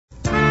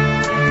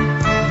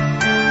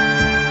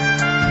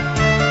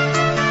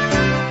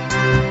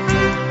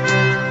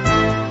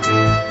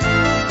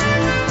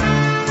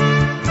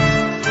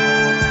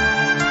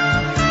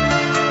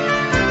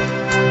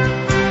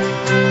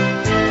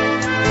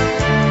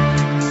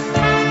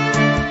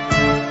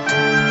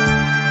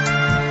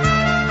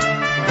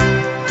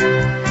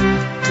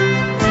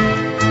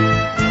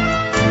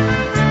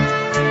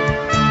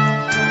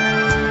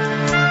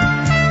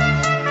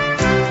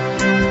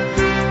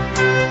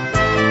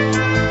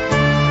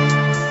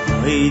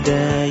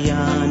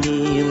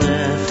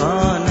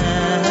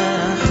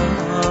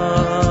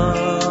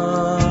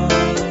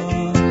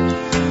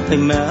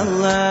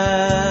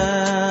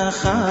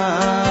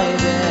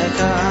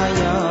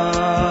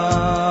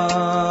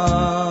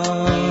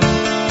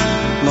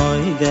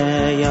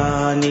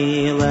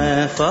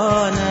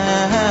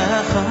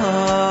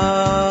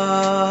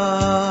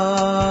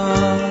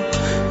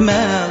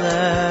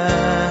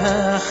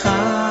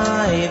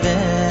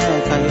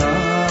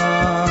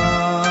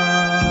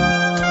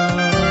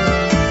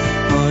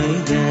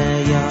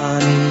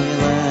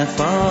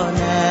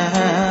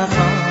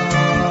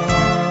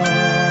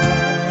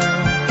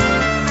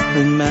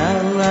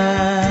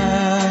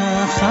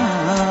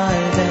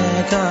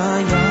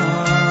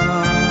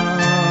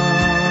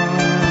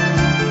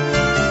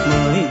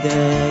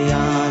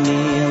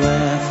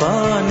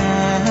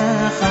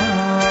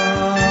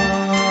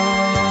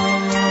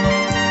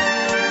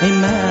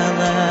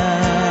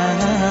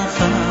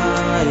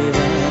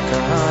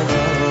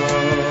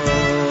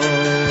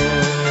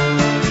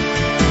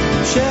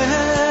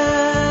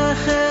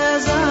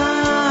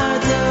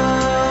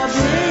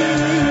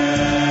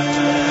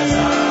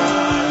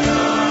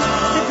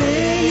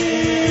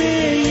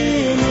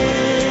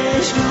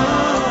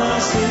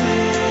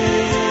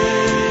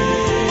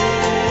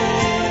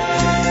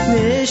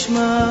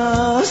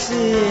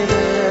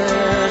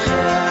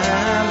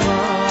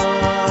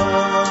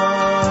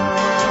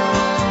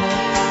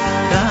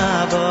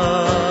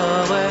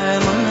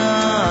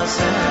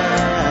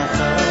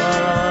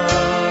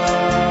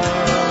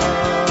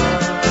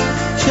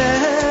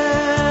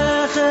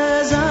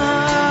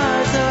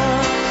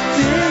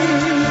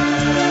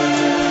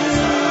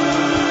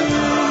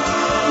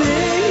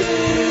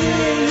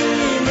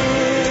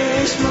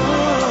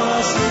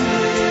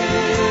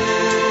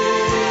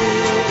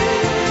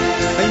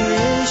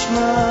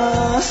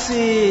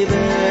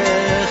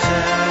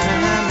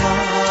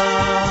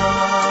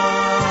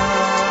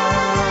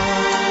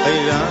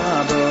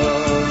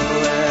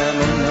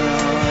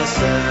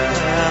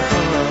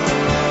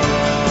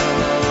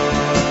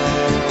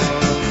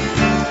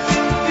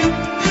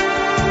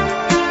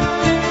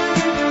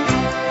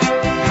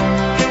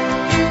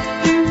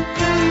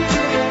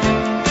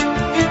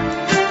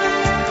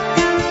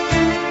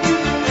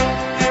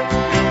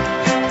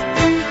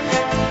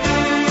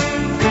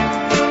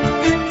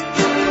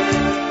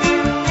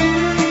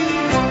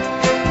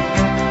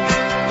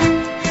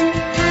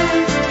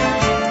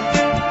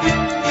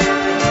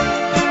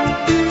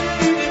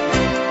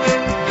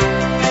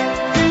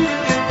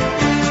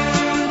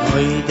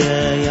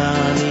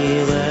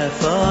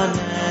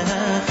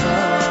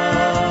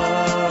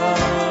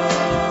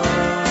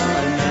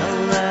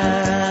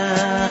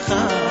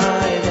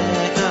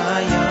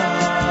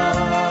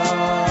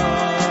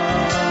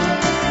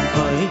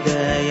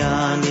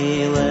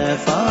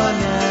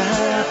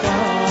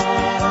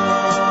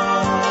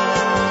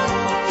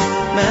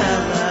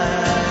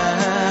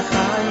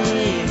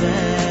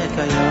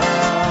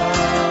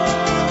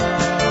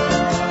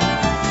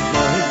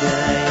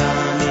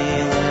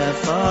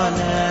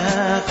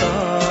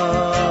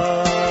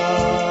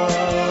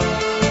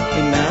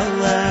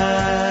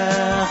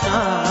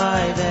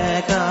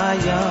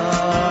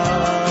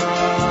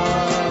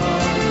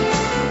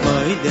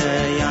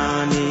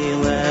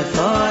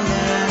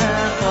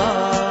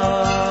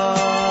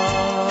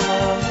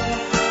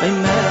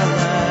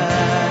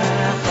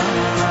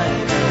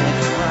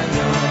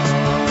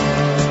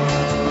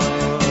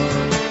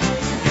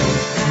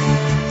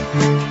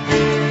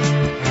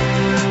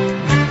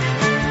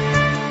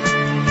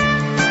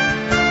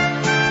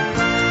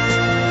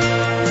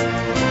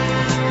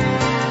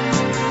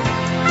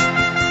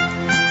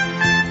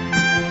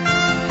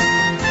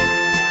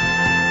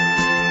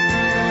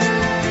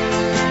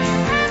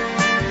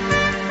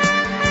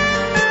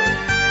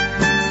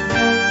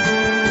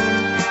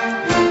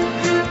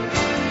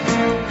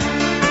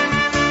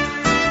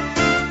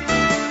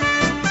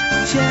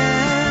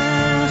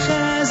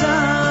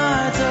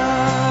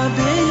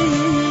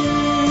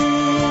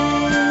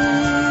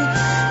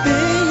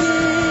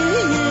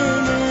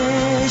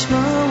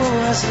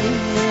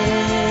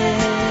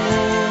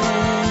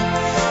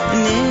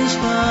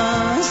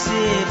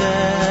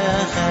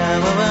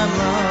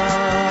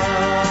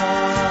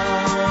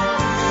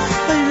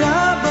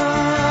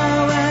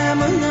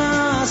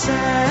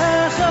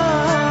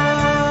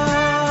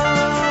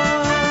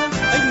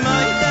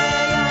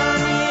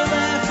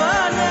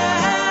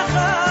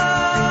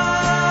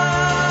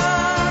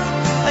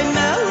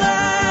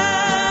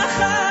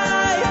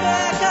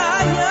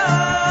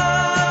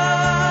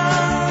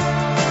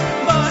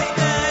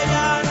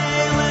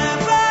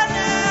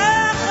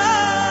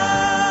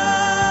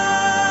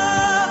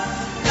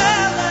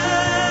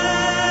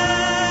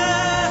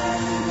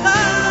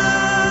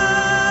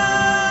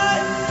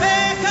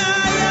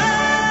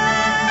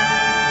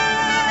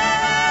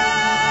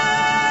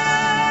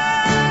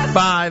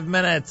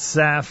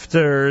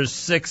After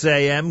 6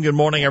 a.m. Good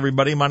morning,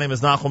 everybody. My name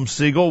is Nachum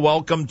Siegel.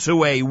 Welcome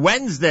to a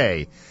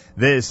Wednesday.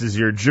 This is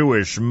your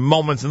Jewish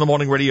Moments in the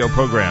Morning radio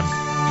program.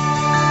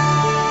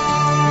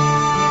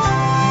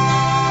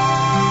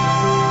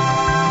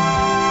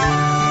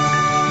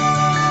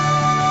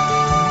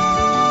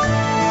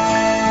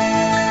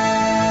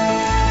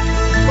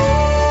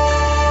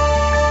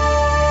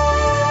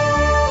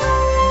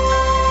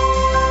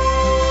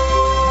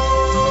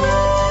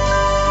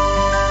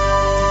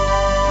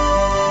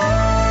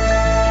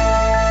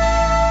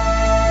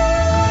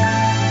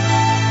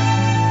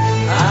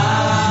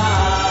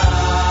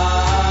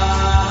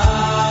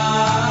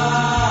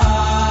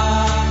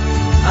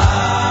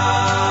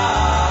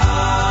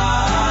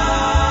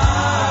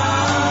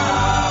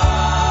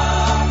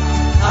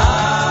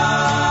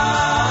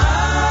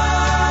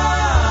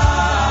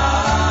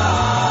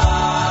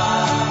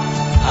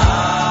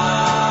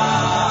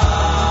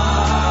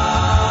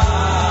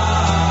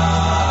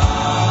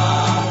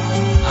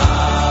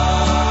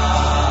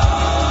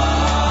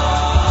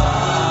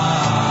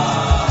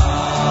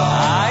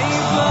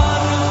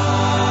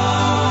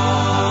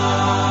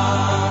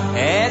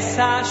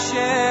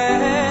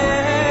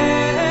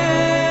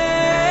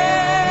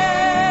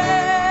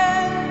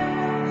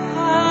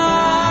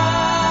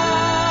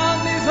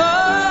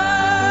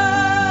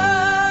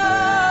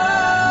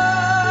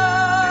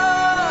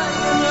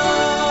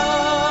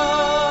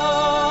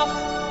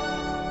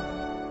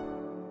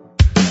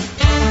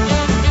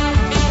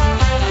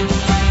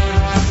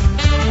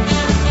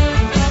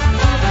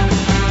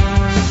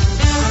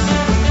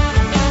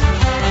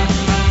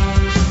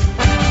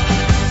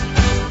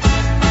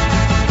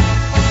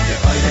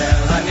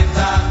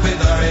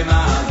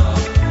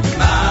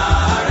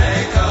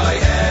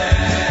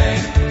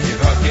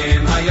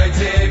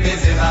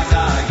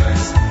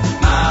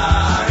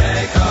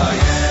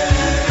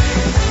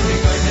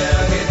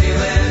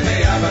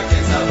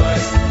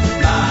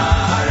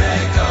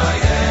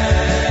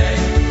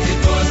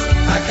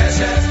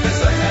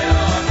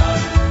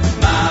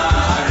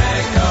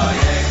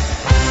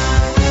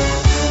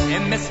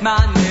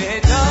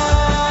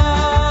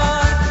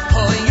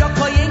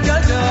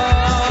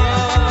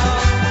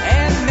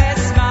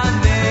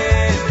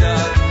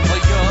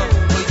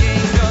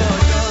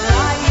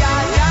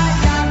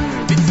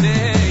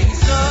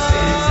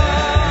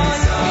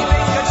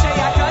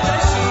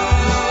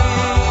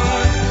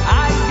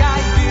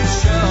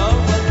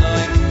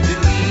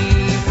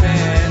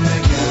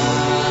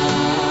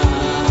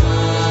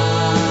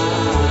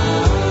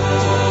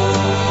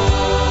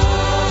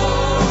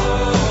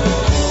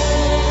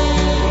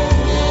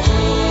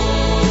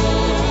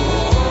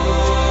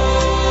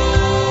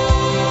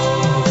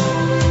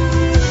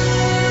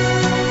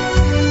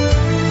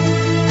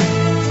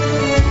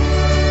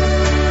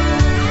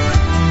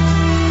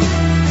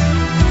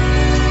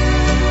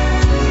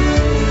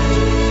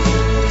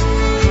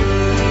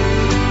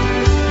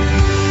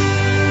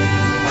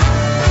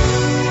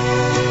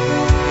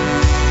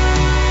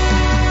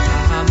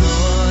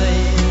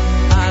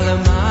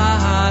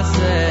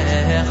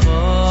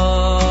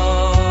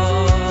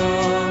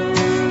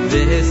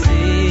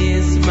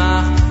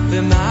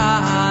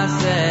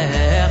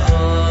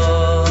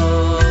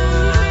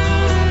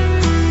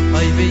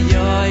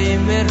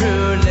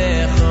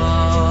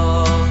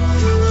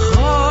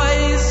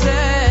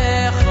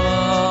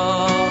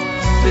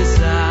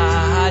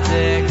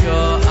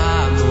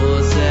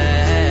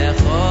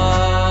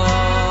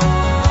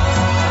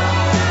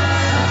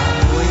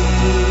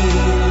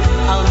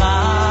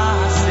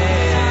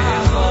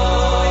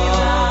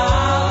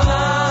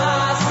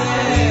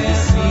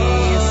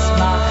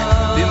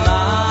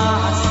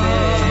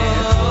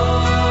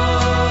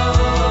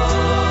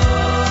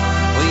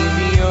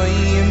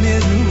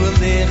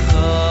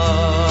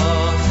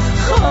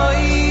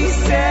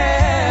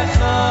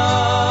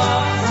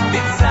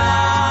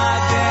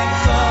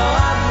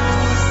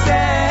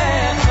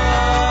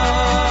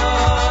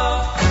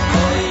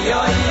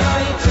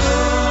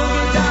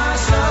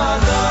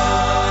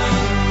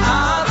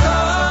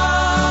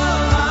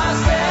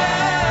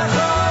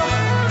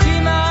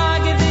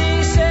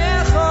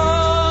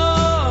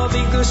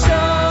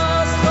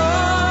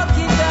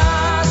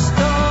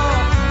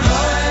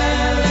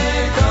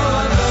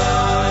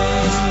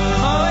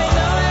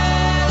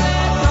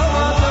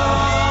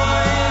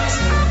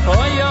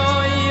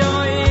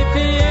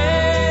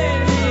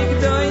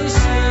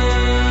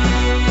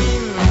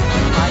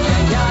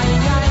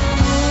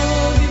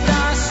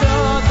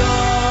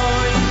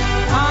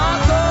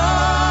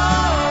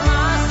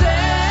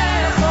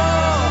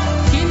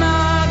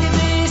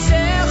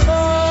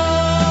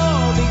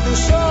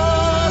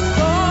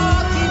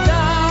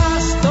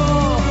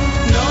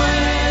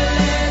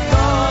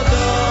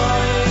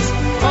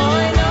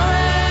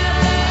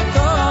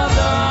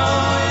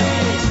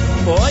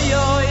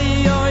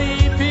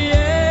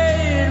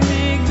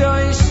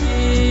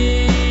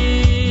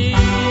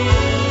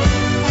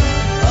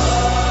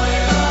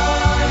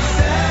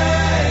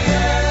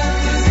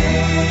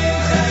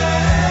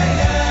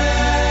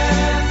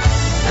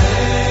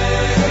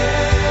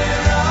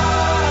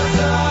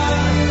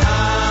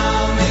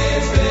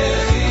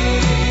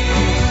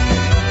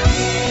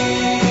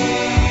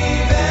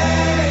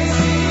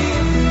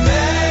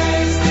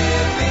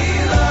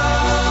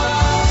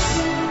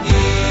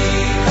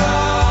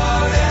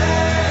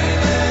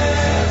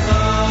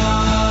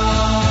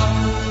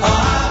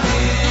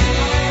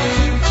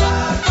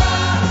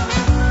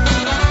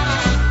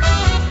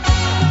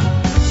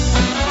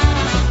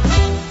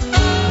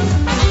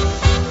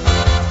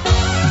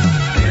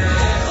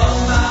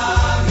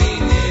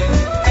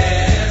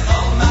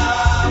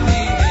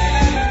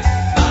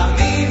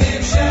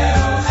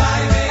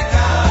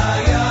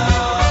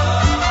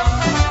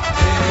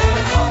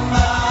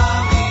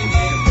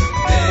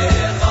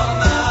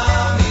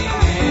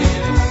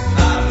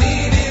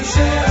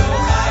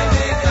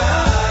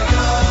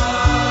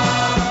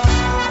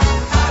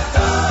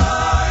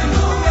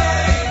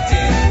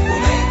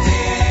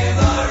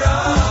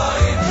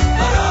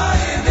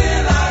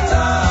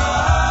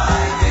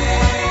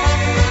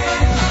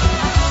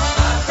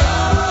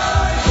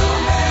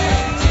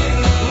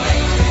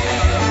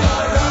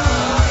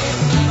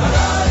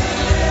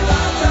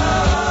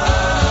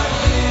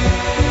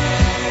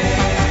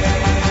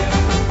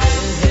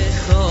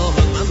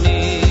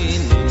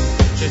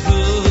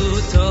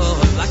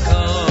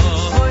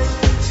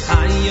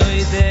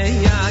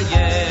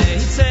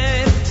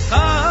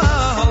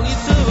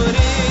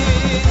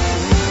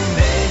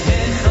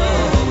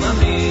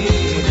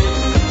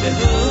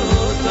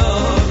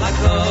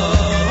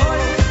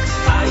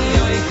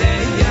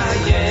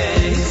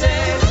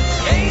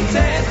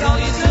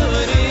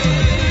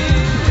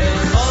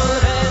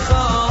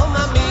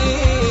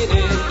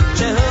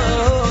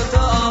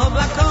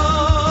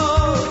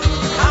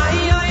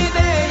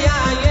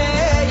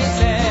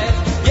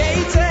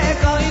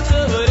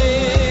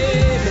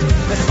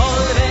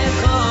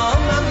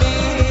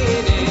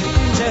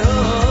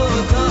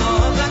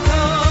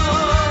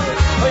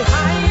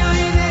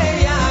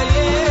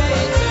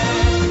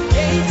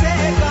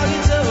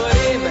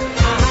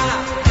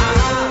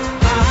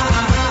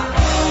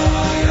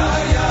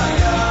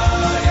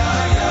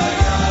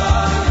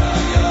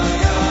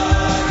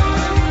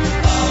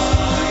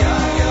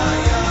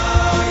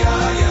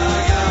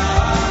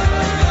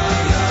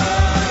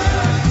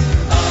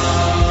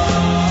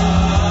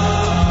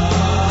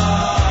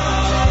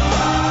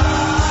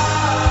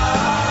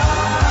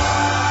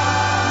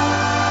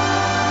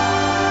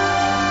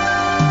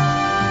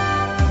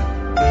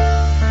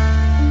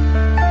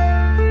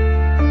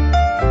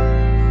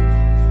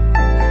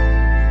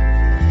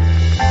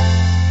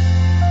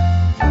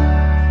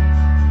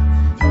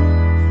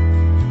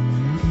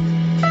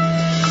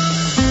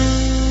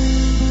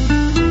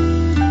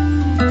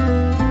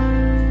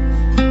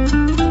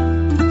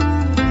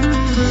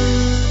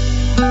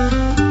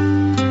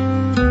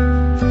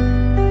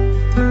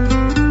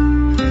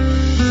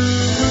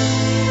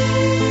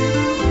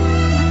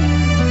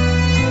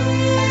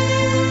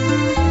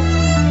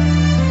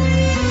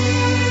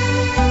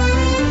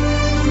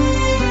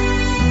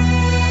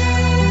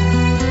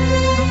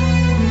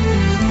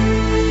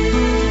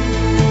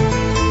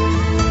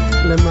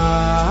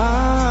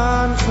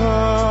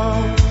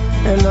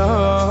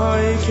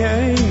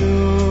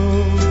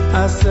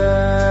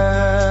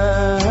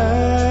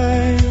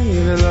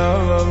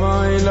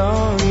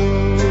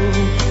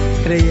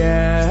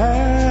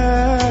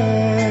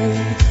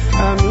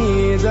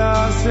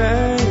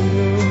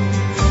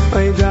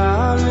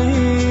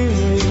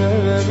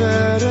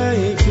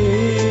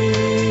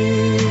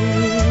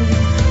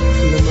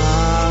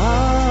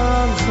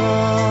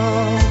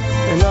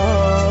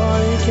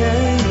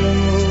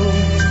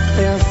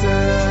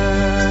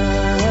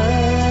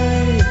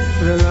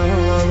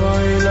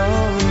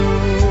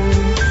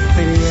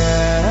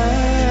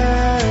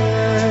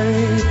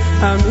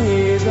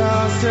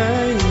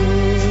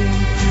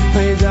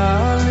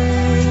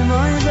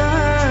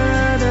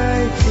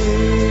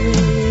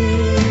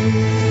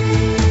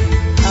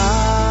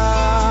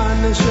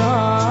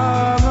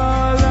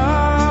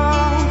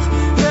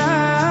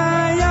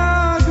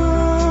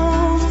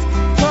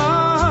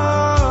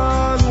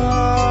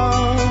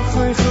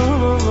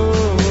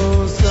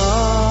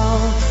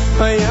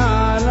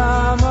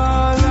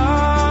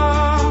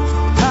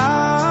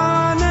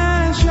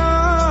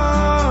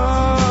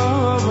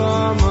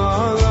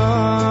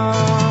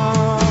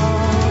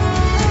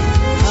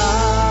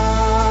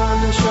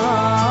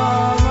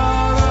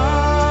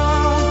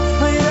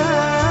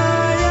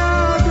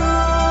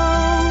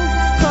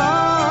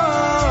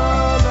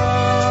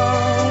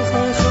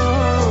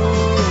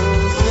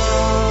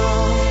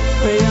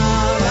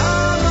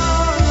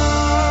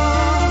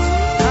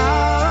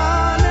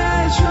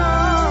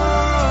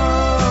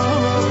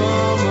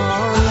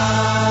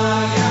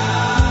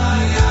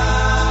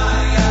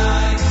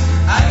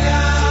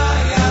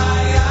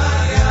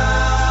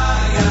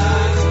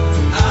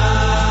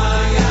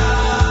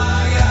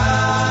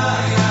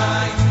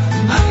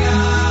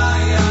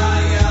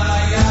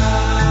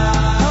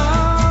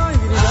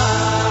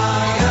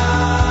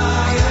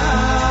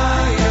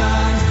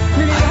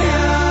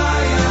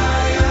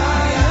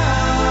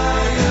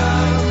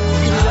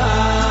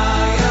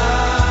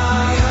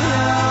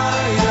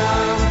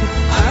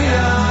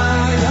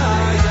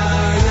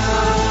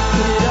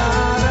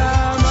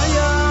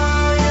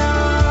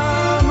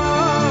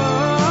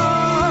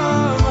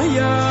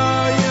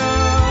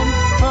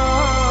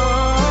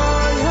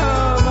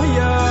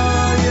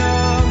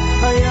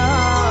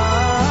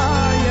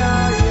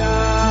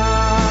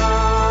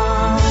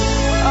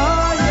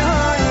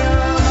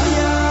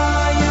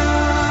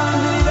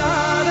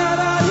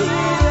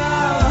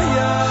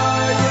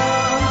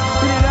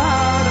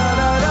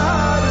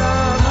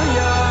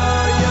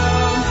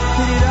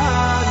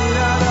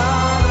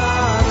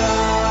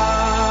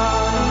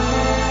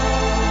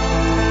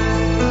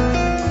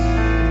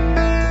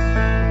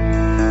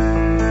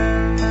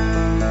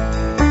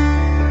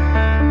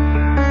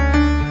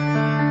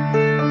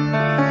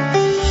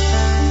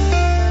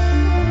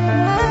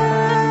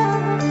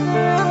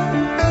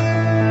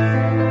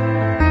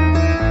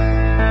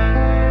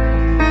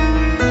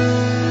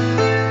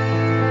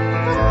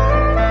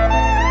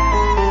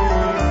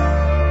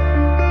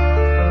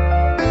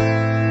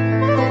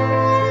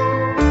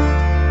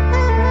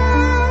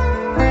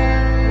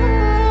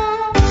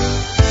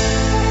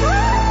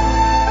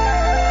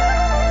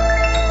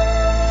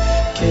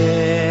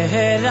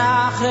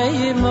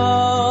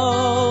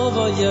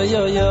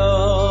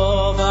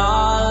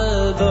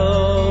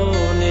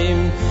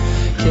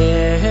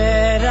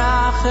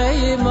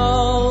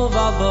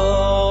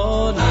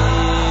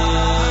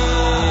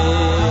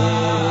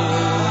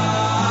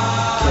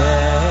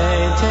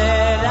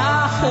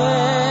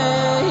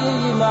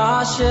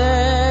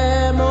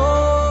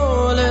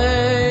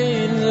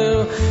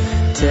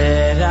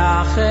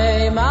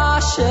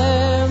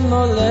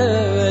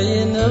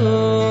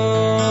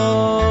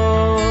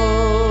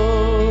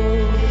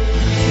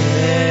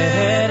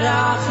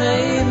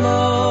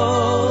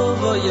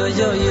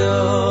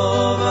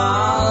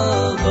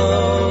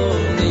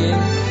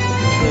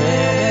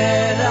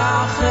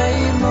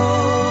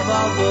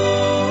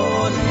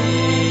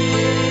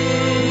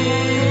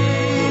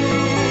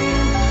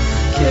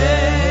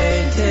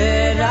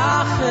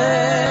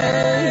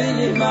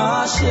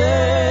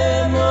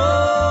 Hashem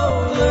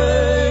Oleinu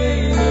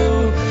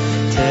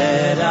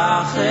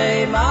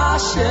Terachim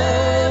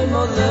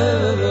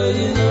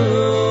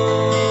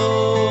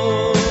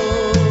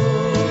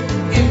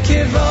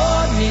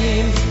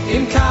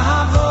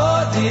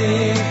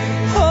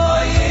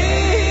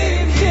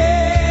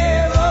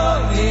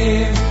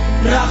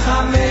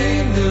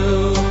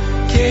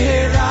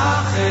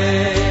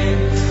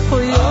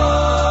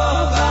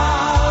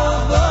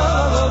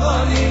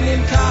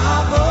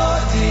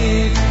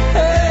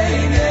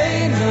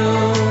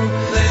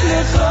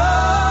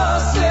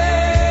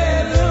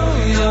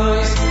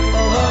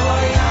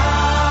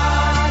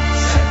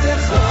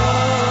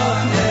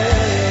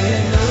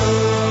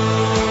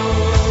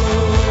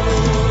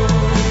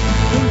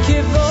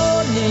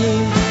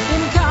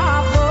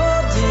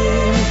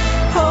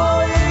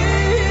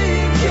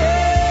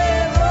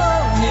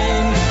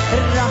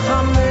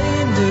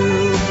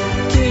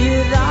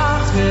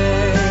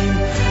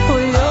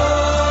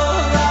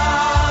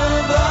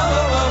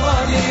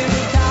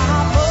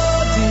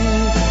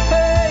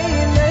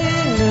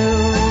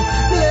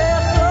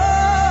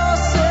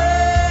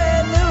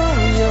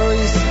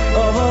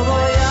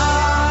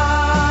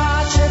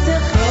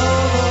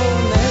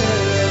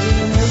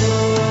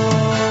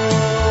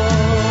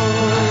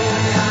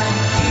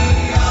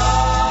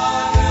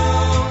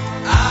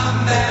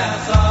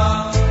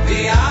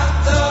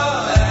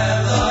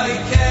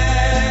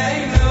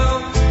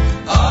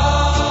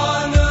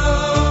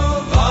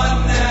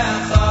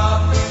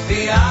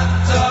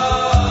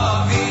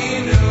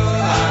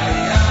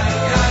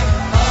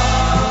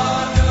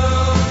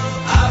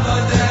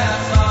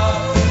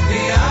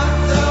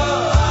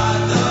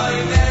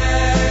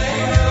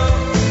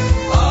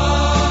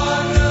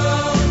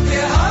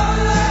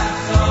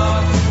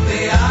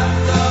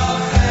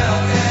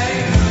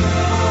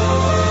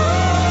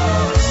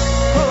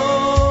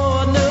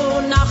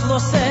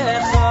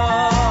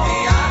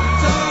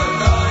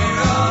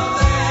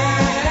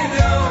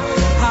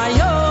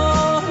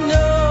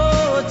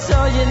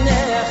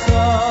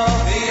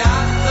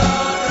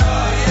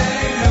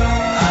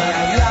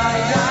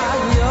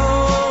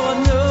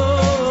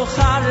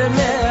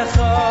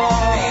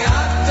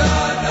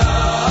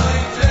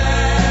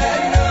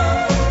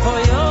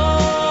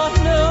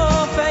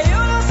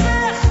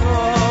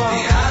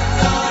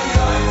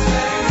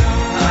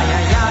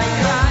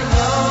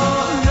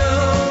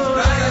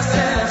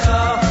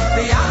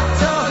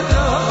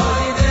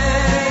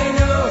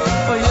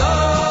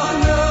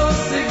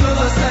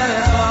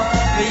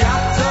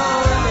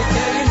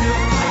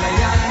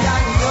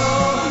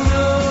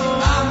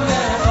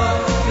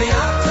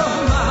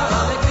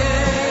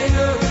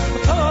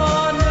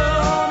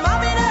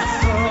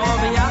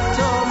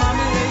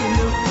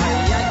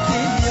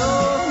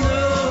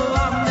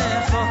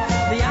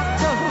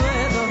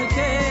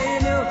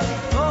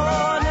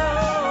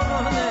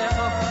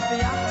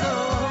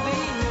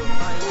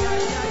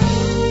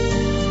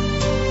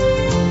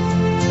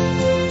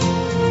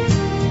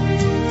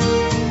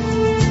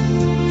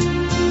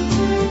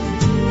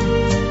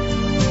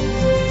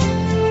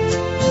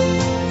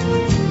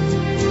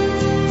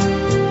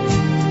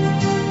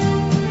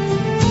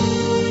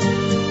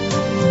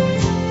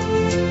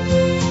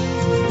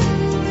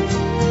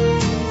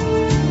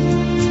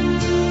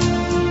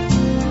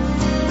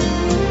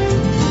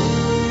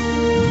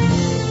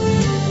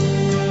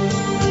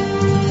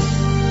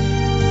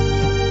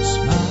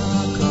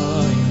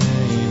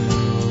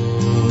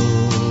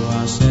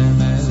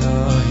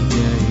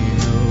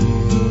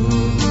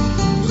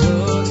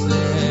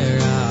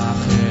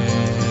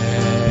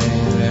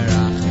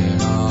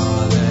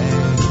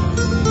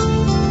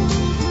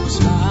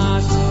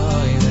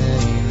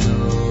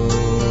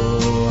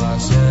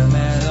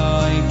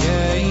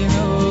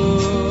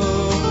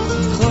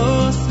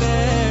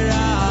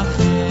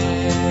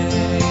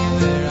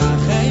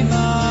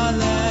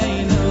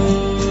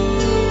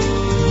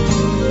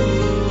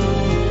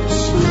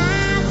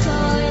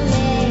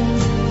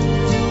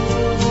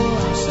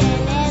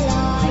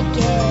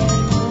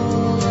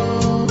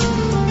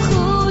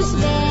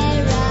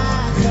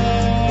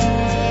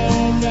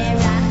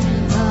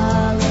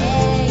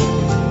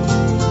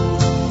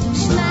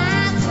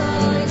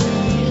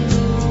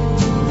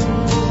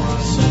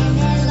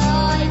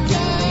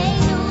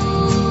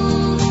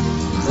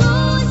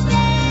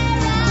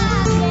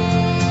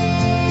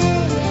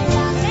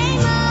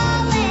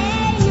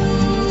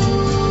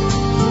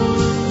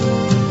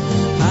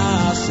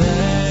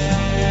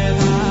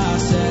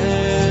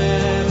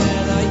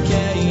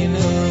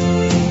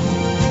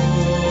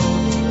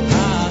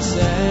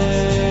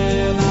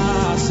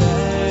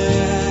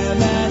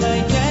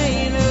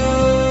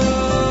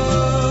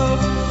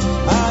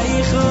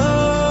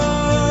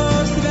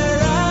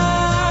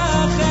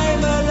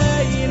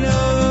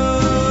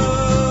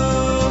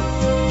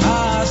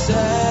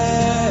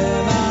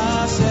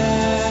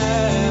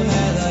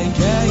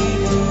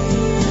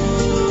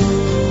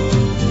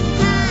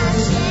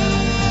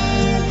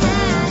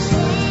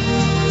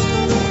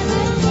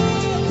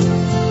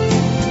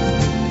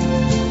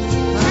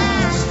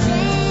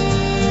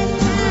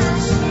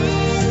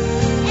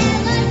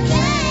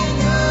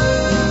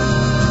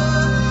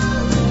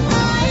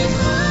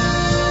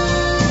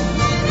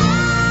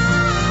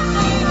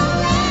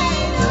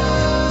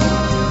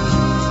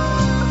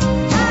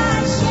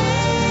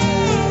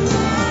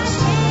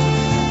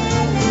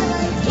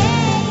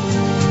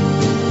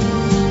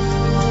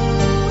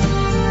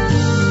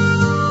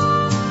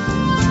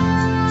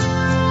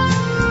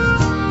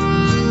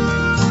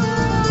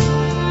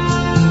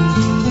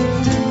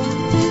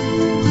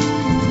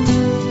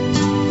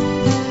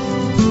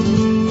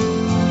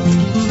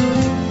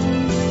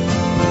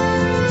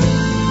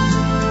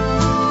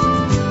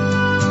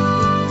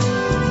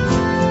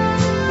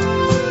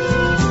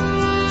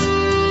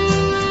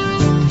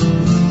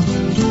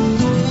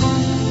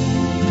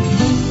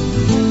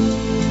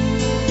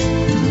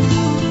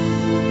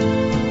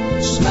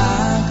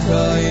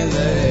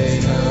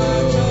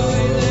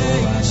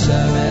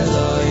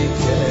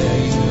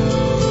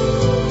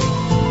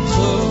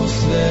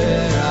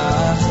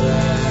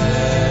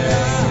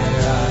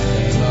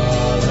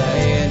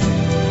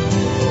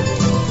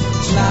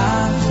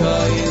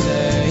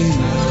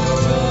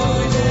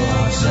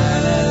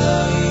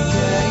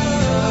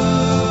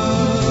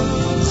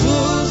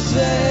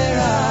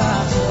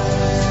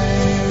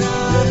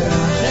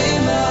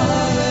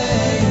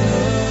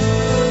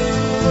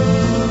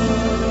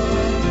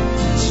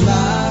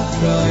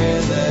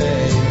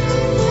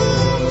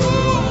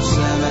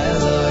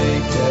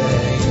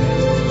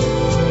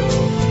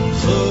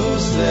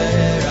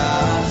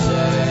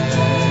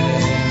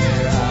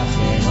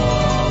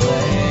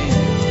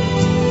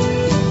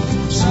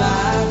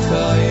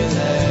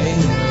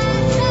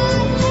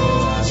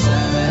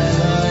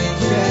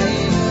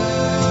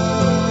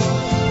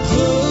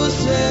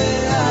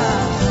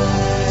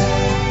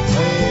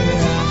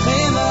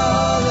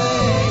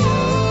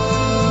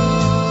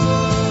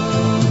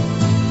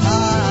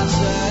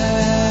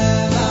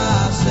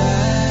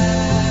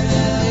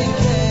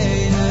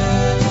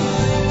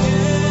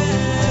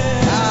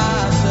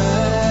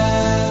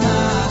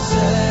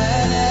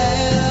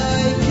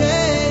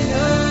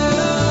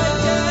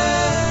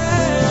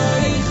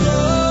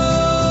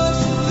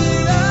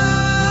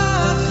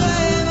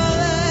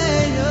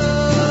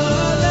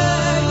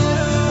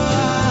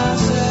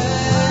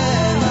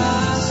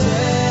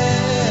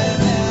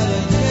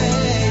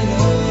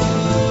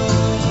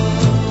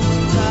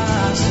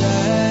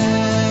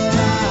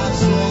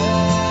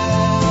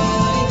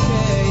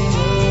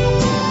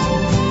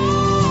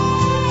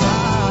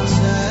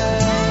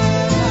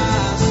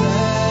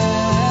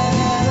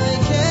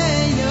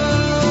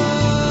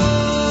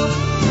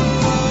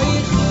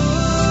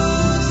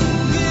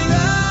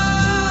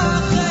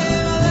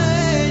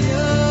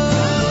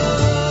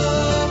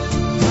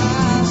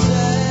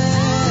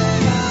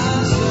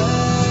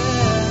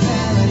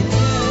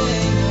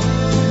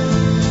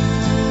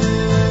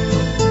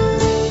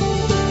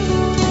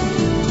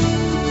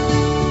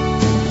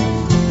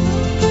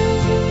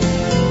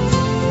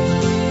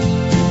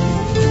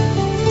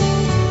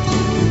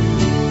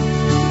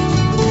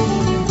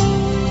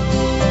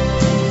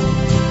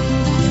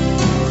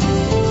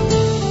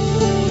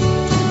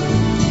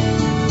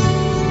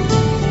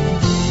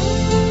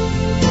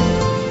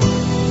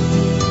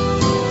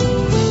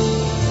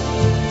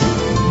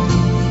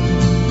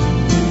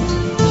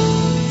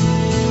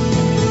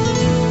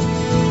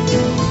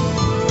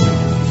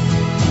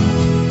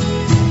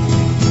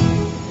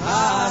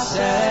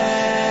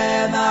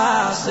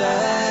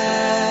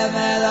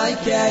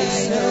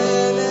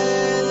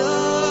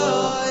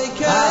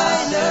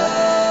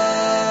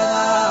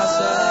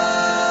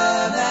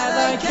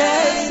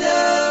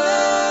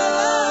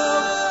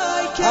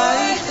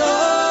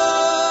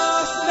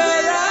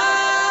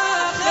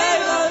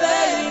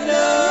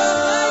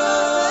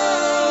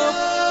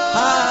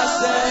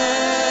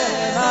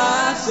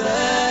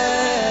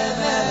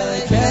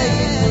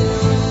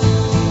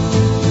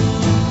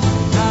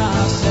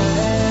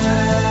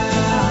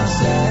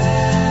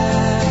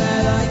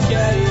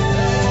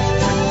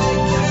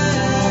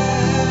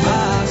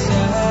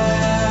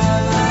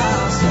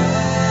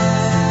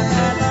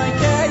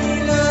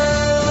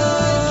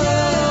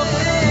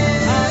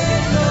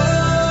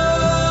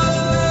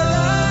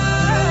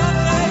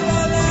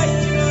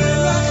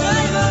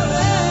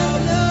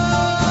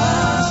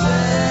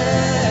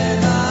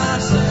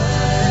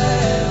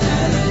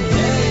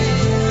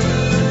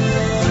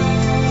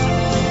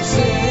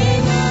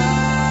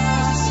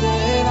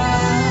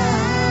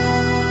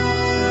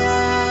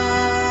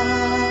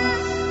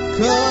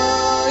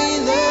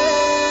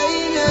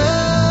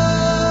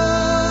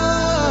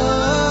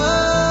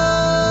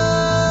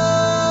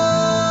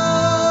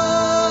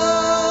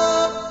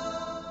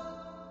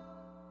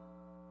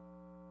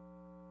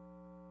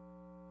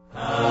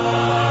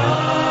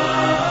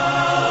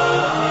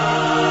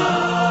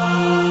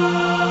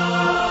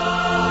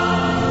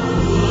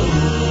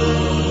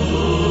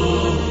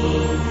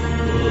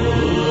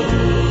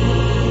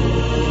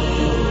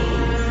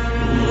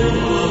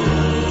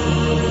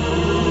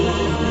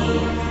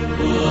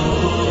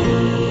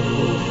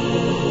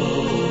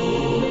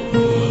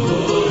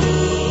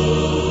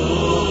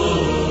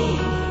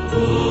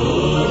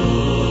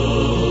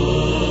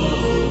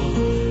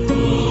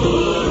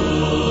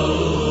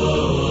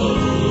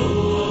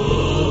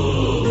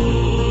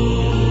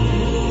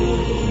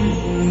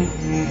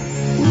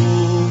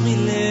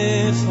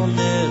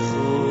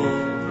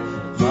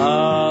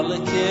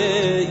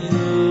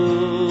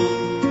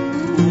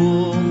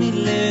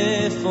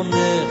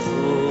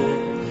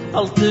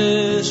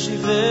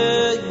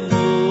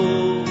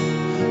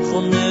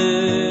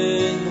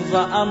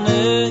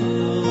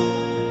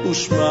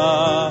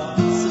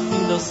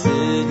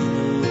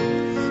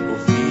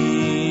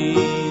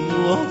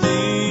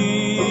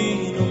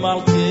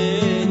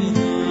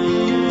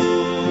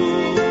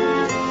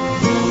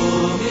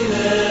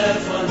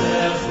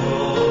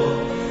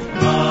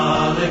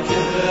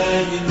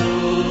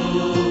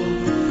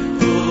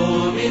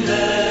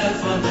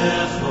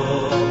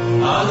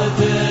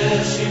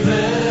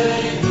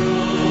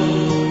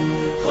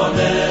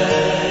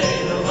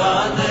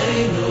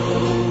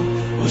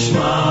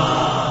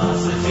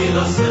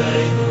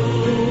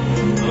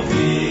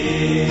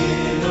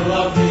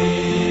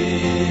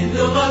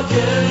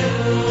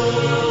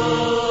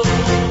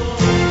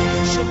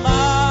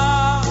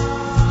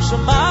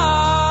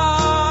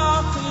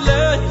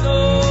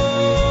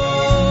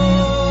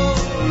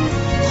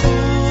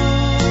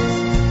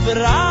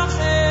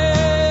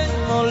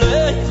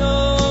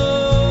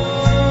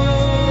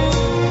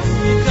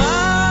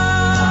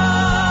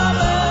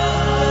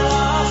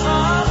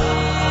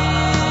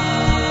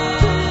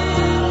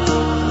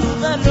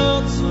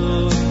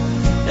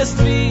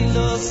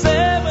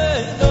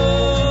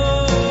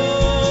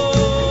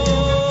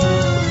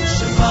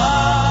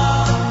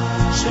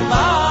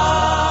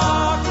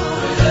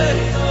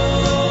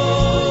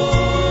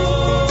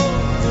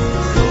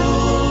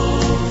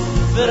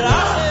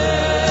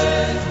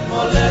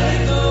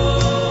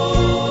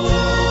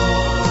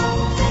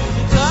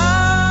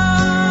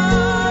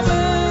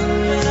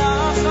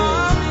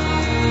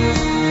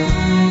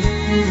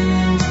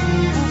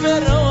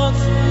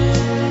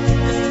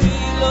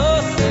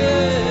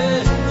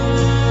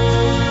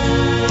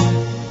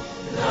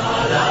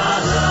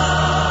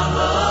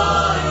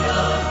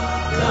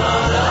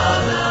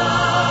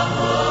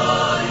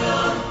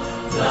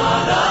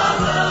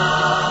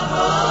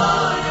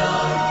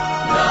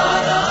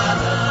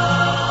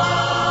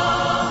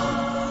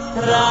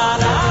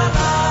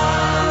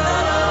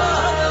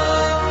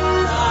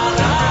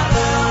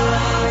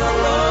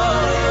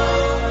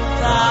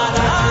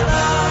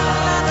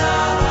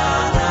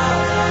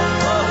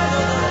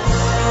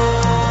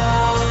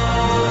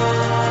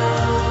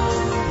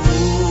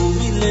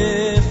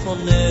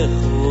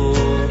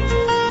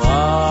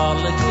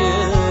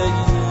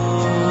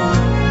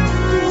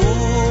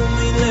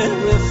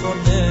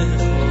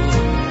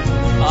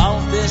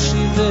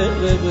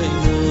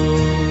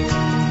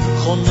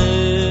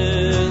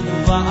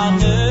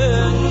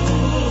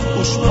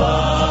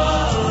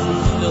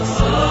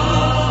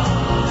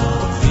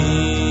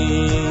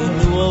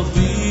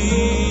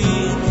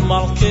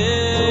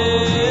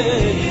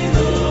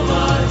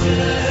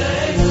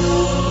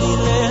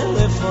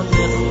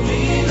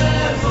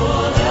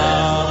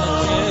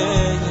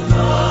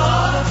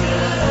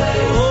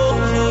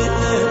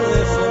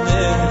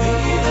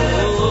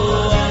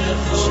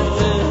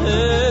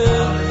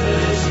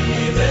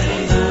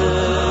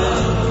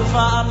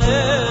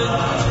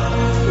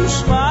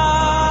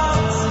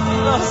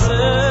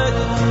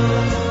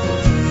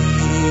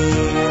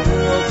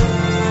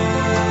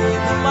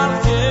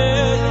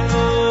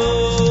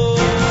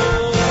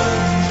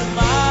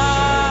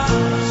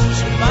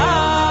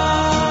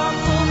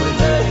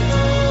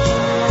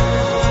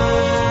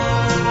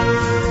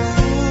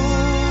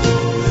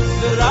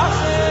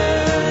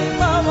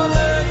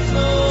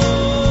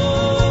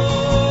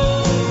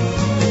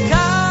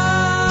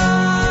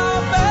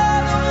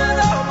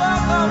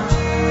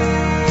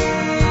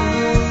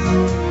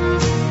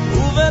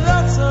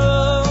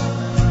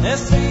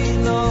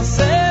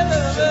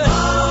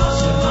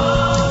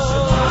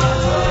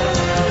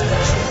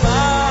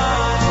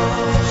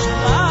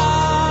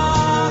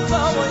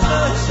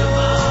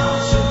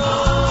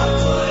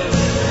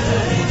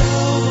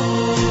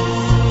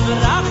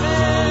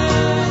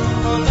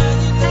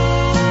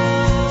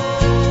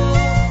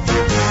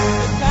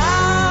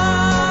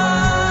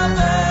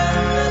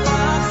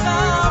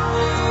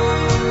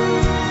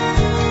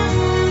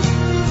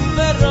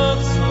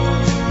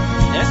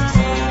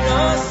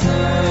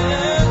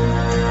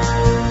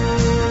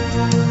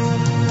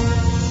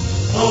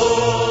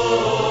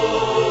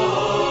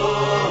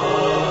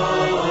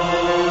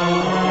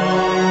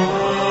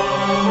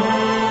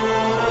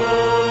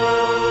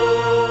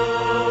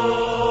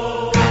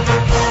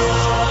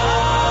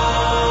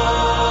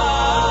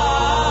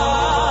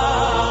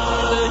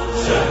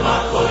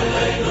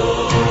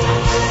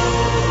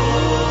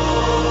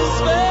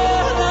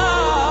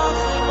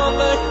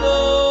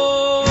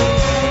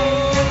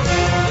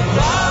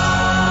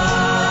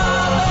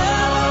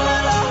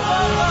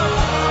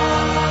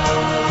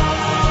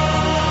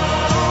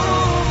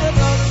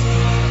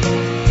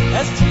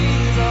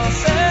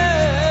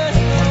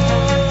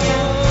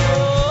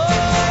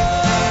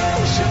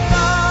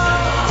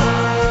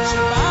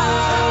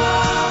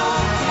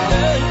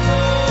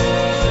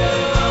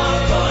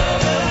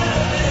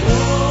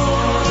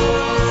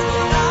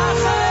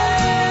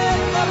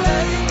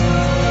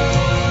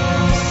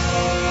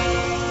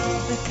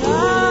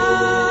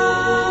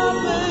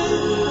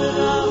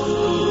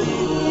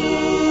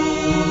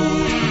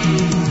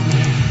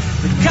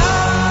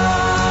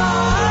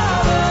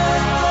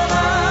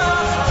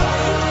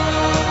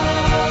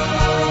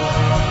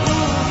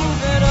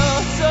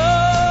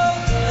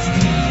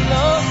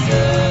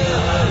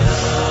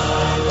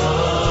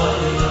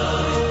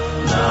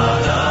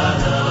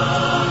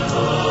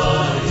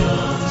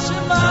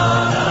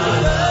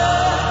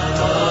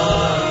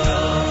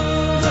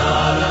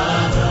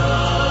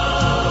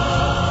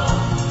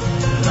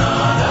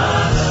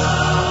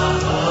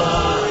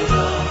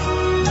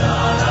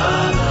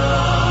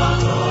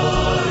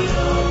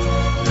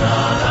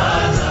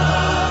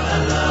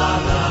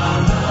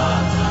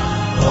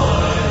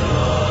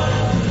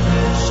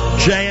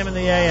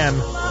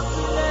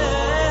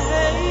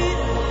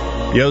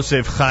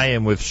Yosef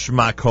Chaim with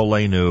Shema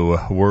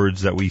Kolenu,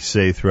 words that we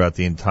say throughout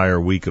the entire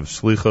week of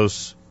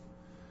Slichos.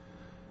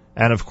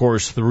 And of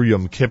course, through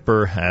Yom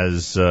Kippur,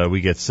 as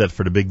we get set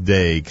for the big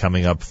day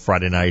coming up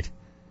Friday night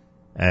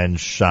and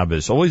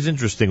Shabbos. Always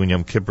interesting when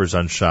Yom Kippur's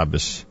on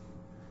Shabbos.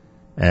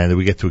 And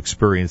we get to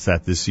experience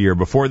that this year.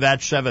 Before that,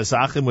 Sheves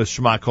Achim with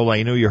Shema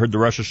Kolenu. You heard the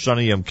Rosh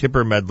Hashanah Yom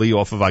Kippur medley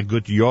off of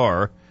Agut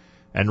Yor.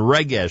 And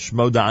Regesh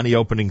Modani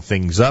opening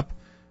things up.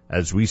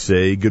 As we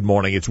say, good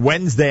morning. It's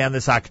Wednesday on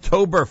this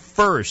October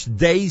 1st,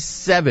 day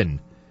 7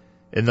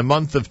 in the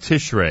month of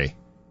Tishrei.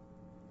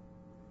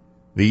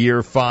 The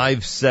year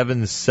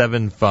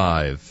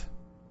 5775.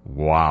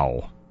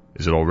 Wow.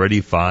 Is it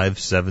already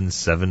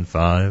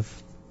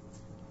 5775?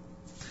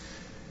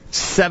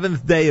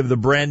 7th day of the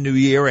brand new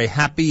year. A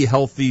happy,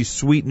 healthy,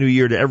 sweet new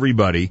year to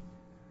everybody.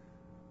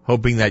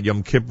 Hoping that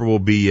Yom Kippur will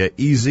be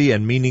easy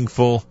and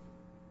meaningful.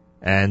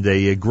 And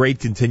a great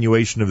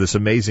continuation of this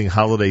amazing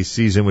holiday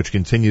season, which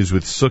continues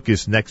with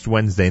Sukkot next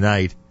Wednesday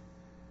night.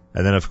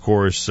 And then, of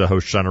course,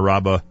 Hoshana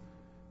Rabbah,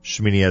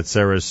 Shmini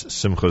Atzeres,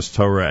 Simchos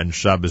Torah, and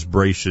Shabbos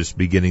Breishis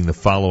beginning the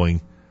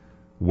following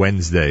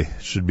Wednesday.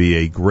 Should be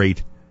a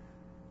great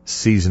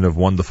season of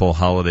wonderful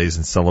holidays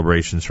and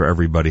celebrations for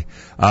everybody.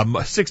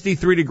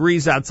 63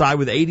 degrees outside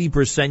with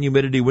 80%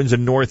 humidity, winds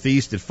in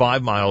northeast at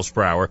 5 miles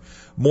per hour.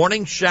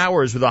 Morning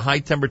showers with a high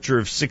temperature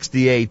of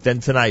 68. Then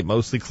tonight,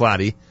 mostly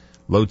cloudy.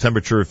 Low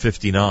temperature of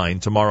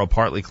 59. Tomorrow,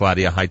 partly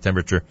cloudy, a high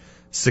temperature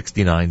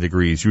 69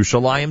 degrees.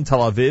 Yerushalayim,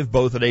 Tel Aviv,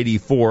 both at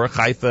 84.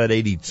 Haifa at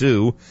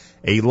 82.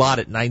 Eilat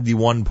at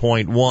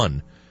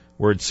 91.1.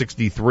 We're at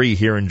 63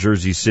 here in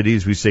Jersey City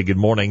as we say good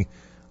morning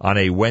on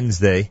a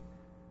Wednesday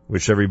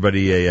Wish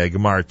everybody a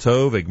Gemar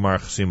Tov, a Gemar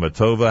Chasima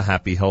Tova,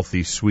 happy,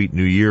 healthy, sweet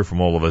New Year from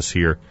all of us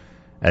here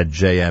at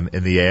JM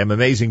in the AM.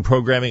 Amazing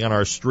programming on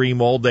our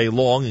stream all day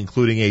long,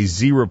 including a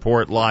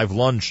Z-Report live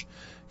lunch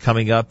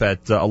coming up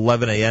at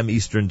 11 a.m.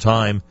 Eastern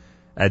Time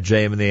at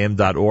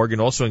jmintheam.org, and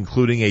also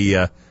including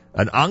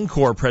an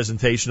encore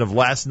presentation of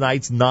last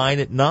night's 9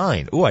 at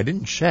 9. Oh, I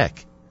didn't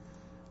check.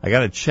 I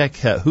got to check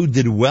who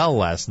did well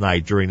last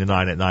night during the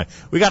 9 at 9.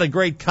 We got a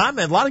great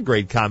comment, a lot of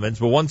great comments,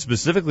 but one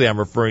specifically I'm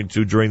referring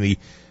to during the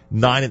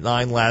 9 at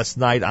 9 last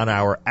night on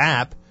our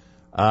app.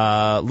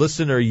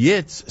 Listener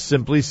Yitz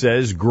simply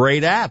says,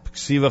 great app.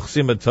 Ksiva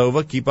Chsima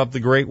Tova, keep up the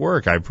great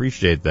work. I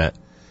appreciate that.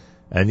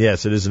 And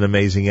yes, it is an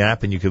amazing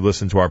app, and you can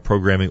listen to our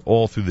programming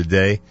all through the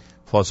day,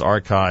 plus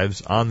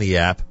archives on the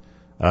app.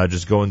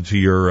 Just go into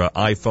your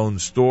iPhone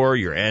store,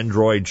 your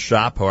Android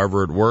shop,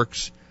 however it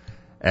works,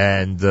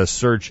 and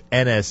search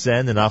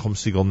NSN, the Nachum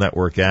Segal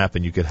Network app,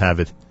 and you could have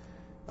it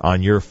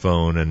on your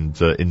phone and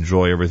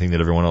enjoy everything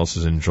that everyone else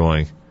is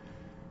enjoying.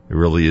 It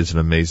really is an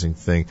amazing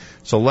thing.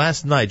 So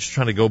last night, just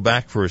trying to go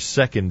back for a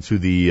second to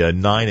the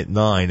 9 at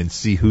 9 and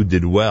see who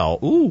did well.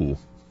 Ooh,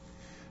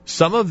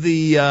 some of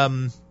the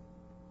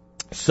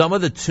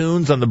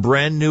tunes on the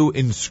brand new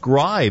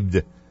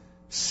Inscribed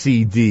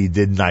CD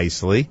did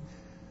nicely.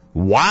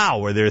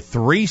 Wow, were there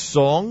 3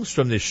 songs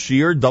from the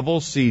Sheer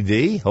double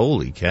CD?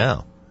 Holy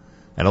cow.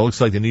 And it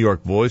looks like the New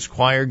York Boys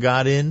Choir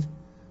got in.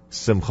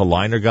 Simcha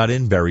Leiner got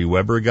in. Barry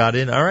Weber got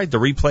in. All right, the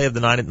replay of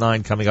the 9 at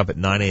 9 coming up at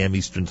 9 a.m.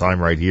 Eastern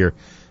Time right here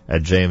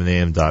at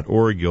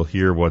jmintheam.org. You'll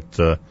hear what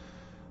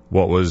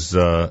was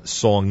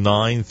song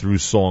 9 through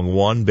song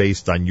 1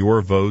 based on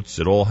your votes.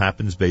 It all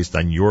happens based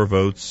on your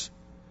votes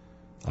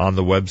on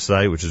the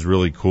website, which is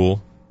really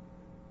cool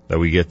that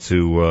we get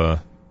to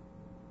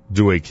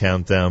do a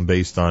countdown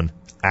based on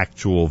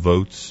actual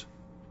votes.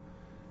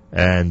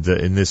 And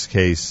in this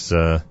case,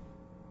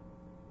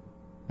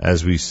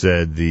 as we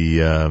said,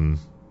 a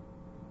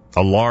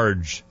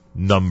large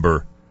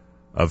number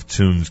of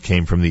tunes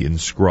came from the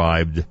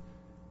Inscribed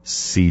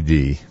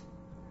CD.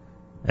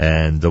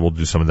 And we'll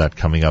do some of that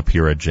coming up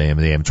here at JM and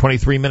the AM.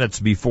 23 minutes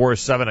before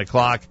 7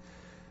 o'clock.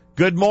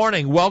 Good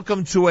morning.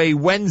 Welcome to a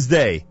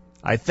Wednesday.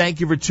 I thank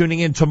you for tuning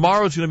in.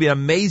 Tomorrow's going to be an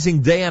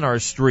amazing day on our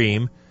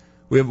stream.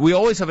 We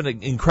always have an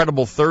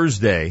incredible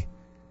Thursday,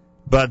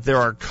 but there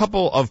are a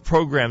couple of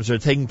programs that are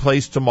taking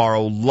place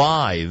tomorrow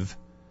live,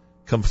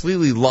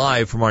 completely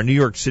live from our New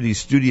York City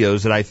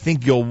studios that I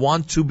think you'll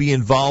want to be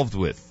involved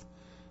with.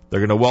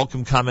 They're going to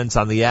welcome comments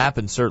on the app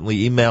and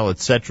certainly email,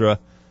 etc.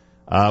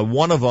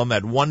 One of them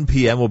at 1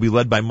 p.m. will be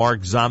led by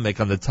Mark Zamek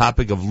on the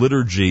topic of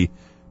liturgy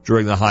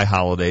during the high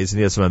holidays, and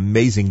he has some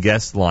amazing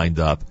guests lined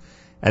up.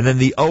 And then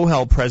the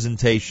Ohel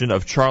presentation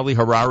of Charlie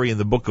Harari in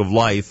the Book of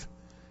Life,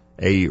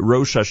 a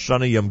Rosh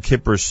Hashanah Yom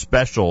Kippur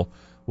special,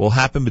 will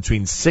happen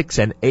between 6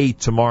 and 8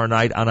 tomorrow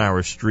night on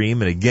our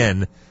stream. And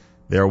again,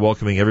 they are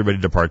welcoming everybody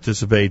to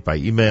participate by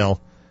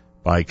email,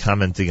 by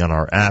commenting on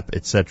our app,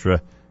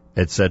 etc.,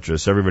 etc.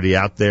 So everybody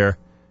out there,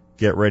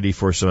 get ready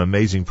for some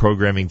amazing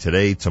programming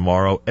today,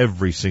 tomorrow,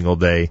 every single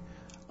day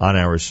on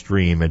our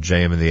stream at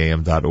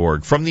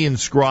jmintheam.org. From the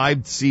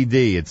Inscribed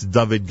CD, it's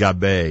David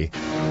Gabe.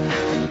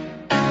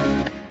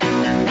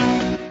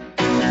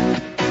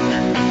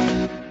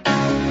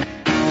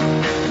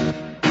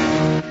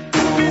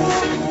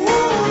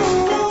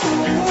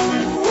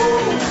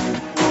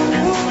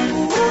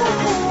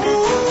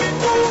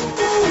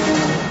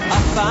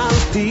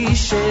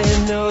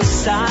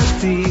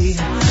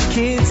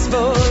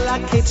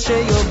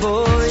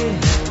 Boy,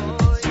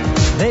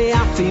 they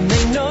are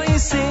feeling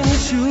noise in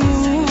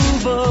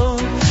Chubo.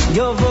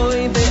 Your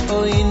boy, be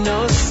oi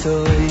no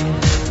soy.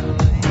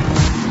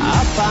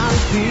 Apal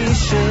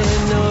pishe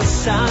no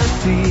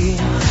sati.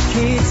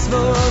 Kids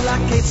more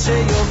like it's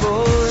your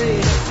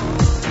boy.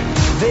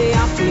 They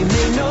are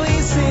feeling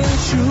noise in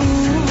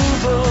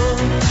Chubo.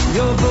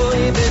 Your boy,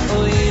 be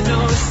oi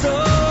no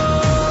soy.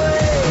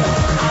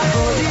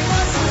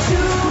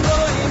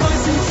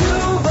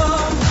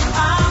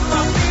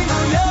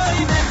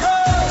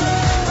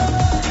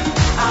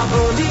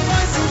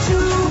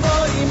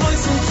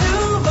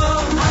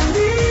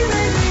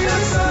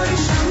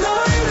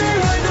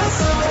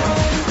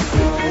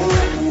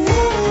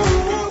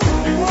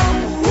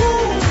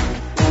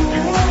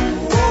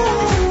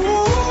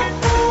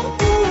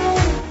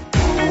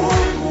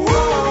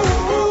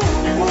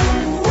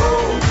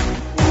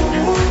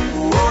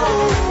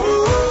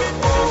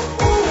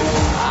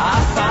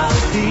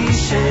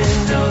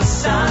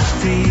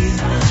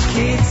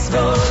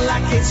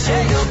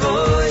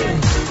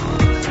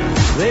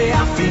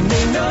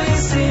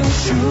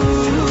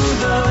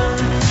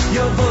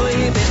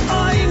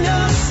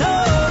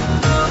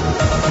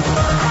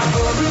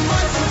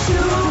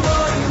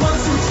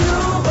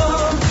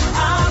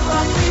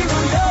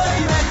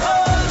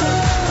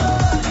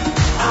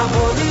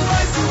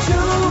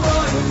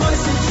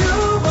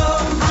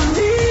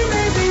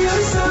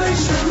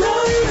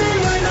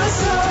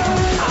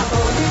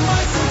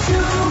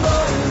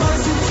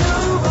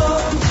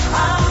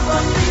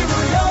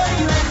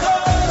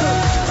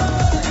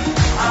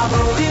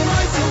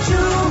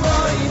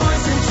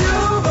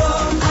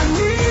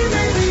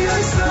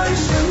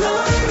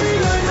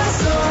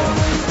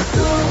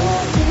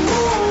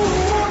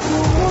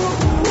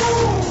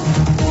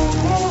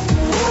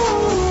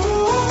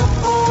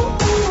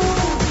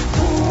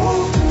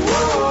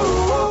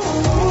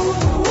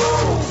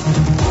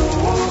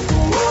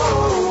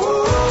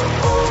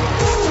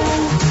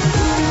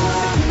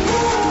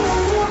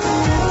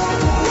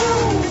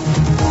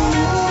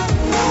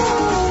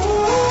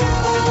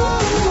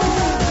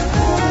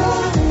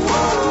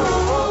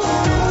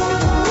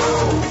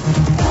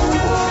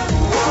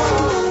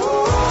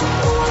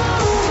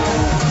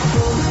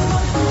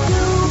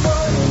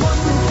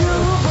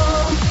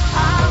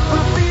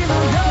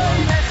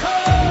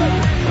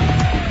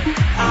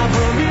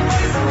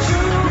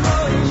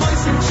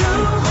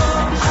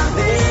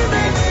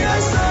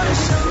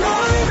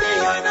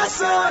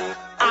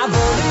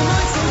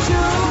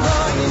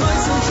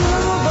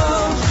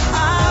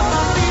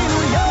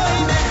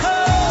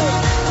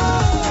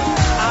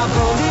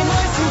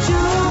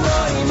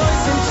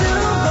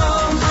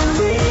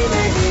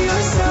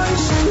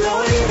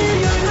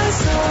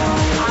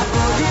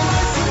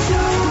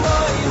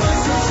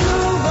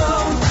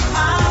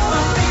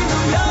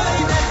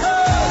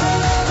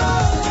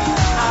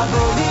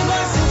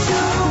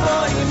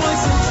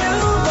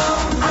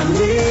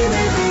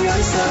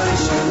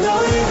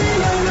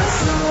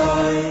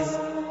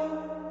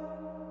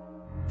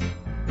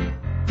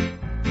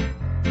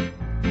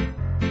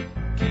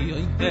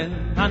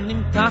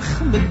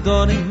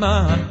 bedori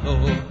mano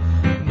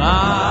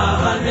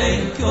Marei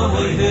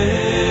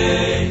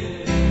koyei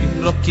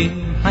Rokin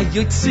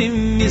hayotzim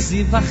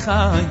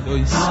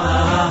mizivachayos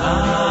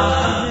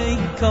Marei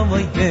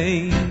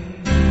koyei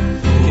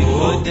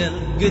Kodel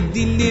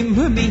gedilim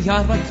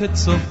miyara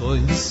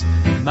ketzovois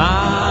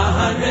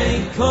Marei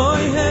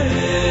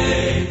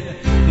koyei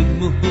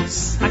Muhus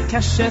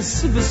hakashes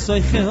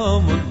v'soiche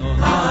omonon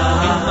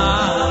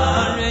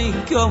Marei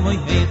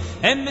koyei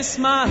Emes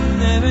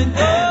manedo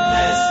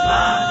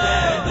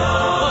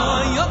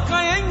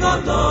Yokayen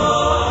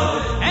godol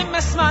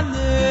Emes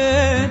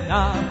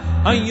maneda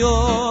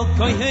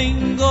Yokayen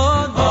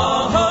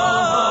godol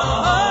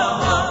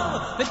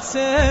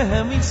V'tzeh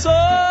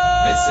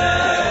mitzor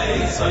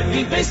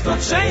mi beis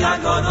kodshei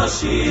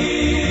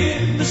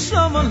hagodoshim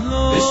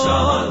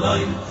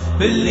B'shamaloi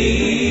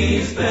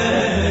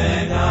B'lifnegam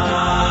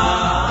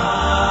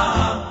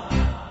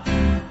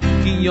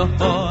Ki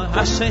yoho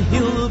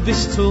hashehil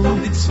b'shtul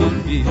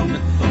b'tzuvim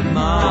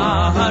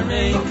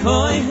Maharei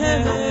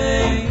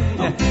koyhei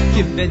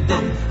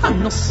Giveden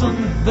hanosun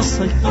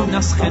v'soichon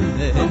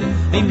aschened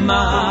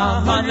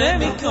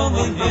Maharei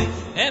koyhei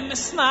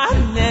Emes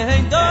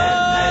manedo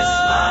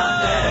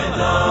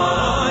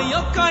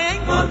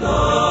Yokayen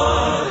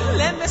godol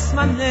Emes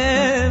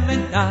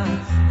maneveda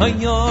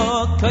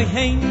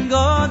Yokayen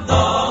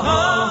godol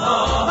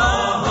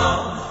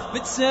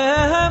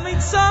V'tzeh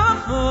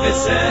mitzavot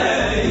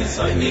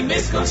Soy mi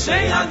meskol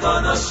shei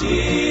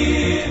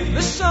hagodoshim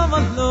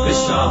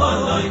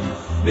V'shamaloi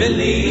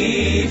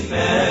B'lifnega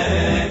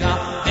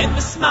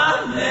Emes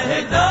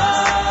maneda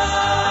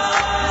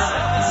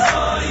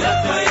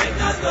Yokayen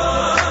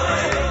godol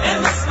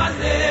Emes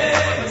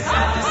maneda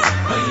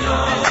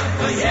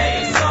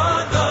Yokayen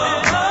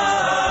godol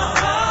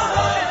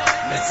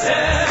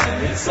V'tzeh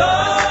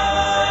mitzavot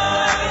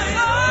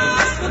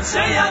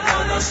Shei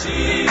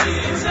hagodoshim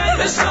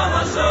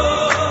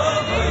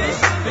B'shamaloi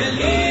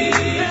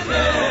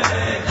B'lifnega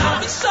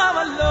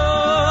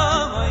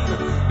B'shamaloi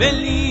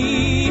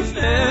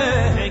B'lifnega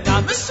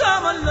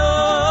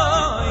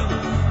B'shamaloi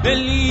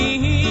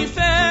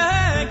B'lifnega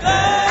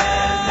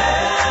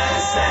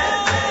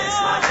Emes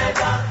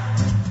maneda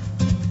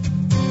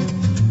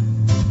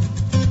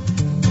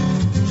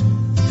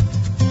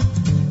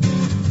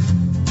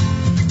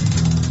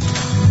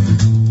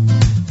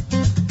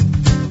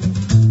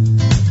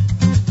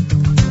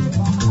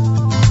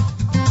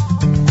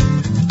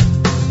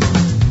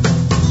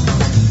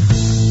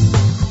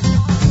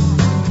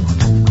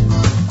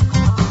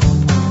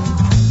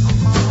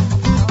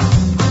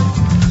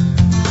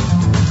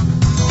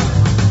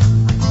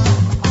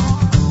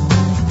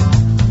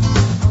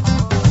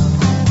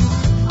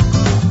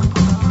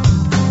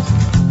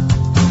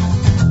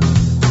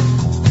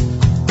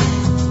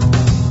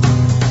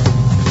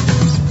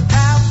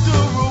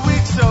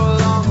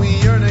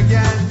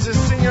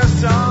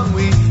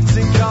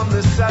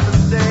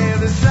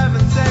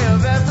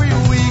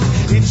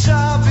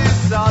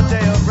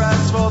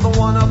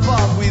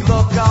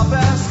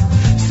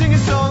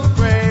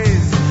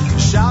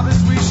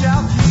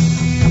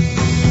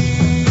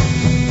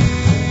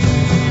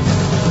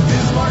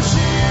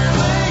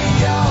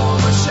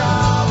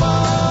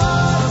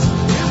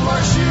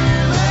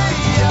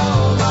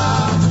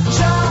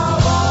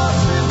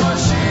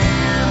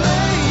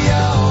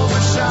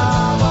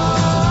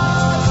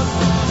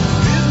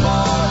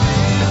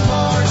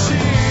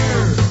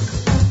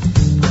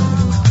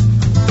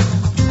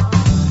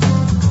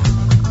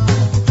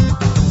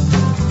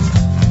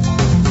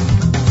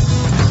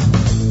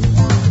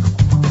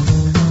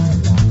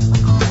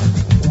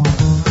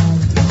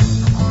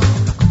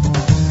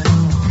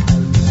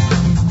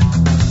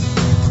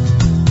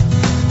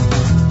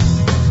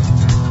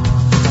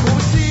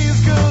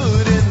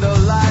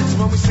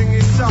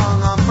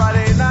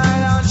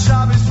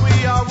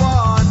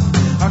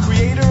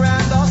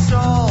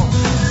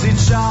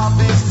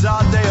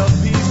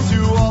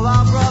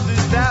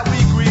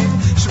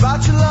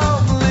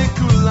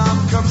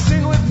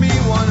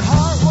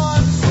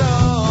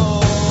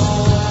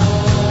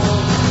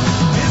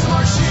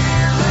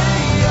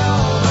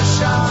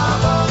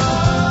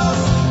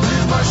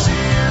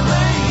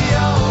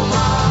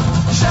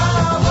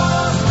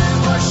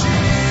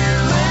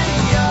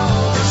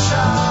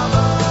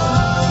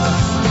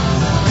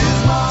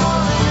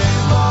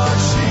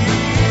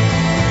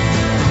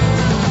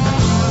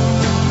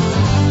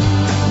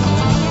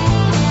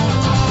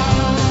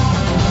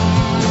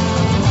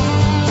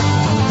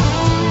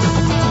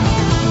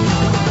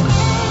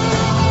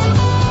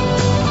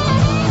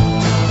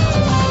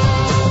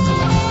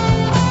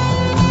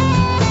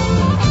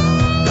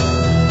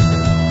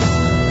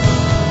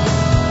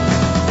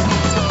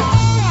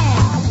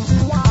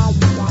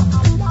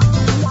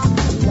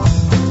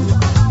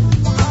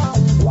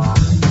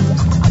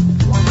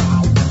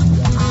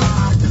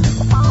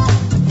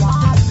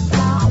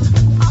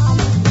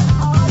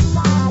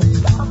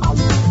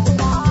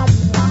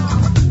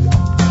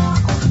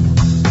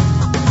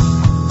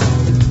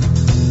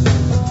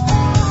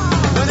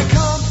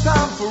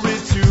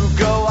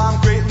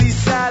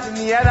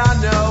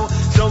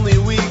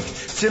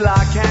till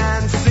I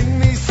can sing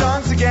these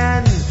songs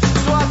again.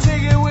 So I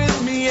take it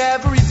with me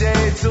every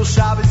day till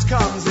Shabbos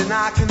comes and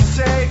I can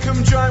say,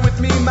 come join with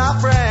me, my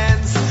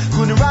friends,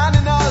 going around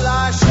in all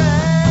our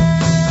share.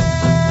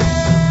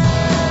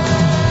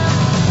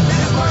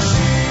 It's my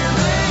shir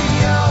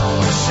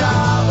le'yom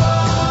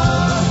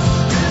Shabbos.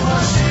 It's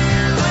my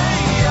shir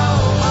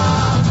le'yom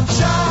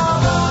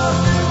Shabbos.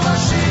 It's my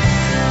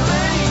shir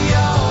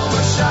le'yom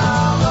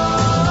Shabbos.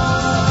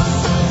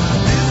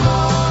 It's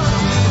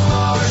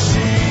my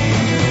shir.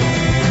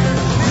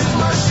 It's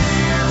my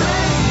shir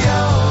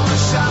le'yom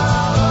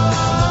Shabbos.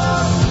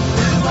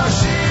 It's my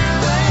shir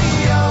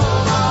le'yom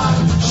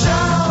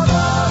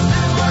Shabbos.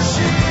 It's my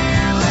shir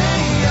le'yom Shabbos.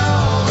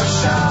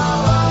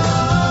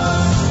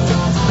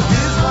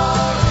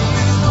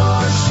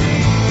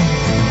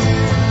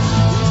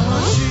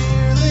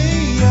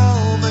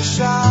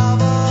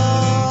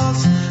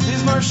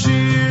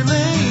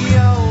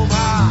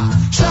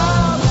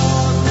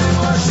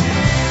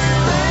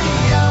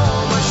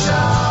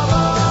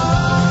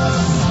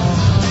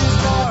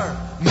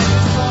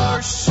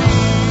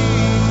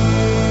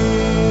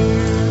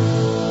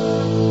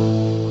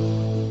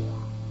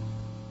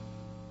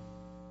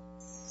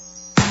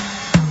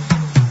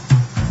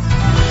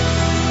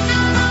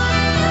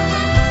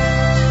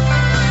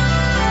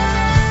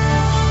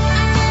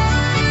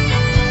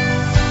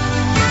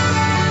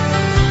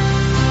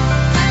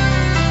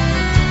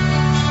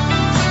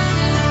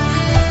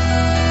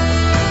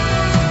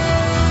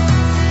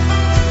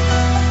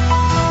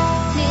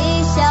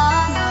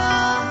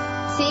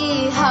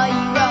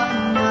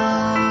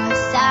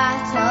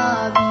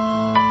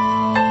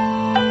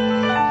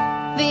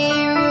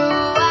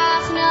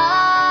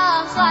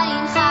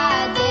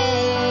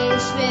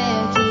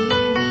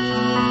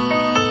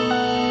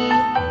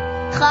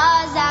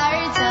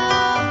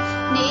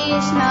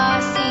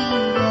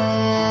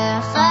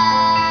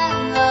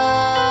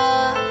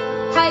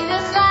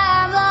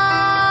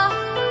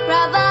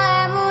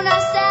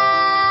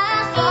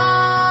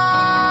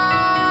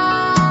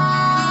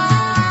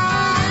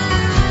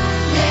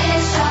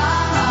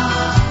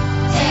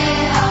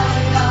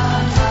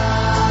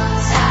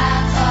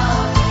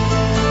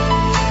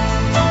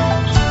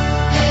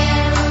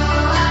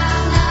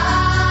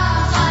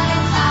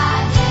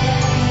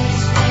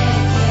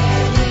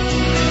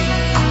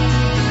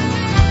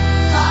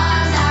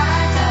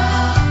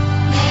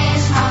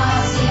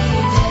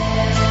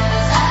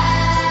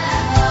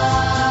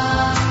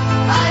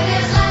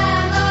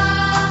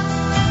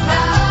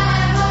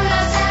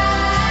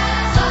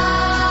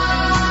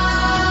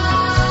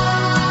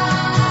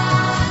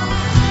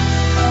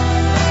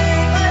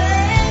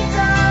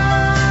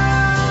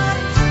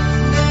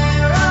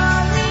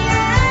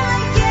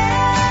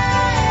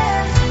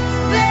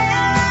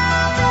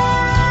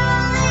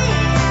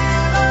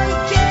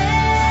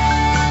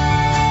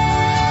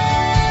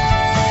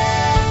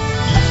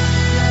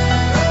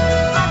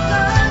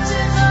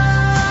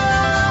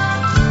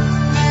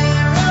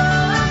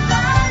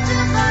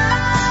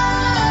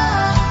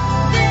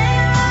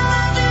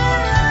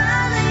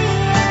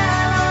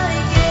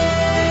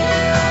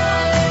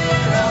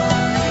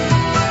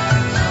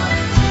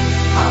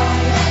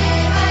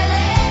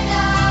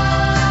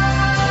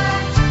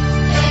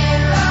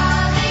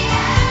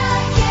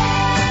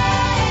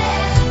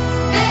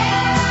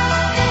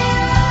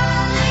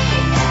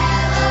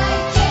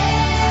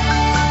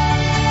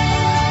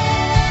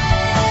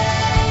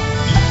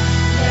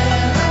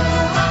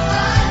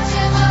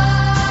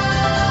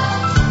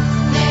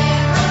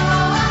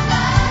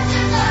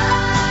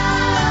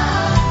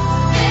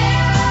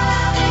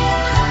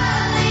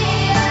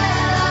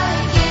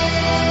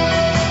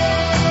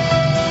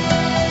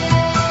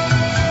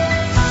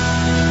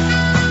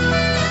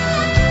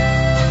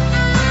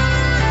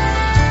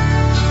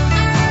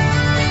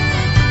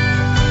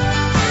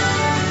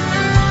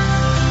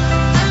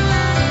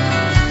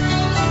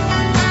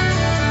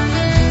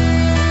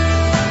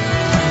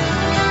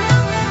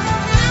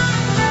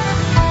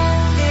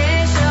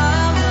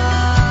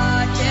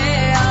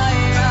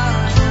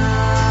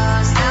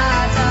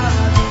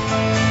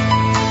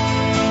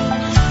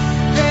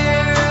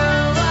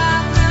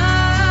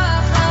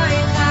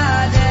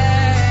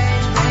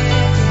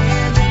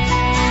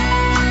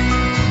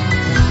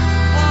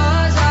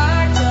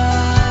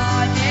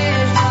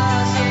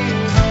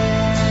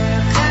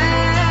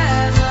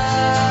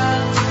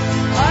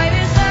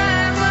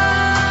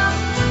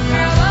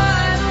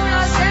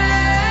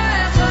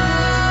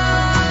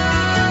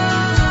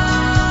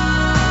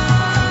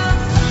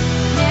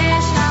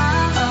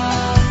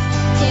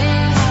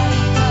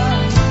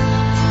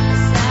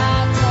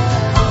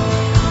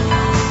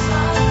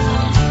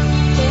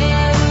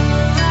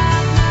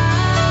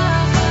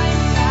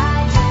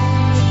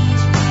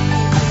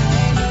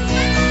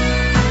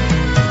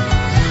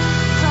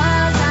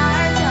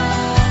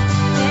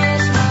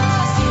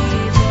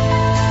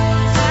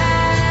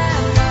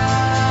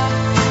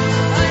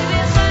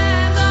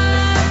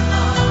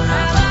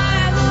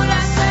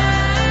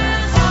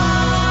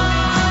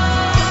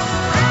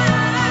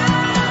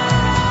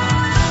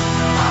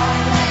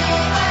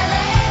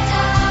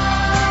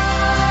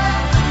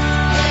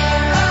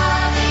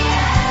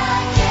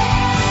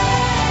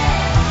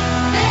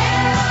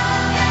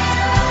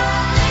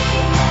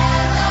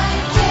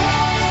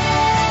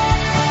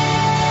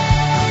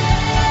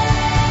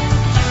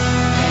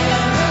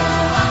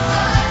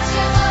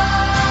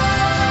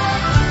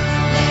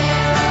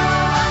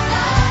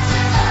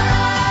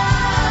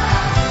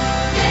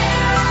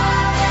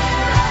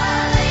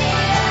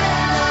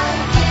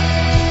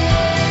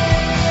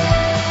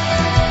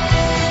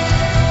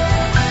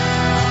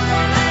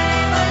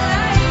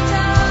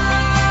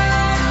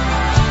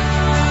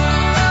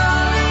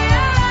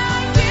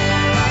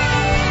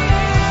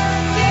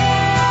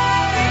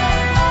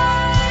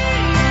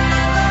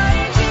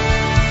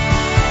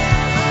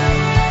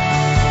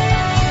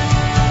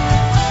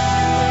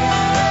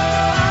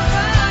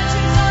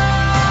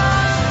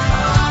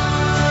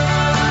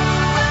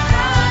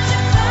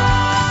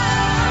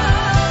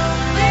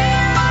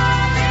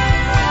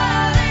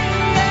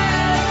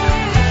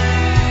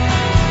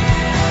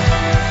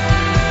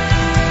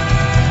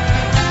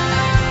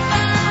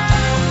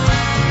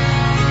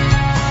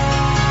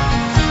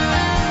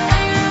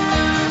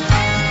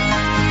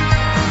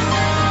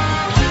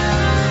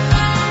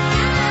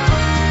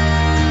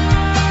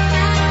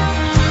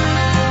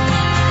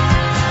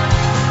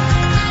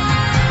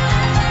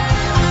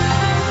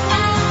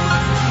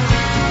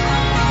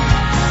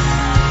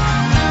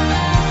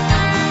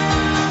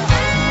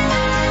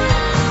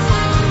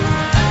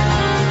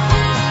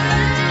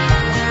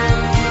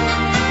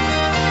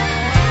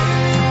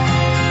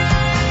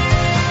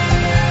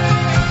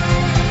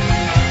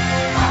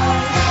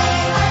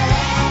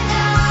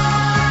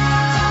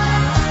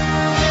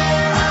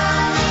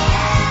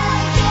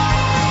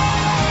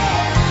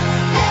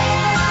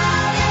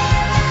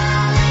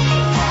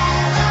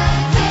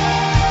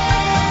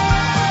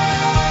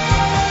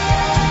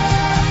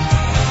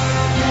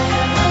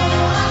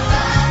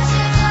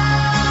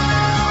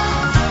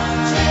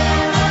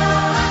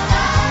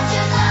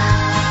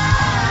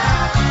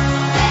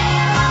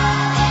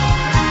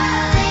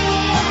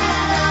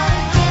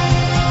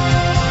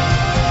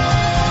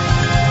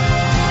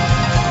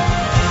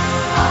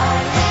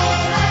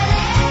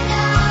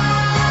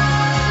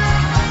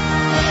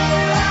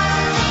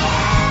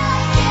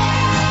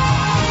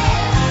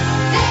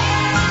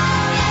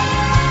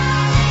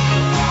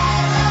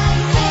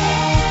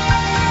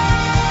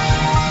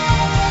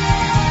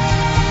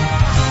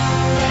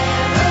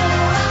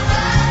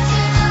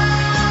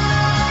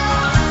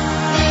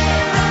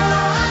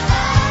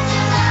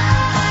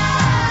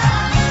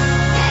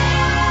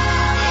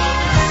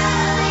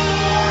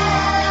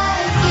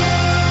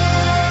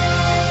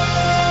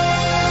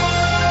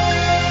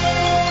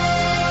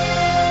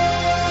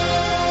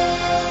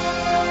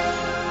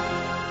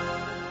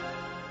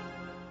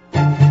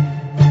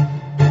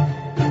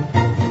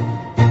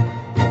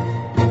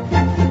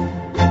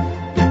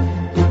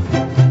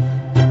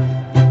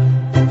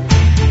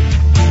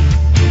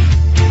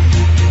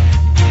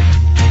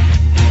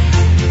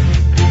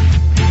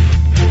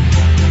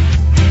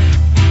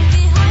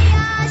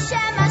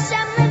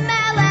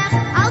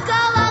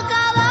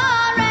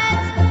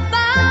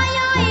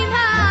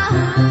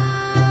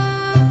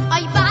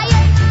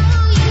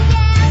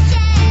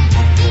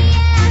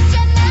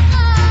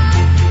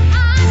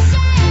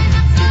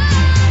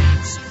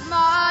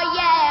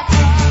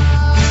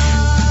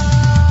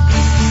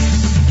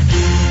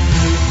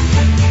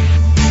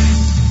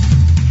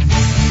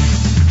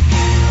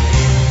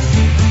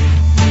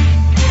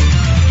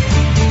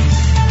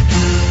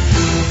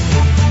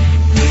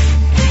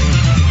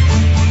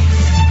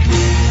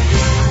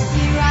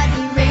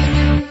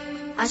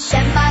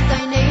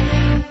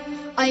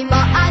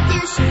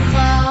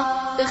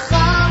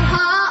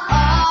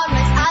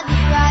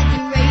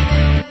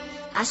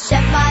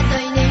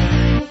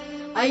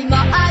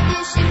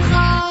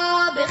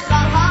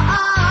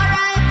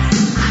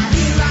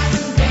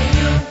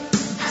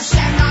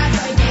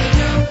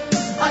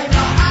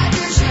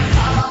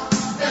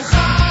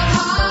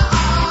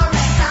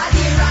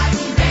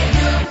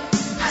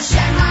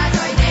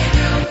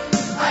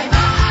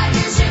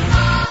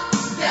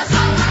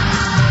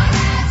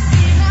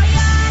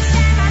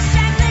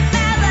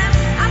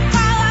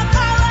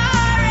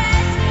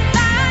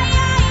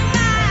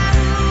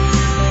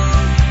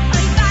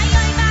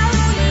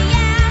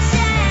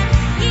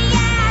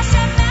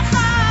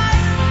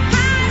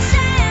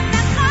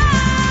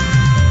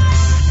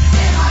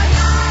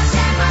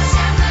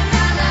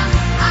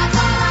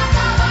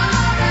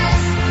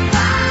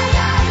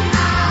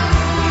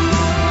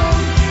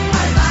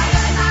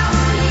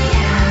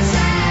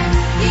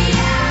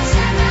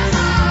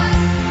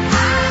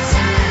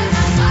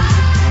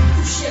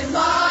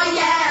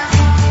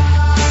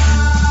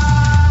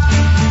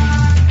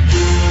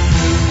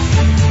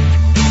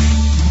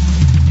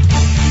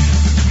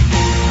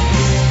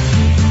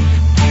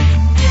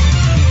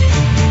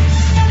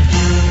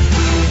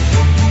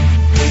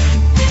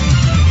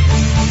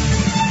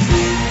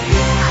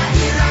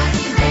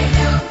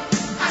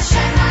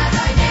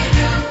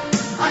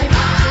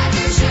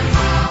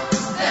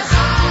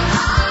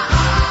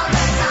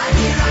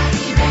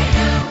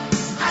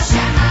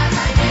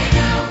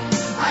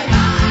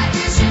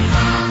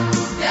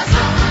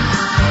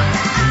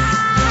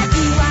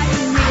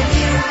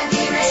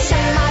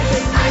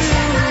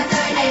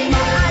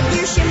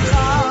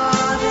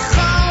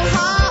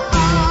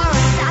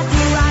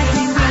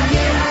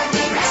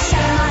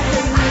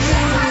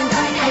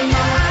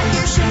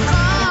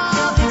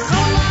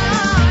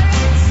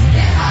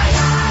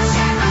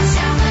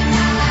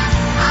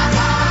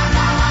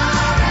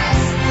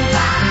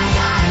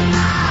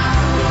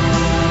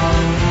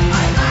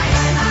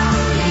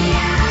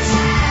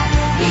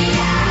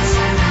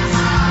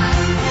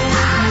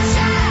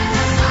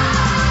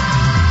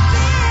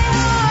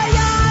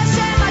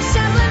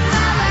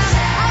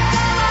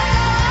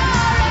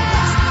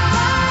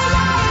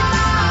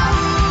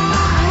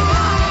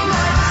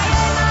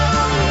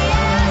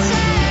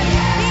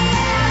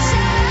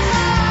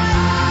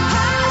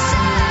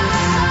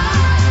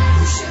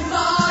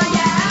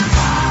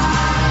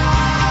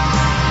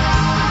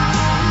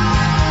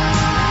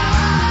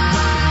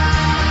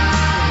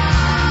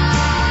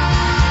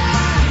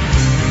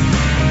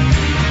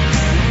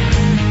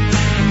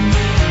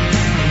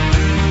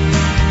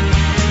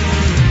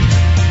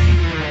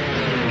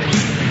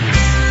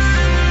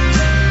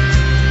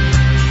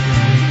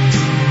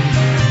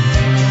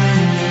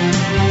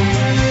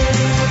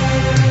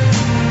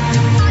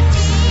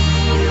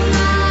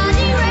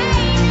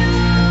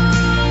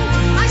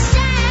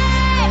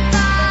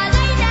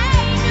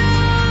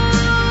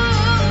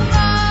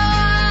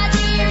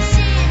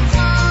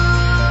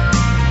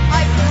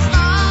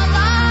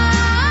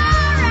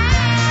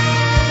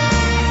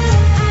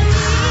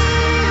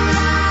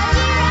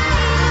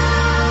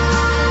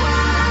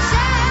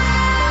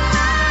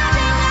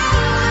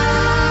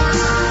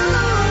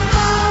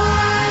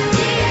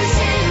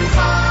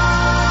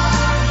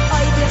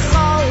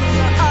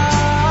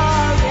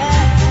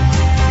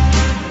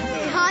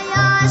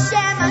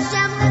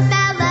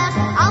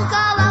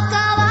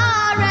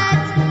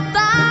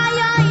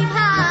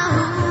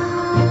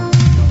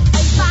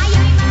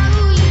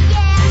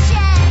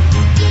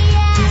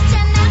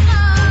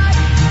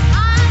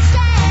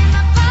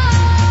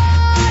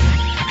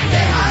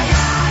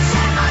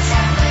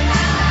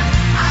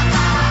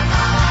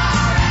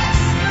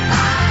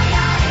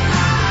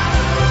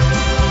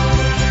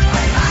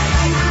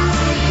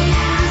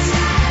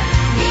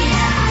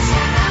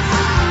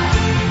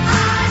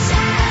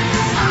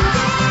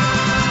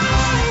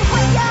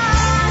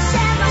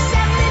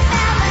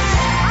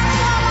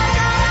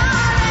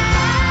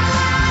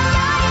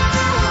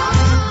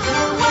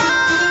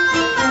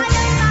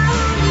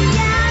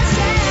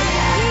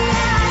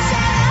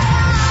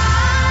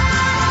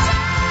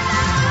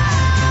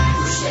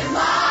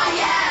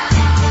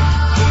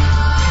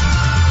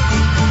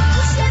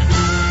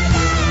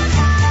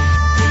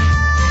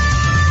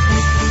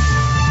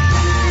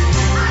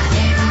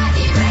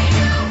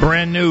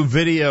 New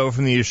video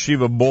from the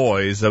Yeshiva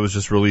Boys that was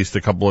just released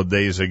a couple of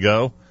days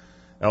ago.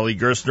 Ellie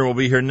Gerstner will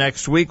be here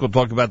next week. We'll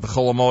talk about the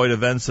Chol HaMoed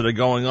events that are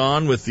going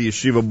on with the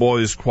Yeshiva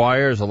Boys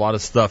Choir. There's a lot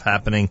of stuff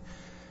happening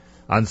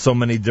on so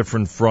many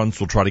different fronts.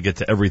 We'll try to get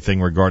to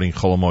everything regarding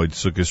Chol HaMoed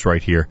Sukkos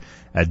right here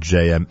at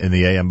JM in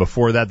the AM.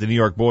 Before that, the New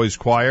York Boys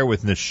Choir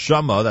with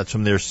Neshama. That's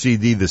from their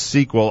CD, The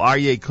Sequel.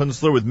 Aryeh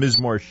Kunstler with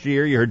Mizmor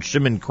Shir. You heard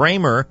Shimon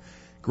Kramer.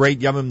 Great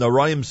Yamim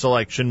Noraim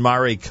selection.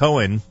 Mare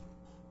Cohen.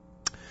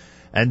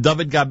 And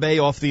David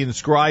Gabay off the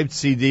Inscribed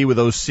CD with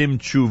Osim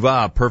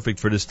Tshuva,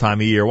 perfect for this time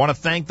of year. I want to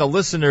thank the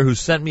listener who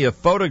sent me a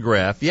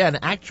photograph, an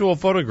actual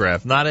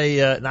photograph, not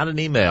an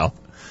email,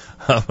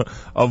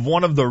 of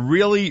one of the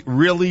really,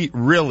 really,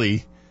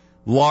 really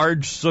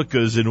large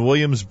sukkahs in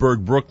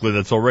Williamsburg, Brooklyn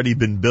that's already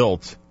been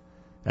built.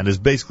 and is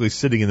basically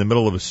sitting in the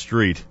middle of a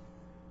street.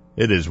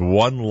 It is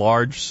one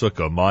large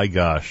sukkah, my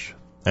gosh.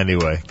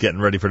 Anyway,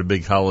 getting ready for the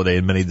big holiday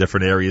in many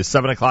different areas.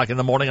 7 o'clock in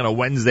the morning on a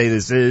Wednesday.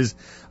 This is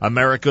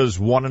America's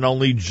one and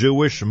only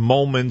Jewish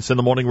Moments in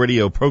the Morning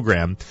radio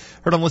program.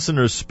 Heard on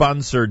listeners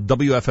sponsored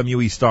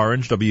WFMU East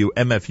Orange,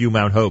 WMFU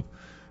Mount Hope,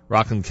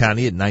 Rockland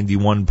County at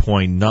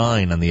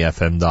 91.9 on the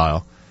FM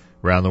dial.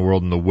 Around the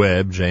world on the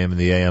web,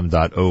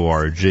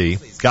 jmandtheam.org.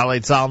 Galei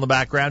Tzahal in the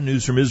background.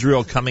 News from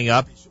Israel coming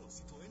up.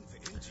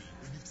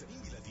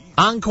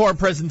 Encore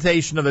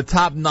presentation of the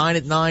top 9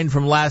 at 9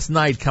 from last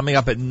night coming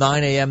up at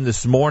 9 a.m.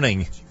 this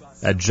morning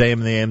at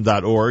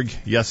jmandtheam.org.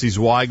 Yossi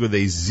Zweig with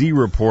a Z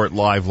Report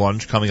live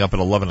lunch coming up at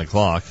 11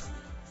 o'clock.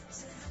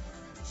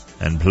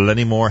 And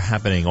plenty more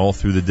happening all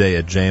through the day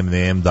at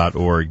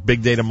jmandtheam.org.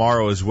 Big day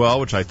tomorrow as well,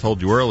 which I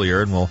told you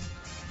earlier, and we'll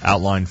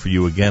outline for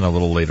you again a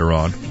little later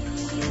on.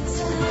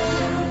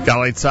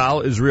 Galei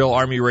Tzahal, Israel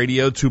Army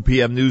Radio, 2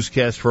 p.m.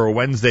 newscast for a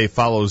Wednesday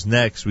follows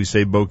next. We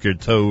say Boker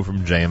Tov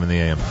from JM and the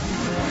AM.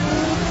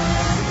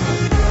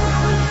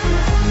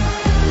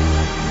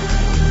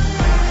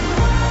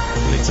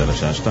 צה"ל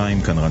השעה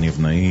 2, כאן רני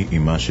אבנאי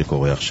עם מה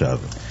שקורה עכשיו.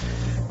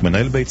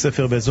 מנהל בית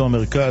ספר באזור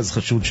המרכז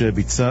חשוד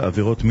שביצע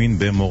עבירות מין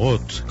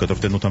במורות.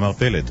 כתבתנו תמר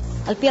פלד.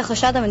 על פי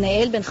החשד,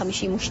 המנהל בן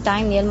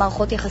 52 ניהל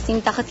מערכות יחסים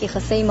תחת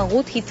יחסי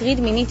מרות, הטריד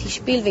מינית,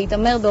 השפיל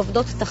והתעמר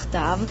בעובדות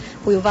תחתיו.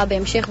 הוא יובא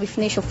בהמשך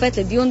בפני שופט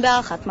לדיון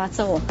בהארכת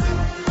מעצרו.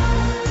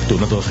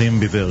 תאונת דרכים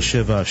בבאר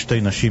שבע,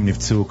 2 נשים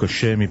נפצעו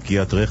קשה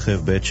מפגיעת רכב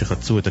בעת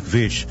שחצו את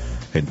הכביש.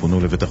 הן פונו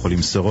לבית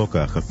החולים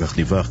סורוקה, כך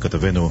דיווח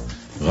כתבנו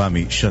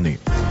רמי שני.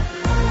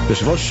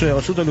 יושב ראש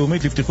הרשות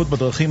הלאומית לבטיחות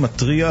בדרכים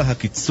מטריע,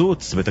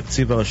 הקיצוץ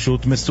בתקציב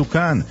הרשות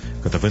מסוכן.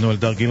 כתבנו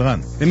אלדר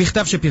גילרן.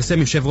 במכתב שפרסם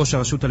יושב ראש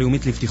הרשות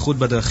הלאומית לבטיחות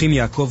בדרכים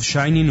יעקב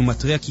שיינין, הוא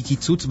מטריע כי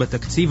קיצוץ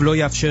בתקציב לא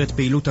יאפשר את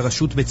פעילות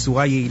הרשות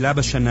בצורה יעילה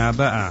בשנה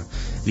הבאה.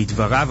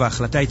 לדבריו,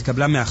 ההחלטה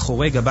התקבלה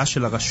מאחורי גבה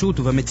של הרשות,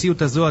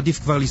 ובמציאות הזו עדיף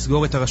כבר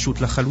לסגור את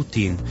הרשות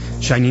לחלוטין.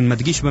 שיינין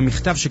מדגיש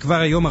במכתב שכבר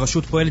היום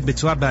הרשות פועלת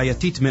בצורה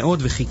בעייתית מאוד,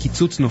 וכי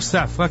קיצוץ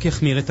נוסף רק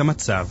יחמיר את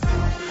המצב.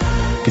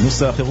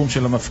 כינוס החירום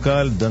של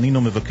המפכ"ל,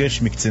 דנינו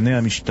מבקש מקציני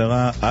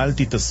המשטרה, אל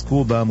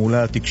תתעסקו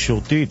בהמולה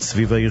התקשורתית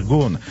סביב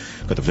הארגון.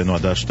 כתבתנו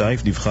עדה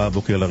שטייף דיווחה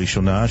הבוקר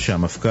לראשונה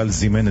שהמפכ"ל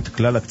זימן את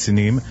כלל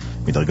הקצינים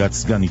מדרגת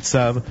סגן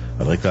ניצב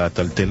על רקע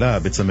הטלטלה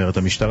בצמרת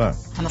המשטרה.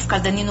 המפכ"ל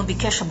דנינו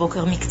ביקש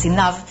הבוקר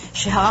מקציניו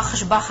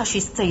שהרחש בחש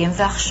יסתיים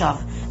ועכשיו.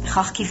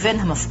 בכך כיוון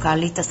המפכ"ל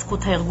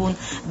להתעסקות הארגון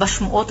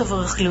בשמועות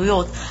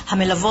וברכילויות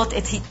המלוות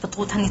את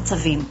התפטרות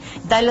הניצבים.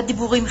 די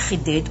לדיבורים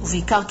חידד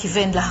ובעיקר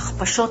כיוון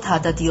להכפשות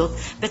ההדדיות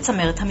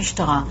בצמרת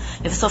המשטרה.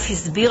 לבסוף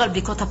הסביר על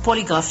בדיקות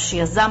הפוליגרף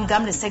שיזם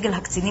גם לסגל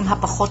הקצינים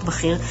הפחות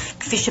בכיר,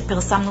 כפי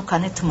שפרסמנו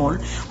כאן אתמול.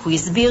 הוא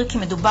הסביר כי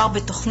מדובר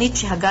בתוכנית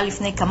שהגה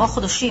לפני כמה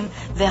חודשים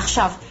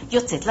ועכשיו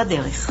יוצאת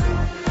לדרך.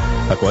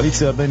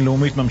 הקואליציה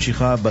הבינלאומית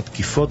ממשיכה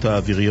בתקיפות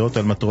האוויריות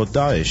על מטרות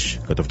דאעש.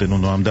 כתבתנו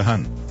נועם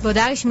דהן.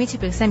 בהודעה רשמית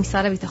שפרסם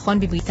משרד הביטחון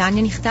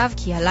בבריטניה נכתב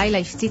כי הלילה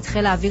הפציץ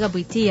חיל האוויר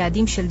הבריטי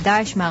יעדים של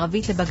דאעש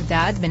מערבית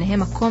לבגדד, ביניהם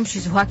מקום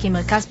שזוהה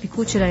כמרכז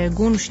פיקוד של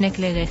הארגון ושני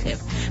כלי רכב.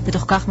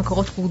 בתוך כך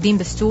מקורות כורדים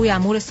בסוריה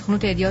אמרו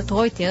לסוכנות הידיעות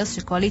רויטרס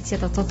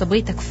שקואליציית ארצות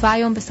הברית תקפה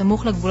היום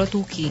בסמוך לגבולות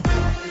טורקי.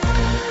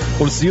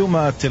 ולסיום,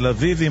 התל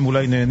אביבים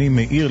אולי נהנים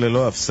מעיר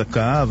ללא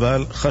הפסקה,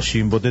 אבל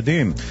חשים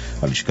בודדים.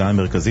 הלשכה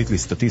המרכזית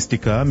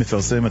לסטטיסטיקה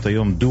מפרסמת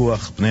היום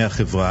דוח פני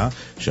החברה,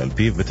 שעל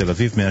פיו בתל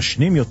אביב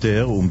מעשנים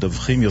יותר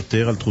ומדווחים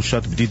יותר על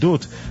תחושת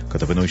בדידות.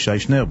 כתבנו ישי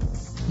שנרב.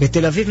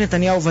 בתל אביב,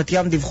 נתניה ובת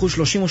ים דיווחו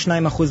 32%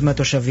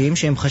 מהתושבים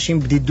שהם חשים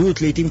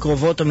בדידות לעתים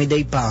קרובות או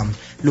מדי פעם.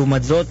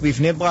 לעומת זאת,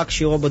 בבני ברק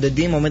שיעור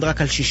הבודדים עומד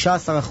רק על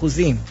 16%.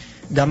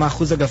 גם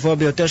האחוז הגבוה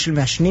ביותר של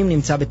מעשנים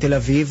נמצא בתל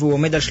אביב, והוא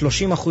עומד על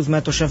 30%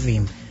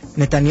 מהתושבים.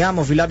 נתניה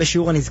מובילה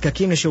בשיעור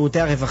הנזקקים לשירותי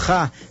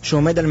הרווחה,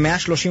 שעומד על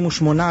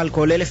 138 על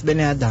כל 1,000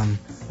 בני אדם.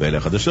 ואלה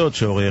החדשות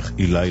שעורך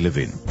אילי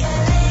לוין.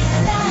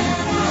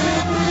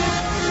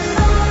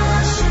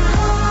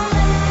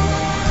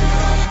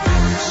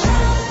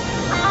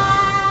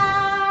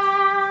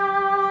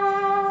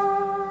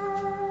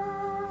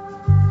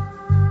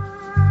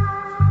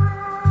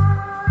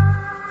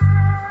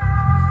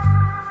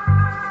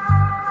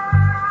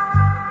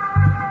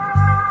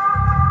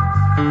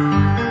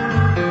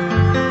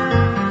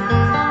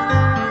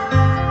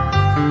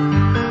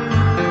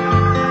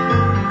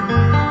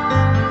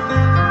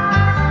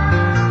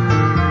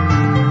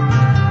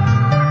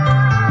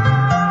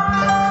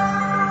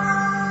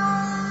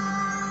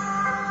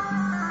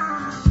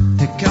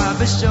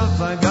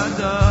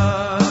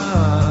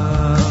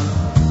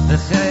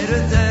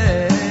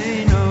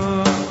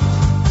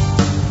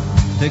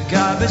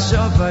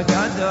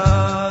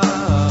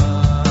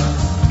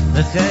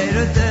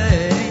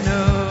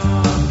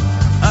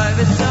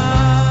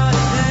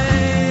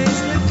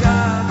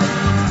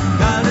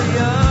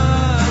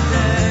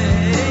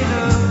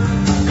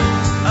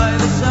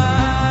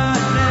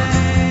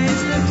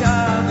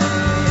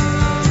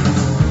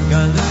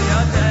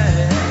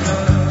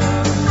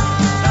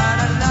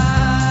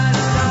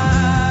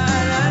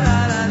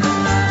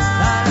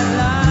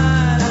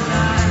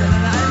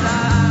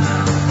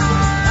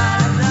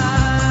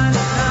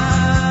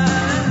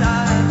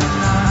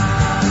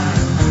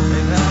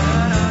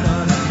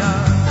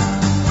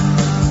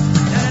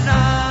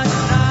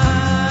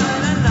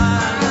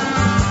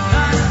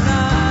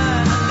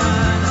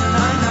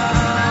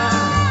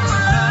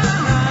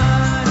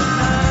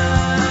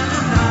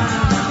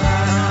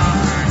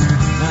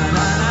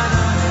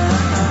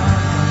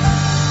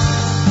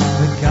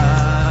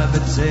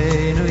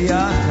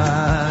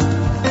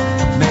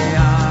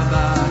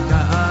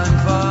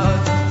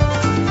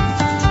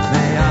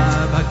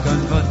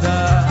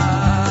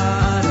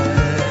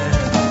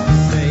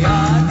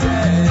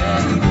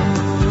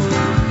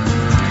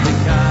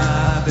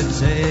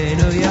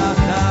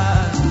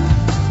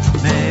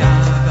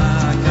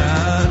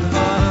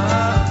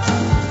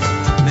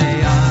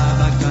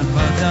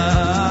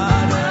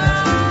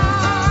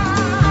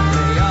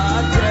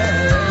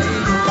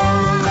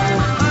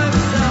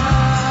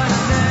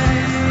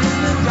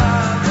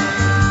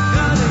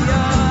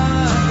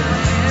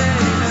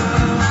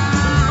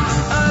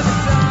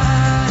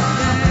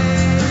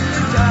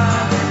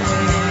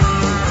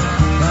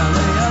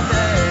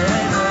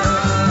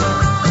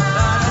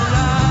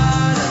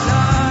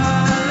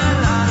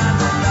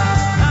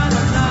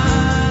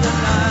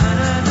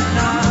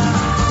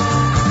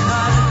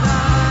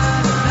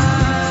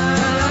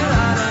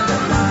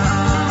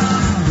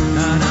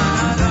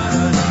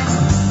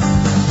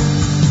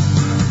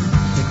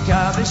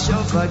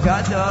 shofar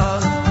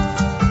gadol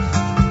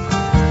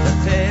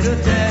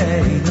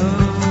Teruteinu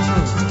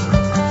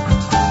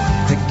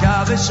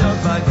Tekav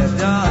shofar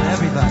gadol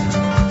everybody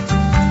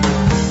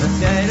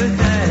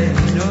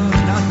Teruteinu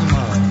not no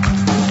more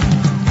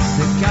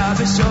Tekav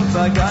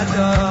shofar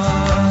gadol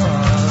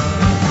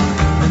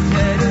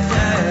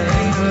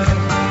Teruteinu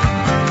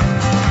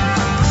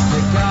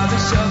Tekav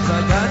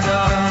shofar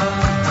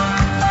gadol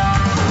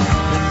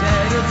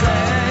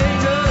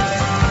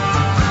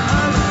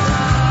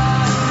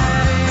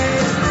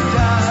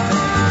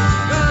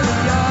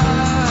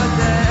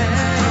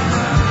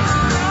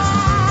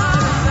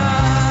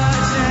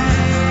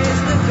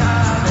the God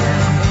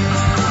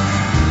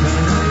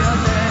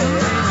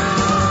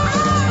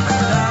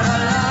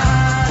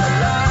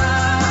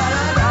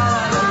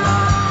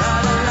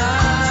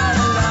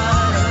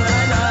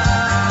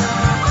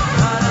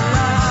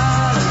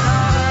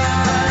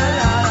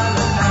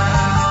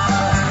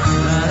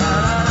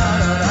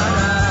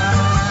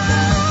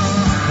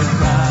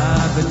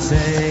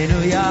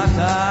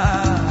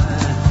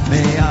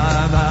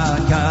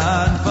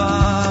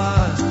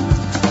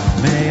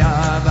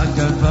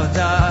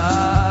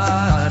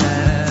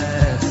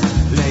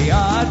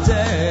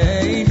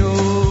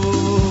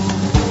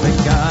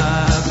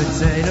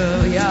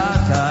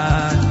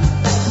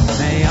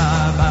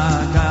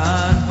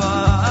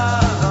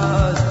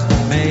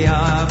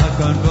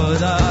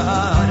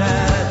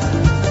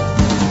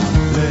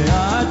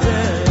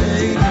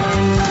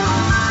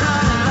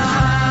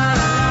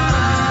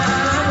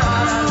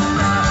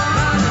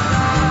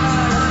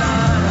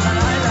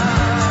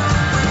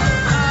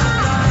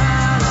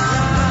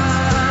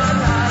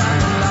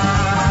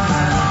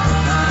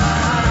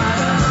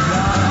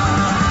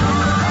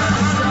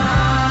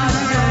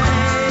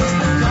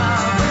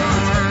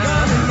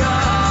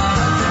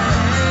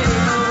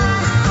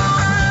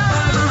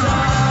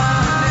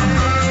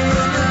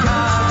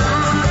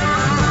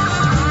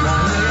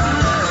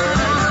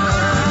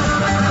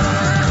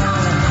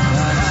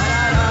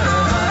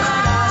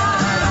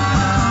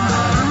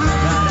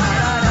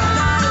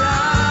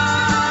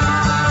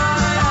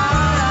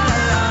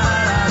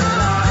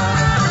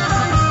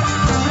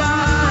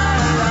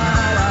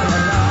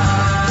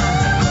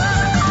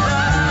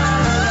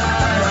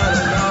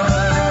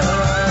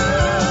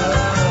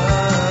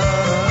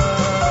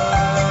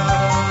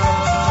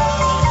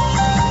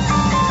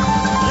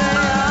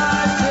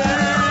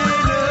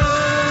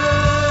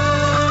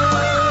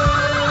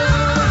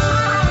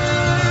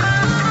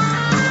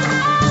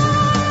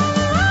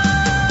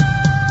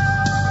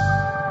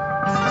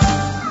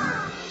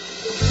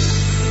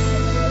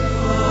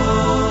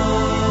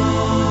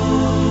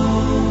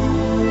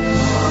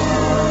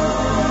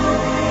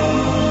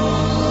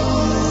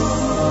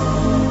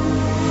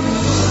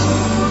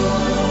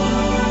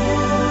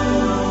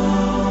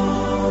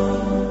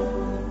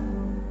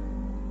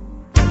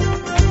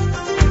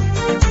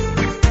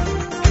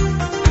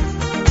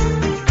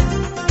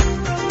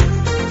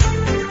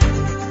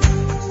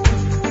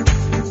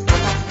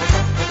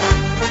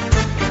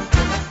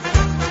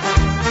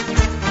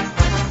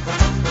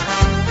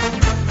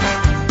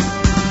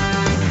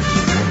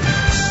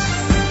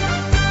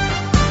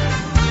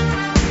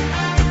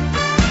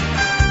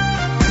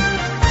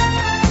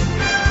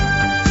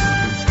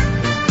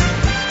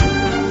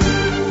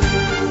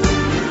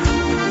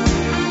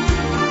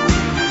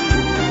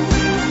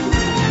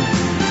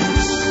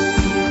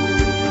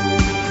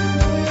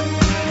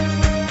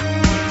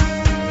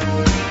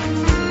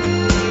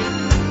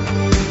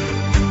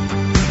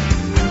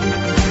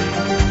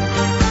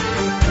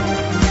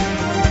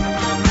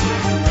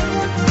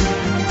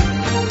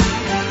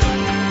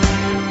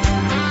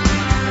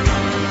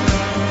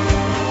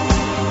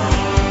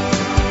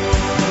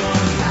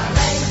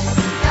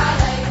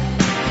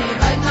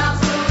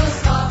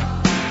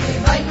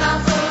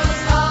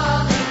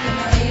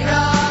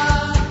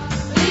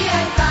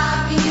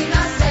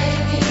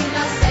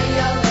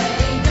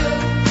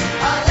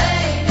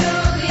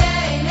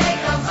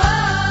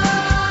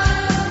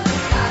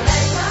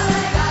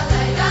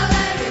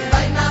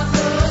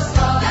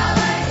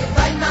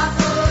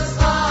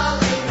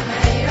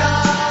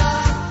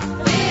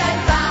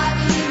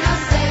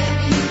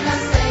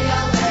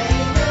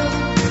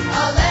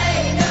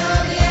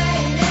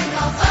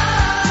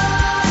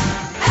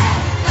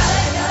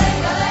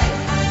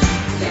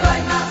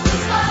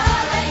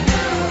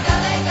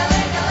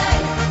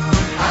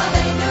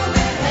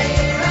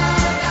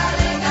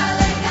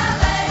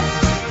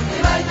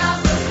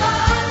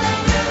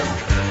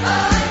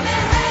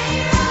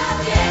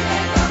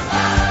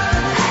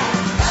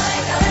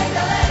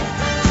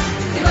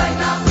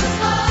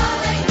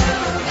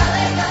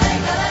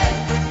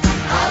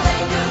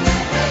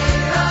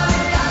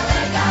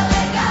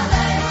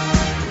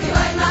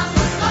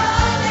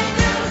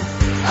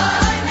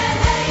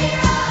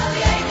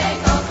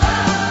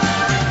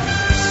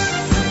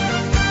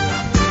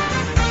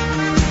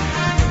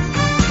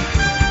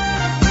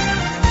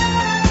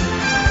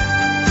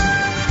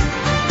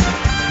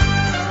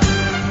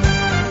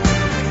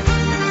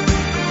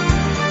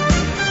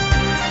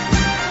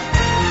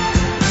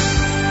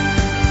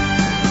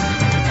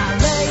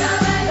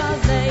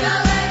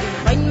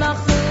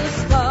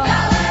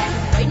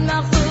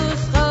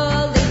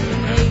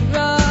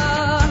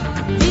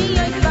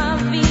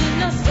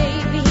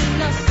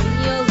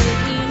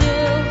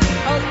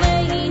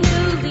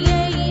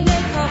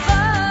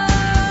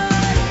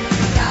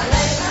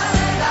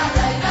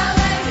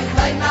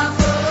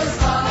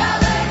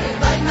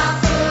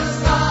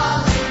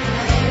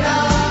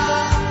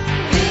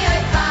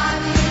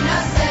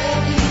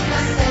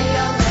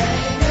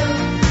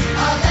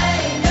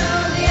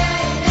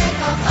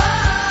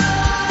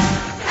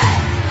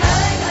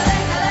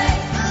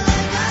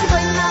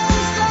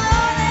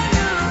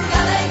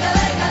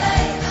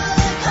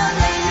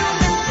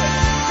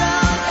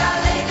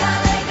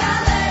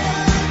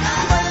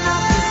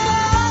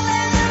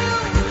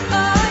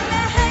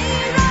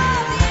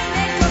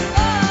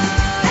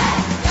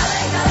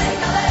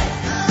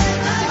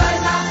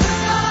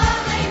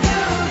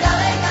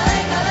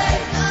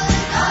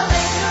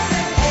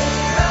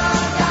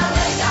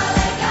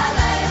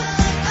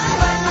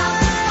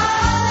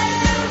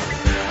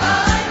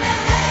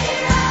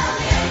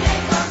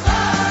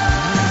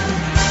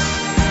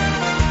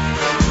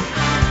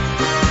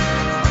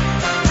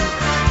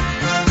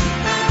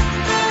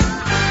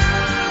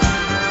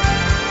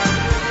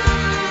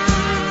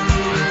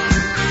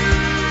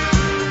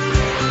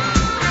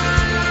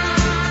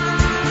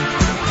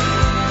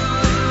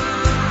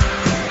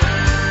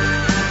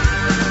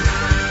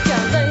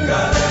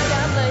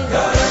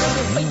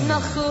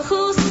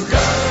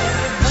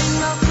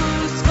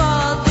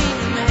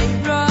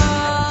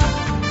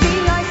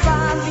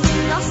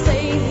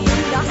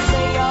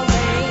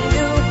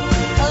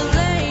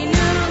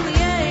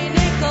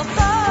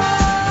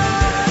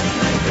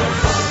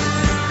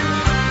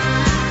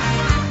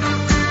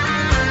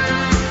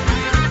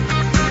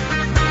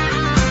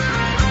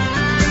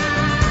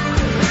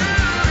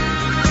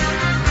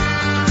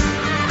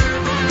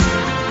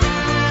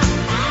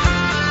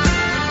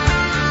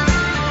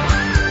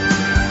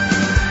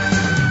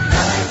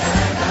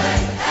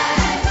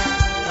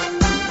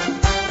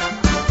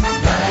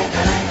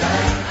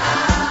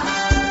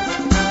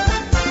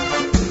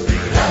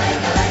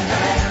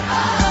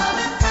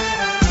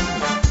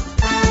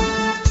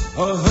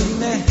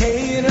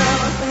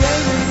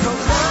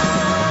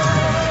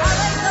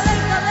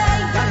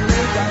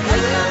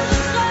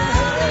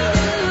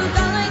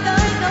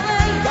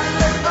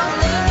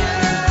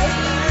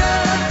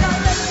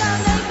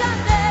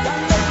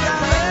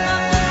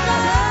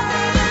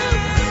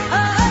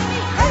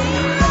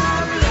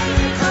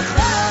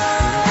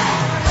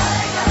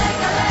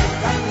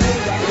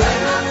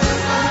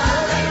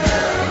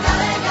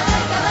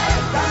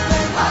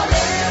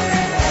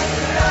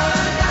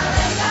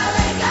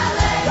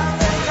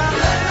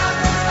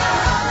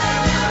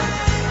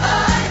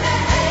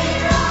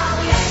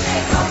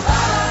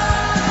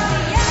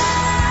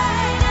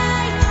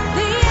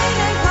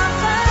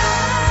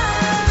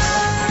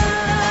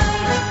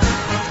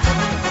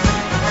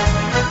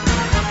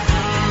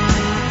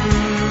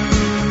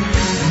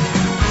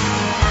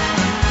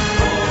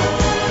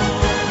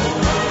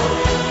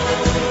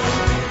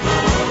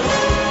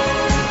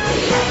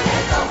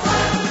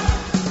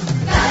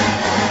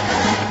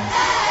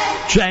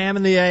JM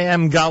in the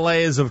AM. Gale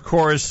is, of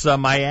course,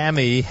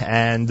 Miami,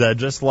 and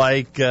just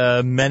like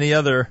many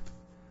other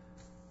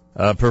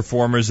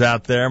performers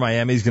out there,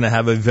 Miami's going to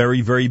have a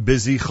very, very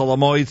busy Chol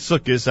Hamoed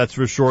Sukkos, that's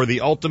for sure.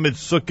 The ultimate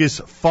Sukkos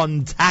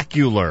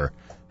Funtacular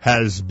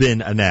has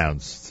been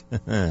announced.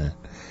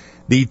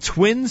 The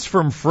twins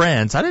from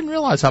France, I didn't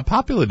realize how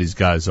popular these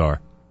guys are.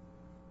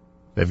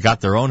 They've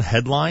got their own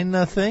headline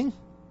thing,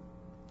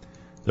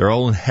 their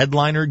own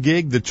headliner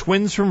gig. The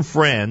twins from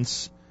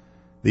France,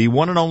 the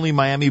one and only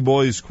Miami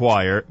Boys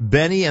Choir,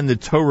 Benny and the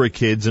Torah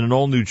Kids in an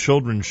all-new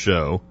children's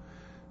show,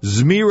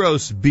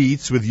 Zmiros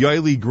Beats with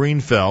Yoeli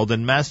Greenfeld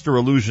and master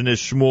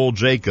illusionist Shmuel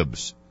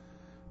Jacobs,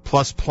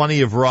 plus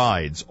plenty of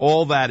rides.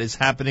 All that is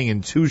happening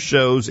in 2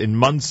 shows in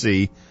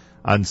Monsey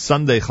on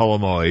Sunday Chol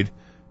Hamoed,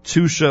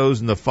 2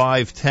 shows in the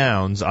 5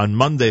 towns on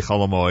Monday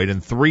Chol Hamoed,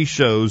 and 3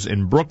 shows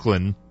in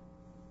Brooklyn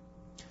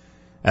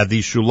at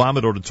the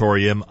Shulamit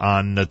Auditorium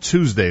on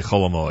Tuesday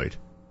Chol Hamoed.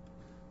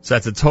 So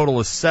that's a total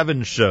of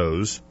 7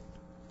 shows,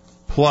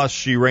 plus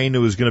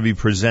Shirenu is going to be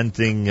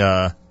presenting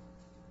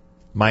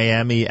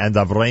Miami and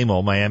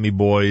Avremo, Miami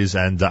Boys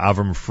and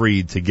Avram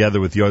Fried, together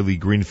with Yoeli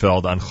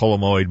Greenfeld on Chol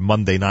Hamoed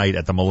Monday night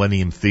at the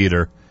Millennium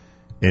Theater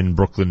in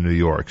Brooklyn, New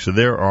York. So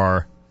there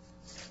are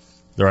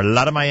a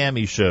lot of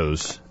Miami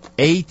shows.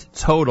 8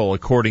 total,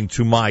 according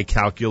to my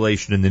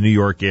calculation, in the New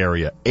York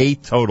area.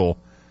 8 total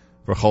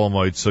for Chol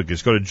Hamoed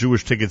Sukkos. Go to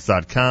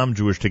JewishTickets.com,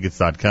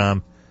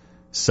 JewishTickets.com,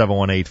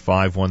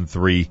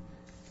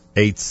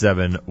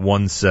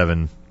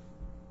 718-513-8717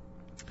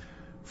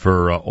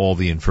 for all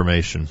the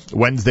information.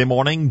 Wednesday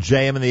morning,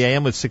 JM in the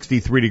AM with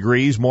 63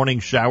 degrees, morning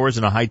showers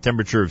and a high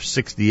temperature of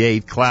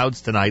 68,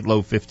 clouds tonight,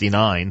 low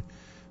 59,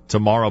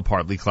 tomorrow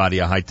partly cloudy,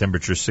 a high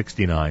temperature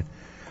 69.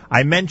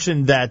 I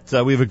mentioned that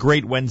we have a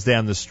great Wednesday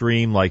on the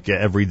stream, like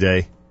every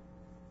day.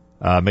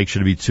 Make sure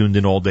to be tuned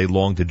in all day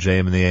long to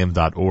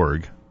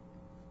jmintheam.org.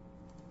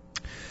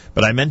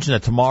 But I mentioned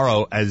that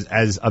tomorrow,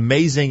 as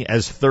amazing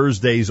as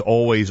Thursdays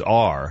always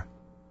are,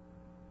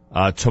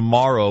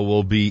 tomorrow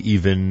will be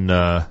even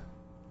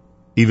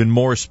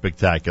more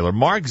spectacular.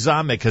 Mark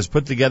Zamek has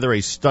put together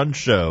a stunt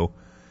show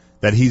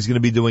that he's going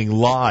to be doing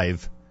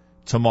live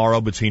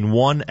tomorrow between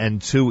 1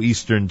 and 2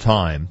 Eastern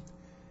Time,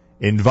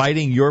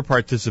 inviting your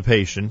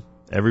participation.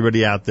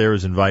 Everybody out there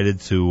is invited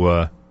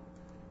to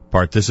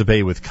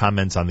participate with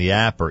comments on the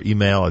app or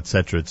email,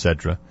 etc.,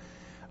 etc.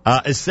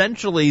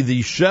 Essentially,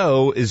 the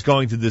show is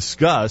going to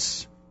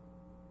discuss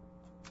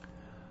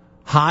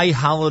High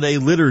Holiday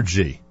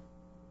Liturgy.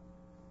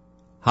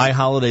 High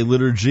Holiday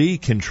Liturgy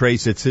can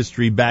trace its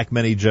history back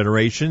many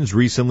generations.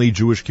 Recently,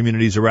 Jewish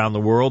communities around the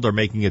world are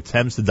making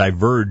attempts to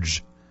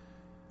divert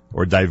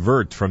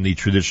from the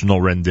traditional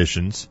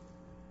renditions.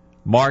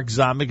 Mark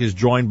Zamek is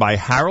joined by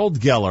Harold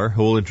Geller,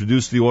 who will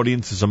introduce the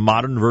audience to some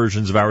modern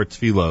versions of our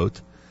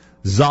tefillot,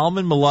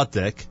 Zalman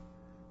Malotek,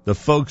 the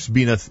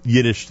Folksbiene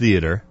Yiddish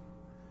Theater,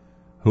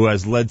 who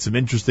has led some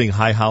interesting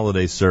high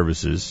holiday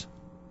services.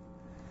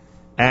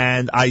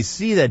 And I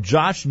see that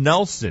Josh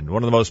Nelson,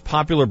 one of the most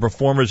popular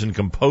performers and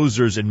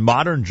composers in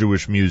modern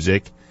Jewish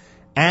music,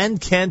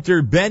 and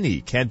Cantor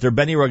Benny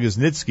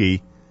Rogoznitsky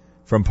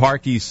from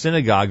Park East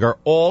Synagogue are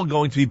all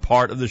going to be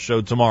part of the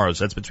show tomorrow.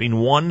 So that's between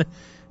 1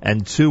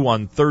 and 2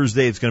 on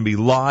Thursday. It's going to be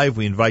live.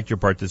 We invite your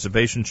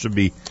participation. Should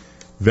be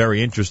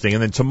very interesting.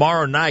 And then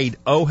tomorrow night,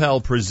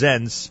 Ohel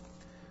presents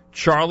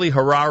Charlie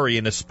Harari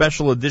in a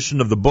special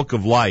edition of the Book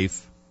of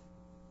Life.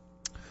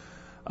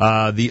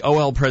 The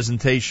OL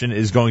presentation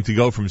is going to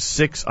go from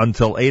 6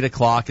 until 8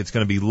 o'clock. It's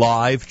going to be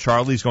live.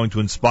 Charlie's going to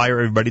inspire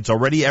everybody. It's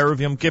already Erev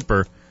Yom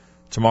Kippur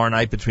tomorrow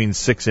night between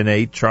 6 and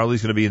 8.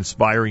 Charlie's going to be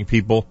inspiring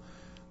people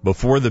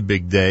before the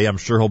big day. I'm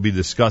sure he'll be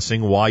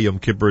discussing why Yom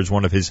Kippur is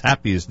one of his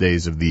happiest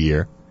days of the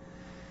year.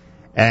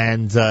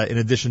 And in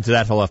addition to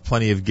that, he'll have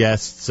plenty of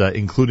guests,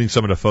 including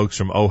some of the folks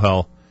from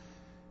OHEL,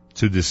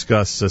 to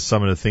discuss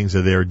some of the things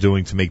that they are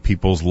doing to make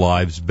people's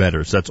lives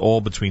better. So that's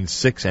all between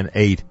 6 and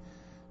 8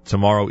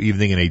 tomorrow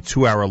evening in a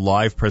 2-hour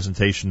live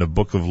presentation of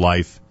Book of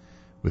Life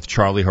with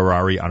Charlie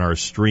Harari on our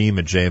stream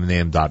at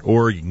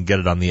jmintheam.org. You can get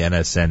it on the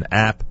NSN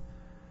app.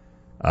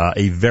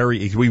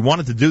 We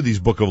wanted to do these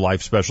Book of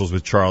Life specials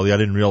with Charlie. I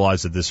didn't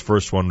realize that this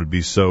first one would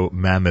be so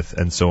mammoth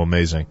and so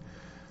amazing.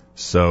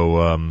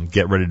 So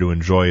get ready to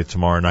enjoy it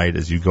tomorrow night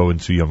as you go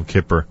into Yom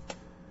Kippur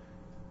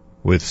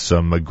with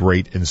some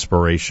great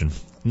inspiration.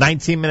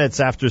 19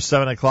 minutes after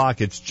 7 o'clock,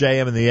 it's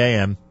JM in the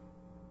AM.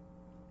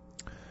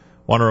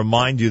 Want to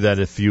remind you that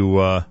if you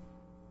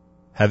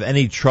have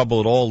any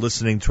trouble at all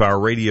listening to our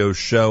radio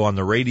show on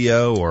the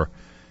radio or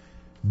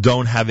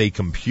don't have a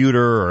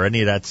computer or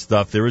any of that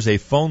stuff, there is a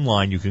phone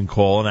line you can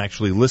call and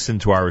actually listen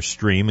to our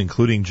stream,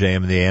 including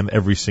JM in the AM,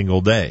 every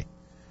single day.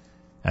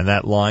 And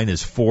that line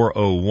is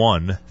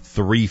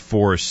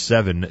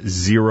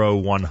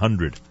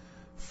 401-347-0100.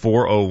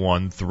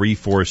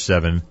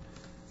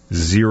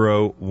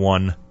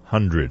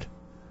 401-347-0100.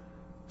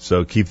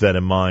 So keep that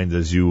in mind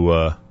as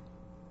you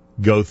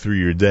go through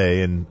your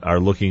day and are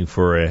looking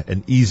for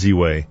an easy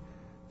way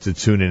to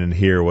tune in and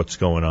hear what's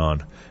going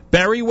on.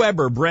 Barry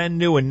Weber, brand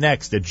new and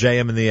next at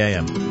JM in the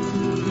AM.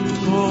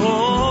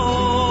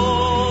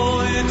 Oh.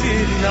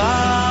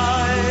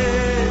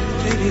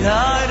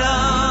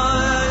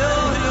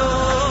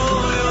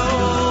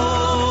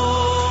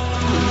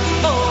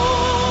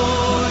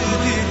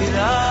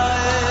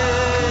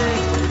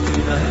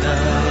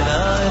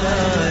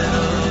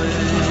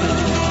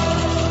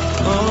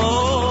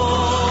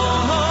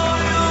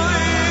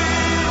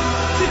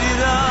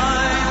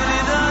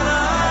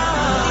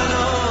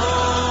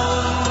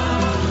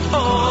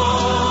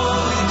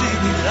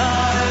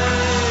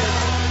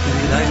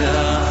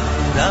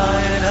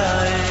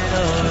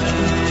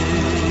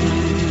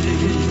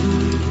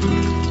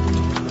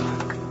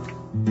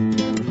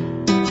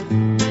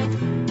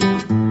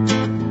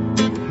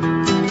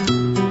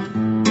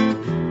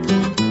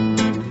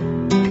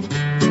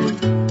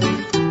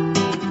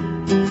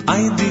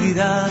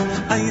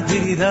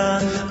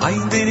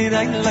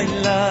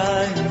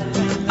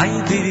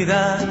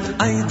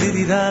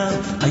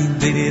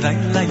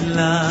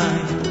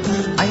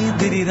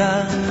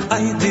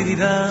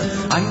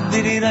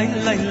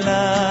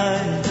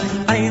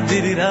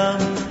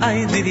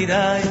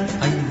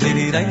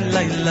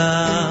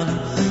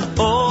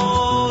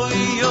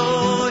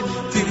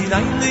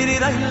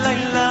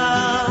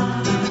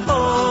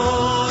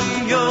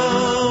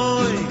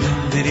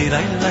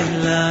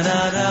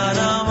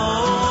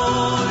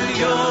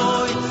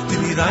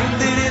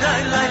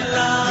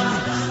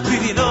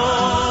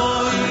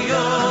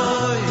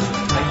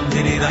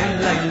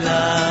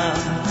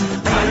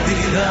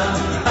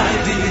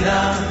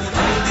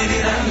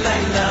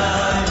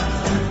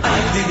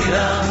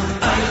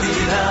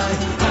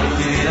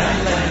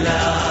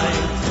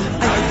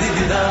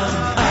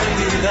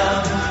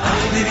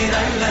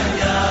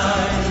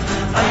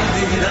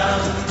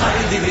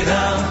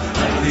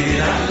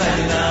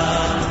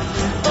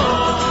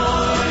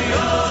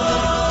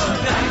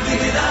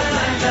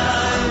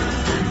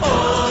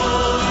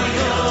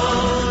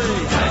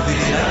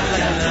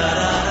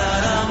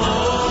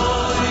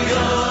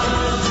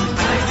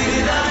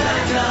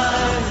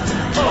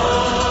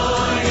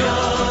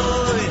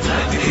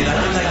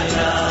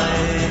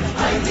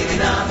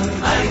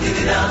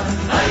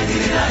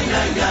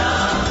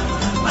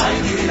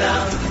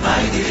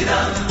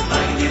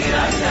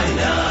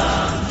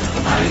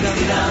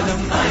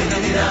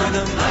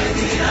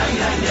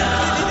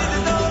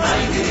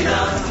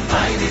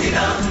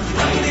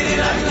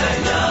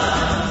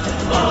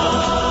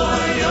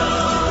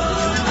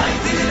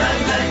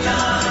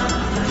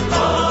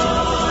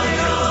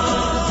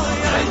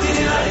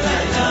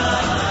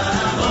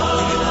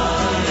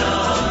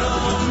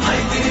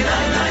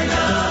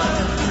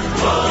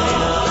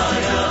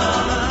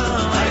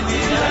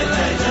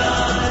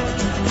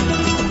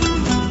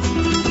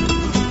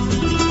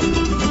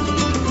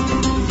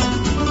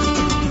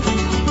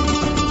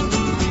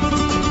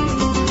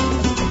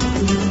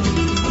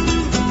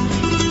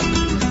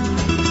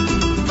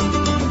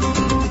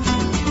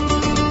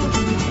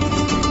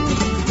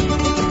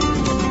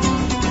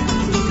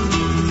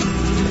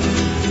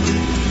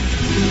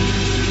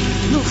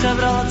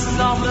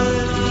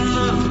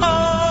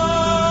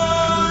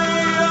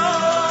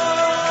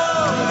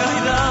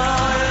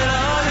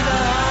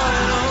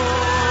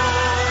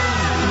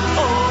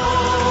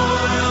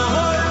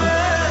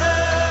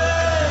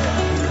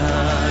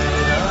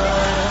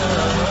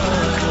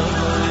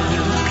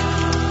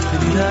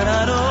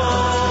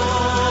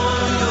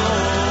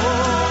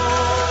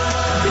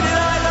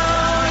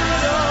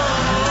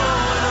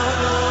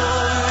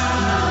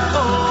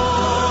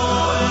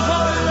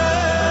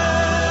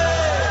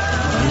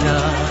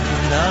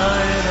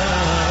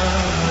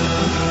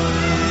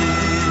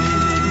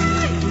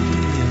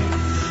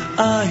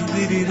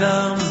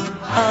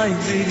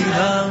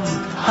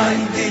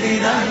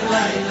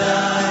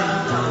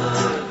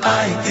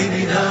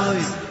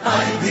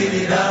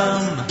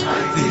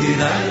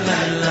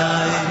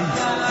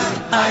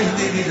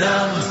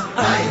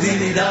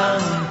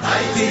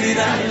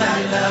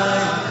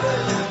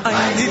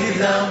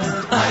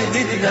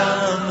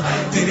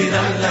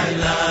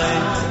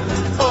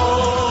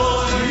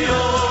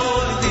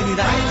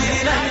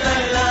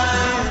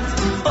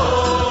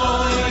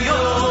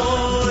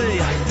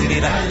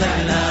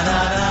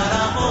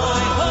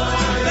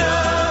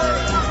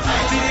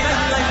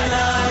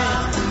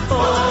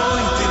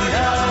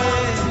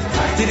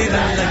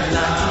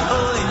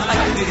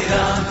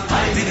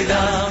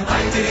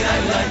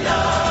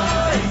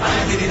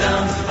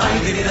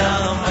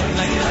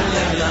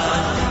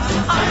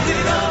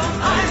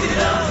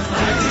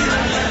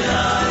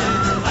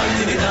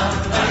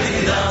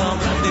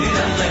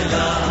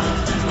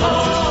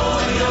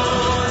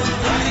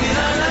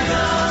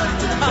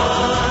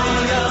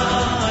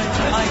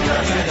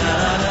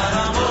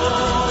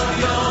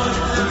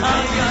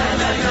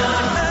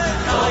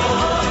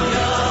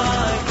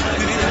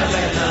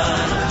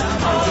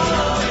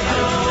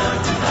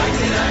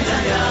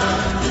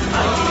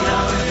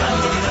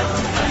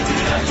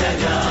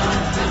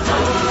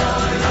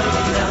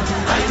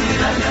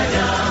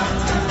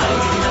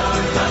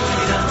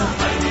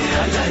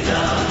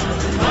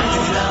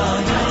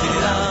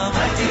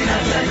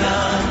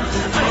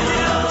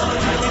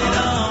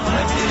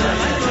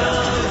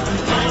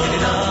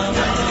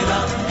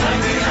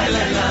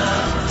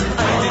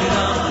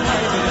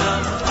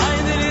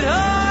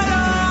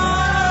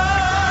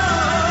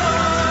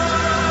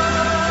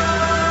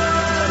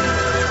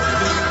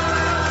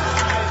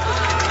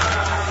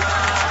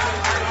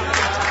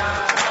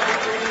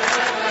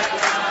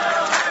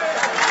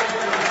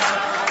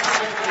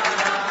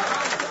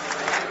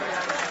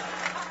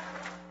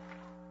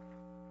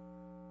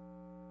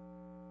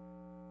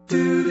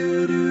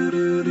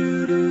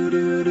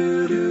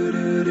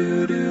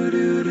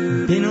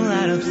 been a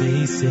lot of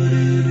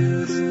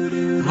places.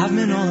 I've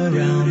been all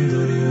around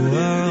the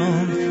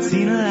world,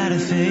 seen a lot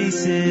of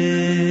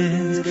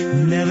faces.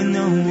 Never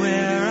know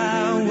where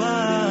I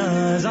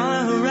was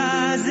on the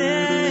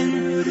horizon.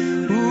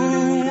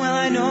 Ooh, well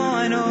I know,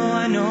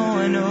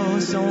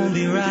 so I'll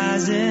be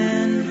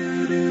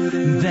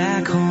rising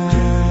back home.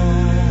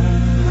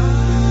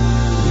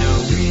 No,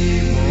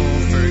 we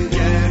won't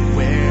forget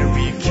where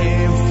we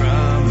came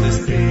from. The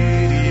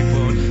city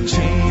won't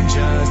change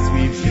us.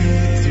 We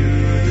beat to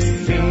the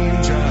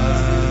same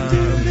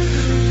drum.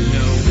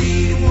 No, we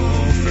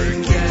won't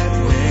forget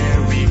where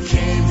we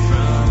came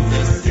from.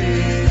 The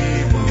city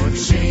won't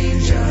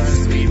change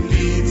us. We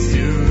beat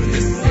to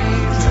the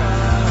same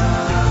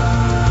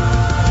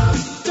drum.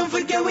 Don't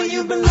forget where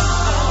you belong.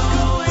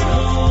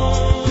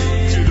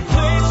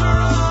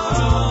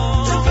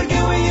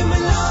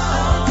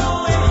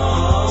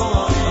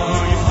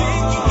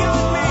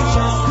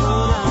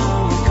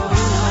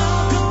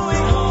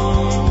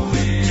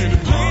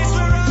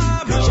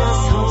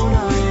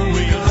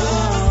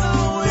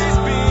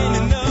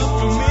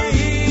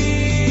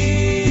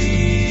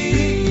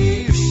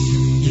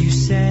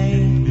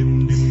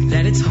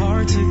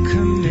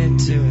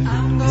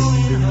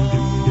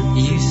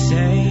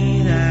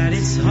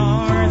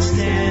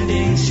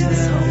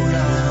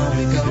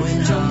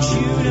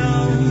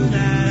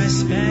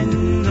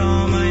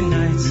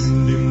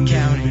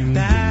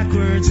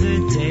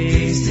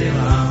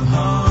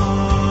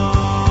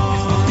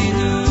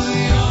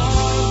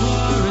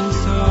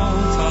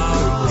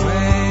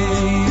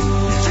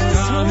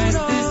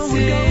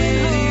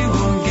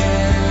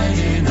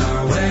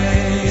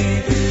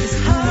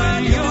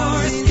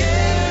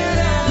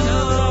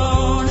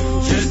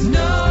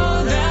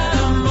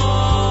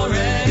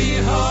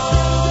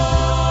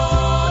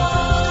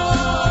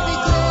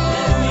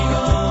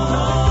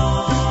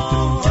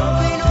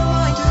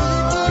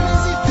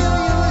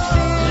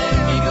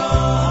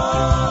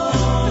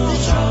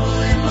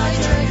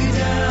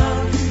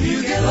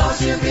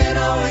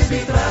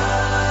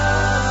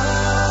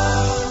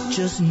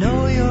 Just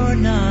know you're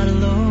not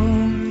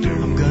alone.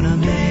 I'm gonna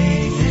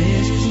make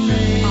this.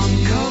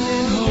 I'm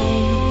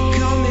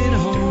coming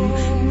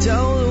home.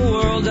 Tell the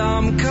world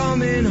I'm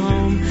coming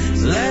home.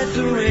 Let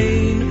the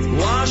rain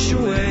wash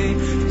away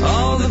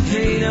all the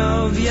pain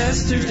of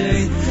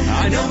yesterday.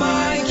 I know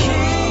my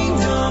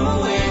kingdom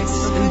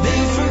awaits, and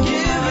they've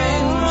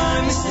forgiven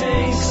my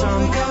mistakes.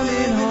 I'm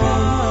coming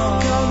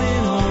home.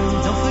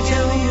 Don't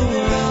forget me the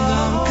world.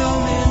 I'm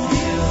coming.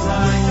 Feels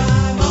like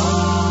I'm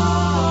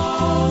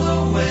all the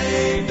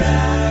way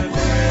back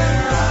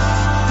where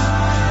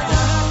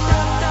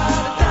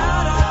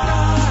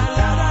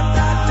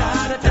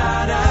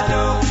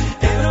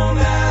it don't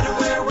matter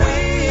where we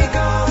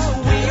go,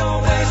 we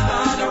always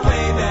find our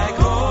way back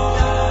home.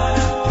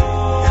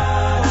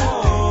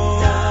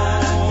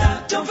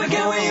 Don't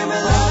forget where you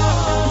belong.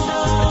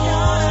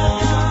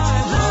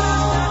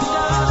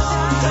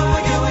 Don't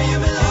forget where you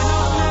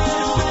belong.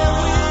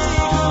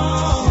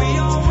 We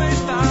always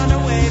find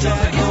our way back. Don't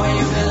forget where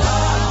you belong.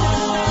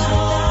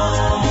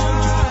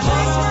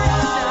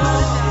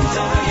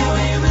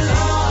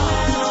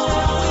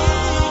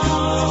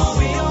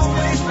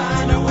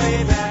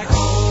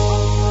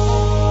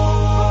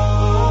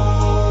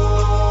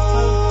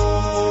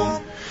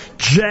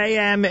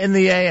 JM in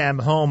the AM,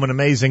 Home, an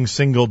amazing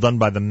single done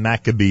by the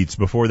Maccabeats.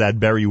 Before that,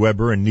 Barry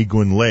Weber and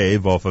Nigun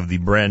Lev off of the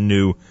brand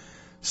new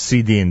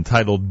CD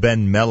entitled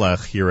Ben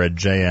Melech here at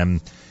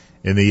JM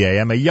in the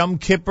AM. A Yom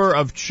Kippur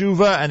of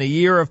Tshuva and a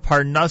year of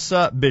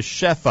Parnasa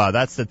B'Shefa.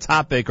 That's the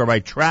topic. Rabbi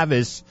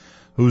Travis,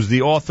 who's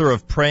the author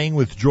of Praying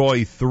with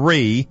Joy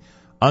 3,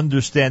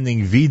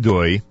 Understanding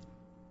Vidoy,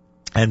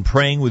 and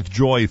Praying with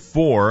Joy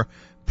 4,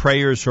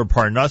 Prayers for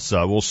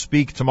Parnasa, will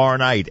speak tomorrow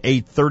night,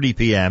 8:30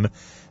 p.m.,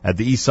 at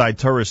the Eastside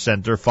Torah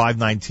Center,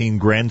 519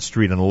 Grand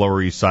Street on the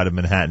Lower East Side of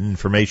Manhattan.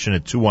 Information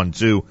at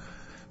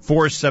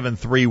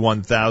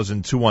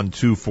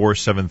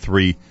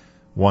 212-473-1000,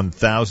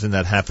 212-473-1000.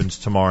 That happens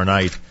tomorrow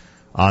night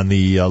on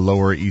the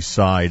Lower East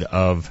Side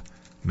of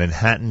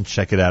Manhattan.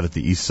 Check it out at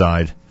the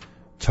Eastside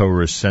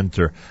Torah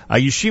Center.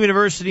 Yeshiva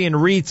University in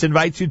Reitz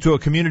invites you to a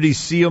community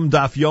Siyum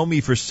Daf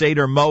Yomi for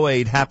Seder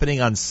Moed happening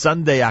on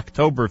Sunday,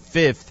 October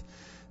 5th.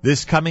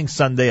 This coming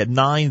Sunday at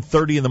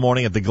 9:30 in the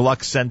morning at the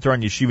Gluck Center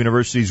on Yeshiva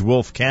University's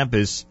Wolf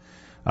Campus.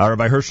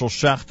 Rabbi Herschel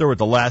Schachter with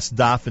the last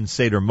Daf and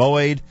Seder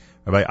Moed,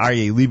 Rabbi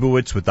Aryeh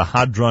Leibowitz with the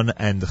Hadron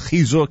and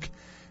Chizuk,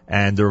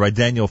 and Rabbi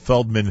Daniel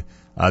Feldman,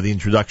 the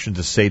introduction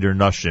to Seder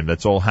Nashim.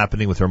 That's all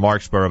happening with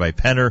remarks by Rabbi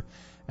Penner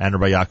and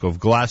Rabbi Yaakov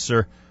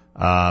Glasser.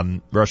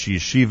 Rosh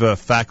Yeshiva,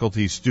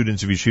 faculty,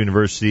 students of Yeshiva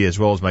University, as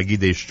well as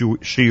Magidei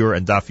Shiur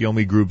and Daf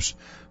Yomi groups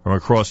from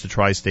across the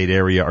tri-state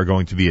area are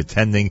going to be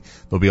attending.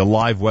 There'll be a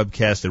live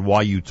webcast at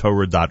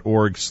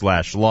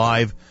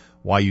yutorah.org/live,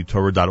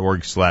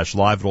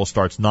 yutorah.org/live. It all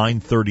starts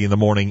 9:30 in the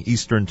morning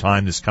Eastern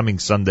Time this coming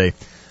Sunday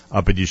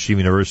up at Yeshiva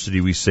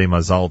University. We say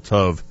Mazal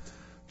Tov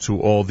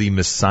to all the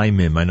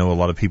Mesaimim. I know a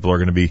lot of people are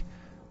going to be,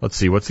 let's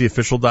see, what's the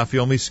official Daf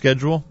Yomi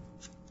schedule?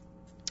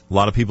 A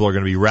lot of people are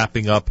going to be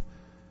wrapping up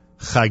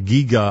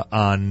Chagiga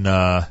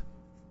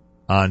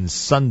on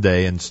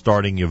Sunday and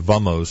starting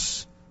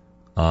Yevamos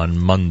on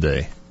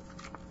Monday,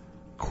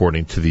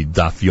 according to the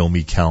Daf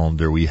Yomi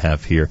calendar we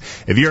have here.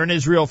 If you're in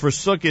Israel for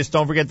Sukkot,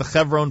 don't forget the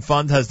Chevron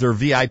Fund has their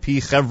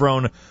VIP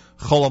Chevron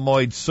Chol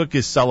Hamoed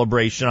Sukkot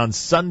celebration. On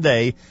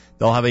Sunday,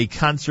 they'll have a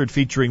concert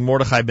featuring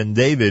Mordechai Ben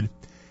David,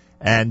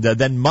 and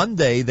then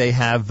Monday they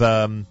have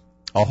a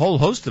whole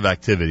host of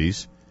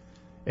activities,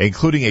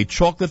 including a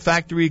chocolate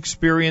factory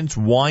experience,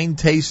 wine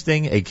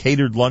tasting, a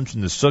catered lunch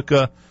in the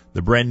Sukkah,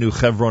 the brand new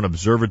Chevron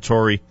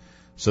Observatory.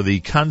 So the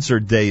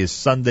concert day is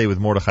Sunday with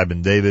Mordechai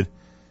Ben David,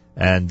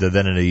 and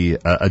then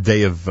a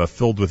day of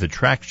filled with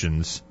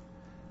attractions,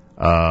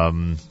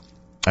 and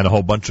a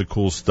whole bunch of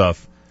cool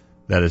stuff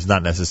that is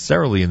not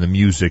necessarily in the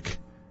music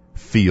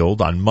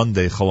field. On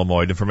Monday, Chol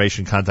Hamoed.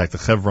 Information, contact the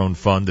Chevron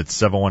Fund at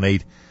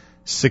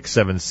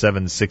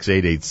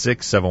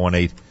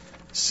 718-677-6886,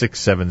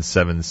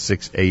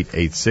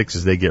 718-677-6886,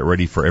 as they get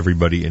ready for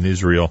everybody in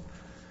Israel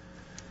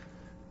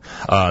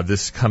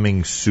this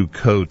coming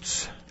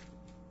Sukkot.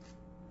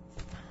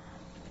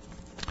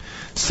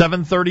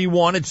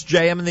 7:31, it's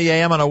JM in the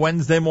AM on a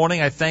Wednesday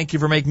morning. I thank you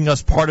for making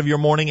us part of your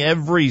morning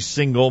every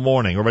single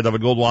morning. Rabbi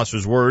David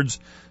Goldwasser's words,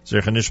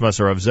 Zerich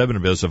Nishmas Rav Zebin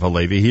and Yosef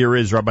Halevi. Here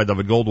is Rabbi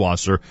David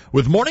Goldwasser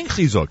with Morning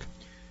Chizuk.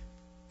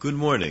 Good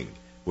morning.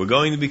 We're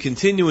going to be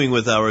continuing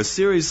with our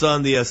series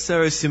on the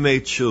Aseret Yimei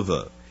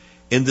Tshuva.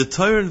 In the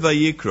Torah and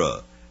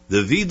Vayikra,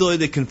 the Vidoy,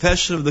 the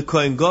confession of the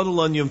Kohen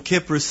Gadol on Yom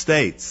Kippur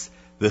states,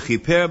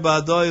 V'chiper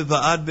ba'adoi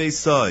va'ad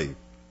beisoi.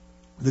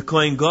 The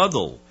Kohen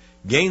Gadol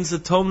gains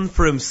atonement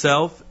for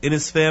himself and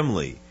his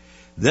family.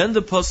 Then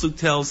the Pasuk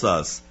tells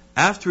us,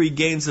 after he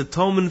gains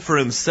atonement for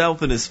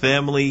himself and his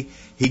family,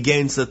 he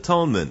gains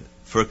atonement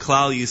for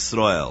Klal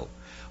Yisrael.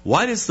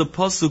 Why does the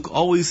Pasuk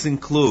always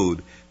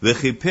include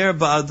V'chiper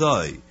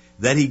ba'adoi,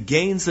 that he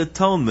gains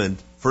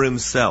atonement for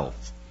himself?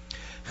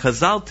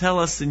 Chazal tell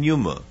us in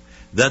Yuma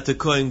that the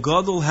Kohen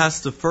Gadol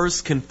has to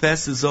first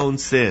confess his own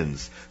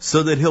sins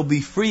so that he'll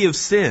be free of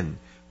sin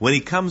when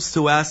he comes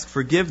to ask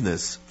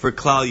forgiveness for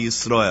Klal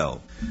Yisrael.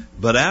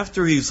 But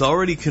after he's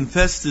already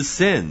confessed his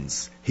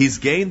sins, he's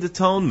gained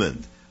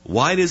atonement.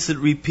 Why does it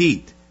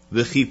repeat?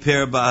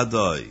 V'chiper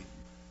ba'adoi.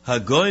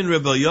 Hagoyin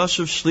Rebbe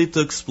Yosef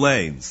Shlita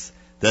explains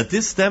that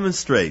this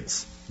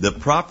demonstrates the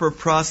proper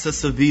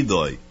process of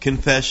vidoi,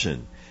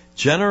 confession.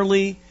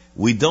 Generally,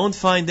 we don't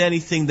find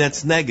anything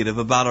that's negative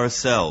about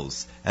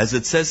ourselves. As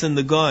it says in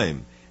the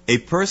Goyim, a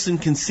person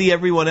can see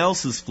everyone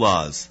else's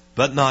flaws,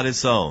 but not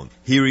his own.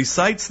 He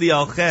recites the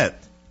Alchet,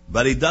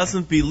 but he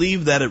doesn't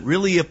believe that it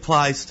really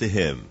applies to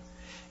him.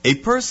 A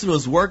person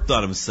who's worked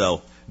on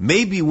himself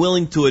may be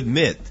willing to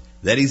admit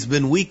that he's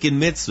been weak in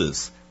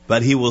mitzvahs,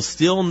 but he will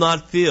still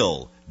not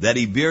feel that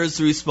he bears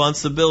the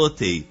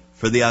responsibility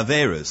for the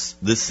averis,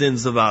 the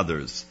sins of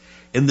others.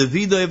 In the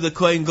Vidoy of the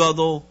Kohen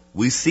Gadol,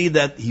 we see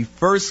that he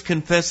first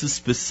confesses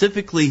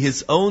specifically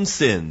his own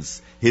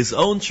sins, his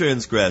own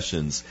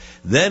transgressions.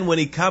 Then when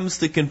he comes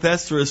to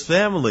confess for his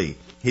family,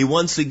 he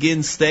once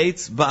again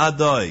states,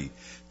 Ba'adoi,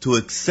 to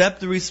accept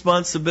the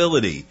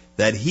responsibility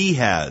that he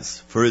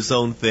has for his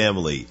own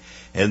family.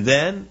 And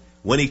then,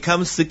 when he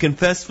comes to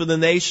confess for the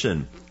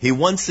nation, he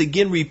once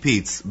again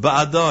repeats,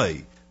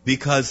 Ba'adoi,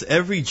 because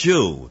every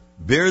Jew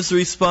bears the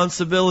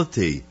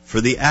responsibility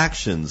for the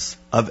actions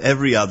of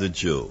every other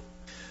Jew.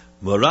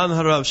 Moran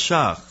Harav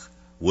Shach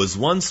was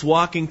once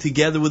walking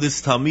together with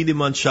his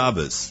Talmidim on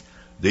Shabbos.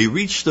 They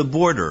reached the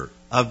border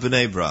of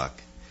Bnei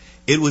Brak.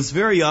 It was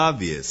very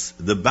obvious,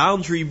 the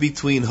boundary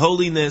between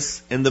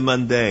holiness and the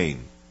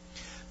mundane.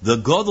 The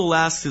Gadol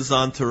asked his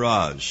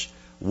entourage,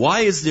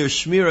 why is there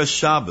Shmira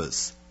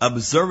Shabbos,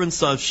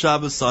 observance of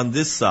Shabbos on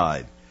this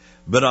side,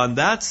 but on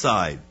that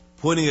side,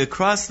 pointing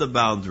across the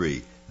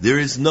boundary, there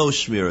is no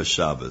Shmira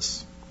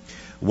Shabbos?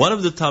 One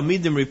of the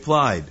Talmidim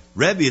replied,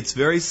 Rebbe, it's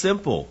very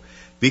simple,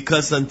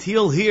 because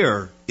until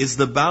here is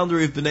the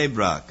boundary of Bnei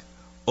Brak.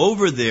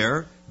 Over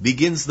there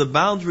begins the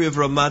boundary of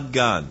Ramat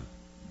Gan.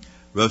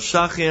 Rav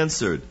Shach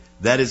answered,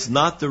 that is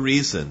not the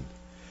reason.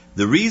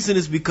 The reason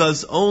is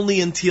because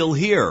only until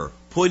here,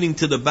 pointing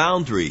to the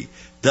boundary,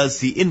 does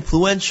the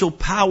influential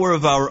power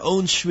of our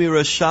own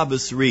Shmira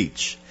Shabbos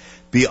reach.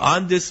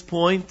 Beyond this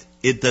point,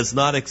 it does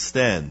not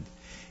extend.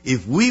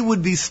 If we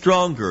would be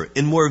stronger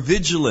and more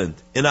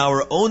vigilant in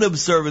our own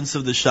observance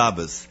of the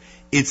Shabbos,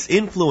 its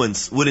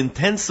influence would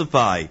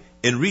intensify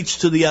and reach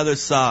to the other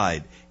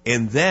side,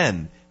 and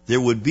then there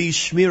would be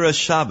Shmira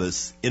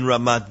Shabbos in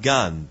Ramat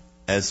Gan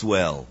as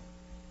well.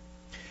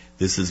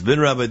 This has been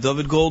Rabbi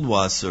David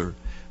Goldwasser,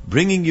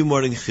 bringing you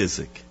Morning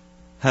Chizuk.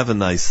 Have a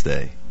nice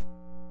day.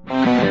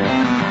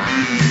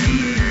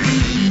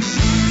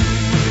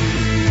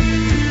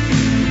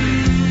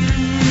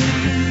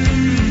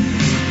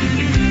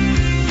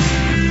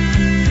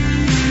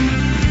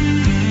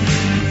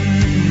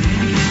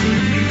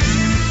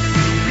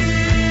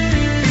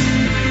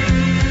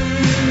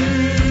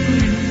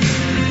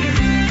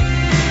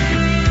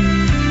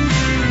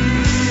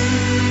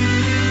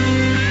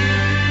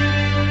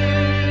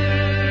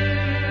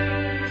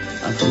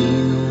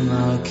 אבינו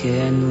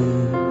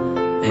מלכנו,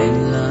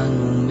 אין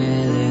לנו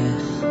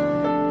מלך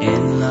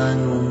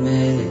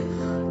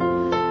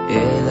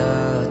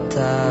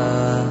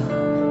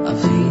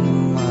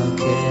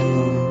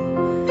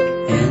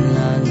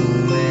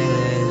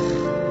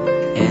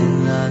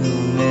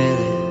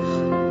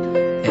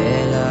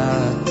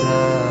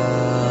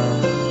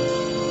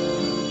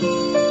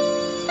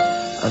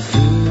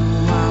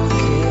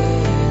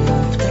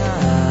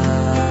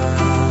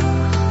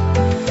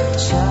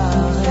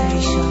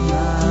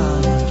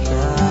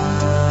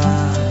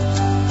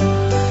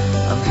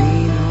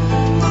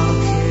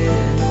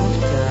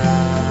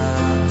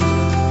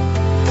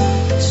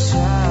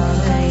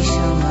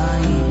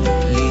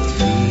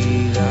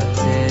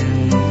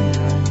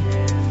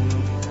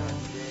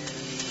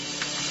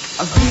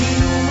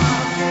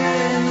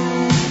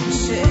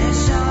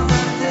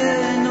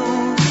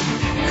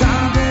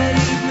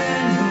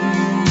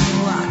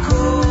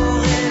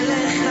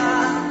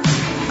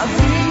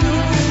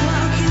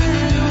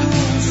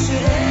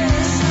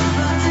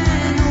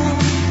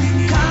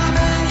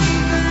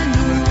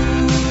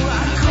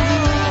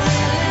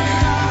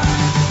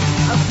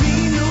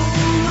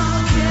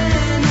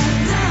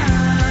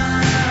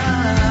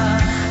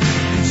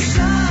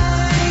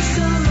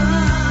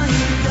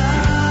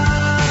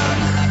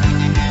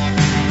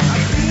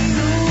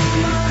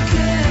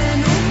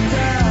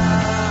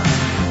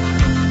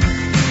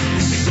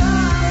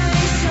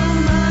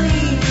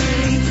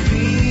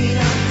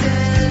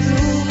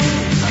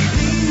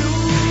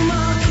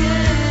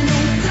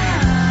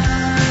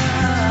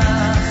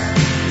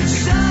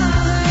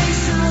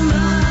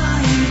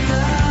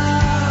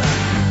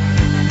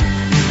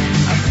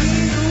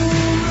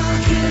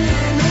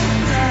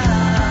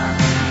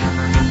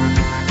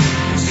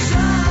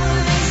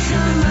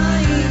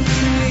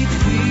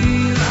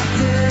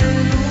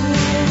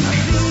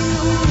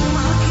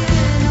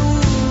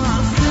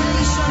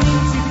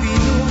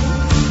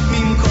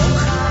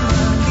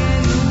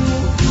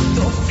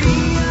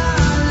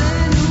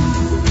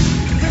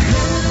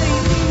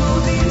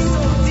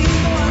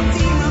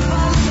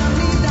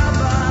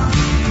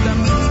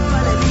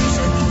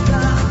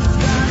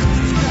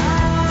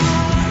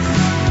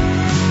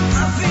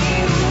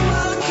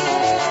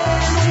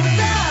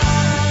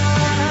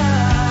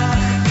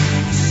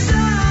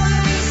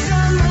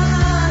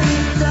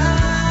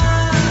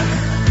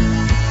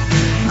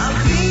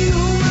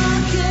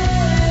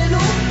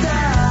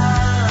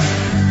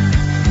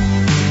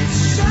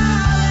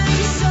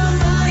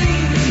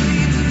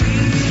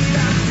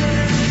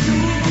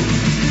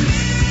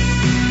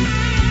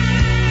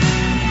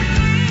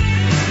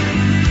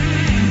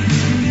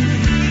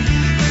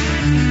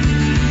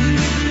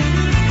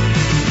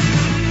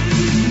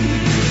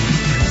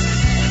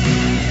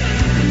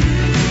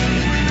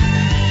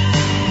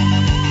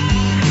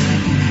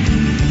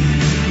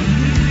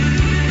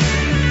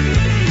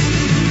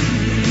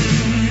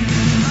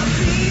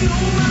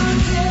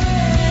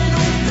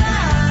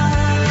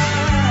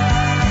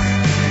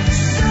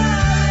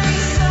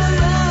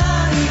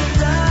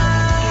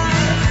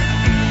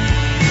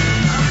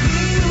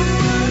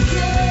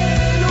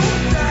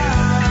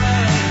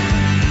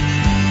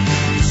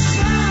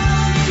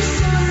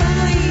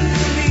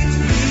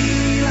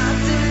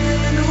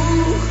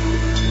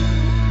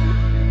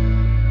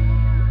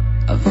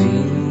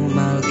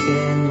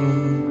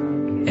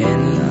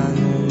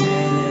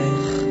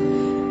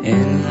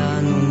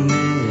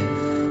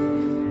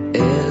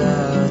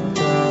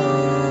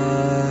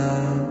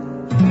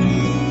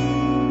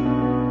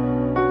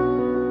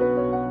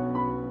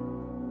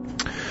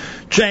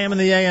JM in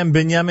the AM,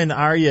 Binyamin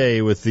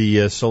Aryeh with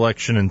the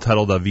selection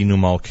entitled Avinu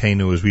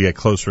Malkeinu as we get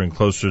closer and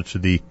closer to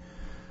the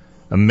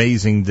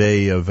amazing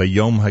day of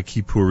Yom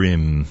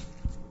HaKippurim.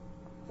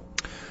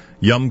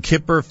 Yom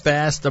Kippur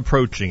fast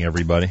approaching,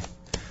 everybody.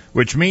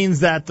 Which means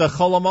that the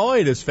Chol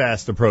HaMoed is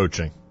fast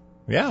approaching.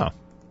 Yeah.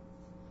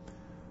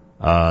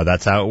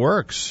 That's how it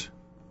works.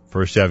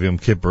 First you have Yom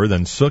Kippur,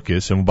 then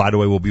Sukkot. And by the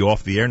way, we'll be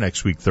off the air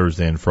next week,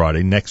 Thursday and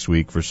Friday, next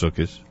week for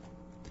Sukkot.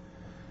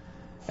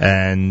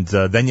 And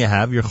then you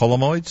have your Chol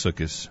HaMoed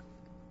Sukkot.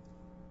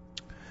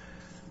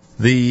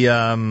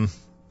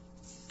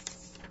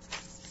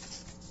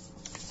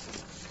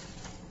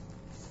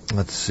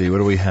 Let's see, what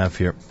do we have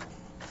here?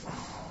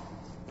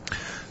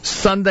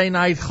 Sunday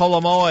night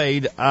Chol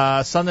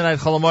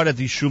HaMoed at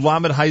the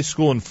Shulamit High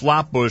School in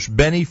Flatbush.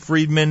 Benny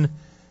Friedman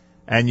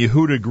and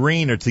Yehuda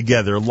Green are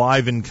together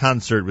live in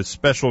concert with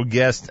special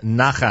guest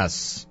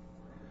Nachas.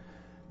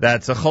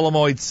 That's a Chol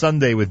HaMoed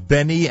Sunday with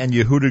Benny and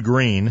Yehuda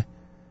Green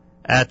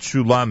at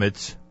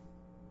Shulamit.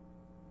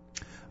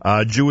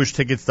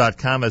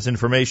 JewishTickets.com has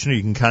information.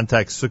 You can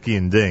contact Suki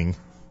and Ding.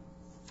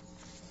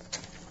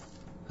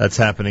 That's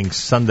happening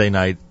Sunday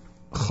night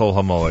Chol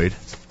HaMoed.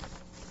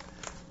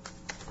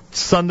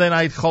 Sunday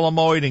night Chol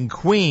HaMoed in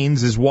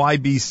Queens is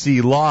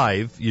YBC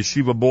Live.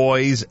 Yeshiva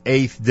Boys,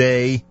 8th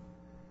Day.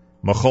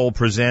 Michal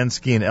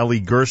Przanski and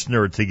Ellie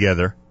Gerstner are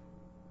together.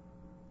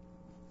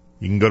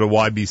 You can go to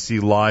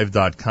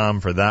ybclive.com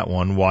for that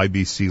one,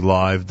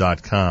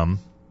 ybclive.com.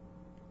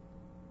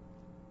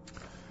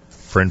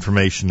 For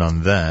information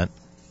on that.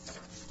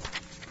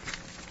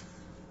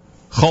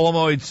 Chol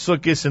HaMoed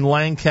Sukkos in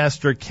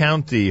Lancaster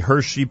County,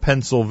 Hershey,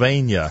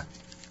 Pennsylvania.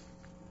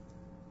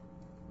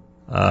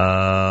 They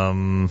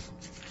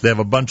have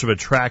a bunch of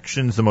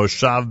attractions. The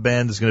Moshav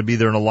Band is going to be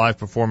there in a live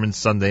performance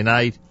Sunday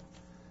night.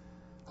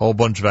 Whole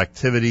bunch of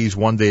activities,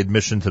 one-day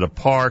admission to the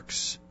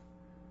parks.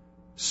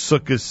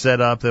 Sukkot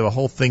set up. They have a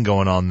whole thing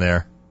going on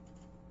there.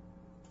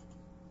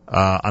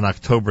 On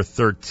October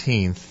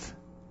 13th.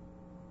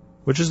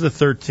 Which is the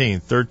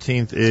 13th?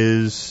 13th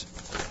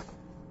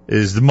is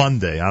the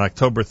Monday. On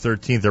October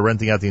 13th, they're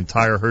renting out the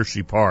entire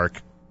Hershey Park.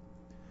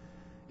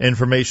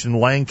 Information,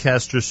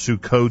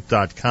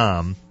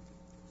 LancasterSukkot.com.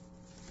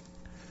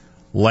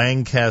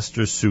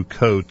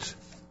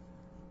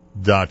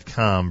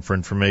 LancasterSukkot.com for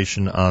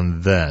information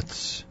on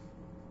that.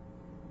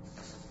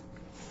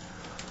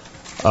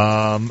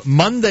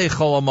 Monday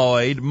Chol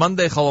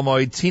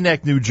HaMoed,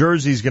 Teaneck, New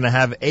Jersey is going to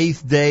have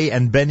 8th Day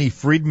and Benny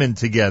Friedman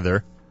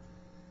together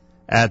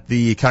at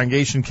the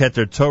Congregation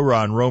Keter Torah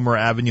on Romer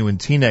Avenue in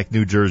Teaneck,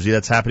 New Jersey.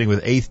 That's happening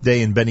with 8th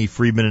Day and Benny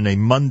Friedman in a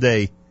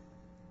Monday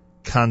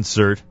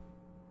concert.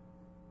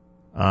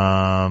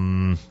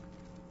 That's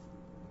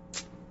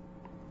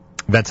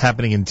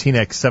happening in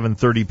Teaneck,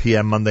 7:30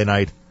 p.m. Monday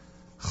night,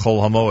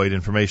 Chol HaMoed.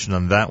 Information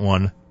on that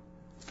one,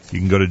 you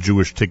can go to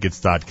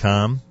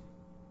JewishTickets.com.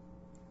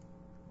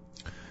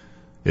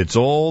 It's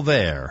all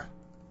there.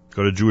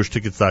 Go to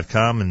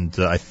JewishTickets.com, and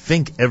I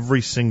think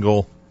every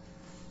single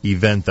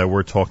event that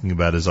we're talking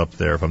about is up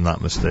there, if I'm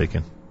not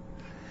mistaken.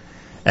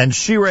 And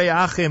Shirei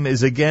Achim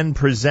is again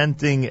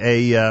presenting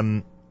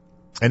an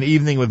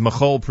evening with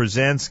Michal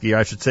Przanski.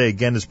 I should say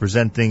again is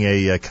presenting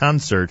a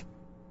concert.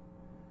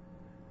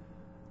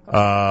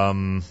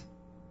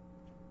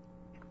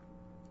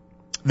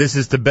 This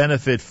is to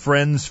benefit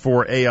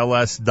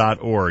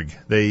friendsforals.org.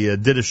 They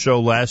did a show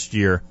last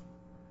year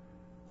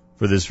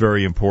for this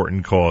very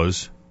important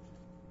cause.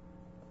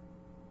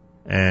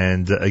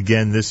 And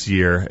again this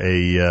year,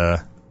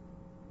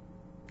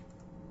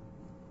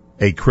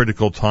 a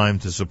critical time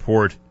to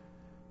support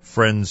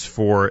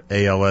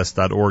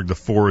friendsforals.org. The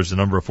 4 is the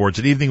number of 4. It's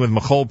an evening with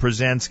Michal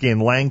Przanski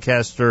in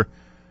Lancaster,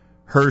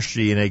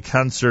 Hershey in a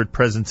concert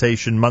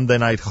presentation Monday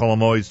night Chol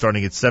HaMoed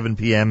starting at 7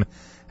 p.m.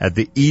 at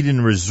the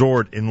Eden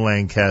Resort in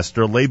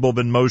Lancaster. Label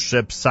Ben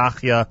Moshe,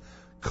 Psachia,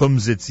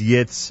 Kumzitz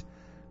Yitz,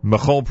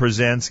 Michal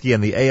Przanski,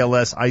 and the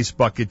ALS Ice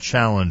Bucket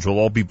Challenge will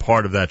all be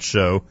part of that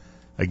show.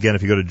 Again,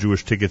 if you go to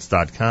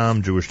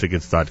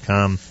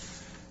JewishTickets.com,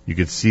 you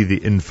can see the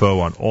info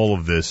on all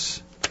of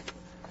this.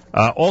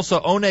 Also,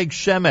 Oneg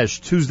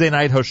Shemesh, Tuesday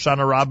night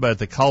Hoshana Rabbah at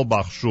the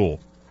Kalbach Shul.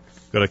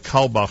 Go to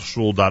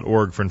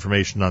kalbachshul.org for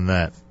information on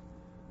that.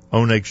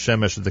 Oneg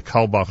Shemesh at the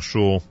Kalbach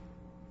Shul.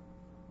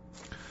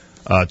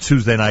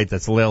 Tuesday night,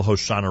 that's Leil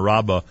Hoshana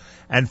Rabbah.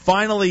 And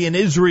finally, in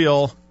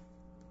Israel,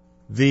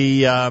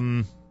 the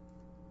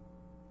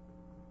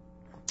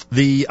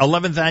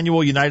 11th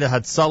annual United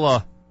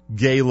Hatzalah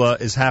Gala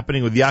is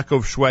happening with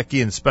Yaakov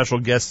Shweki and special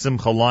guest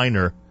Simcha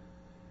Leiner.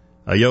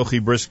 Yochi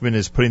Briskman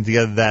is putting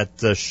together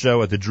that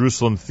show at the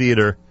Jerusalem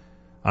Theater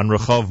on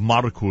Rehov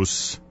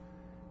Markus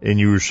in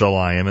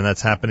Yerushalayim, and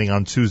that's happening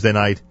on Tuesday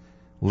night,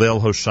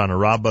 Leil Hoshana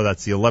Rabbah.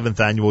 That's the 11th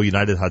annual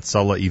United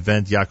Hatzalah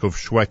event. Yaakov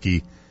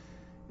Shweki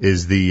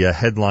is the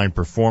headline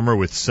performer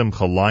with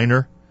Simcha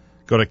Leiner.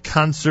 Go to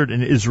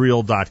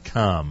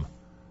concertinisrael.com.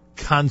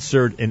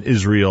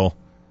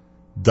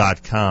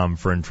 Concertinisrael.com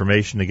for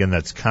information. Again,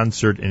 that's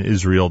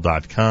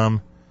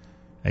concertinisrael.com.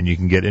 and you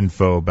can get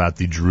info about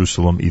the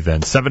Jerusalem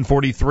event.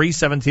 7:43,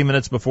 17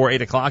 minutes before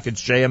 8 o'clock.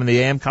 It's JM in the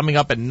AM. Coming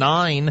up at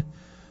 9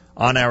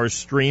 on our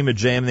stream at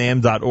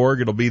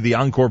jmintheam.org. It'll be the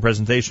encore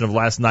presentation of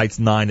last night's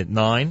 9 at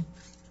 9.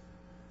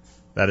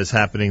 That is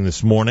happening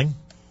this morning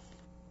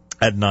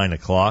at 9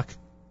 o'clock.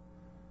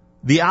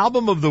 The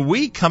album of the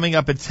week coming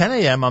up at 10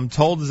 a.m., I'm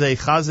told, is a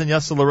Chazan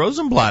Yossele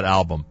Rosenblatt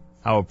album.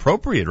 How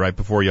appropriate, right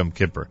before Yom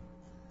Kippur.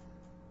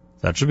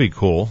 That should be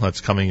cool.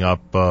 That's coming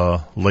up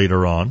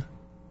later on.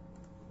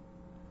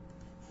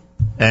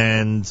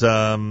 And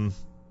Moshe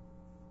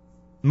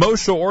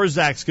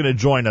Orzech's going to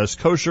join us.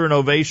 Kosher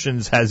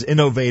Innovations has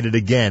innovated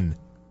again.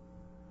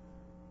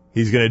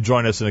 He's going to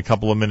join us in a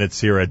couple of minutes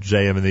here at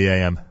JM in the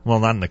AM. Well,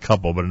 not in a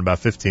couple, but in about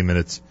 15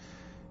 minutes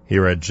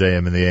here at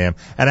JM in the AM.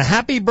 And a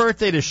happy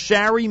birthday to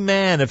Shari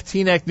Mann of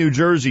Teaneck, New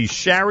Jersey.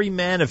 Shari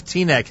Mann of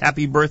Teaneck,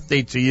 happy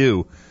birthday to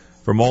you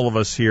from all of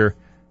us here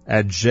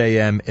at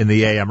JM in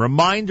the AM.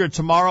 Reminder,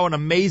 tomorrow an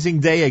amazing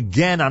day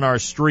again on our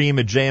stream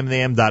at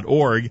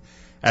jmintheam.org.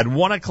 At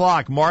 1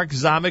 o'clock, Mark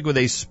Zamek with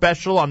a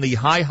special on the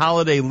High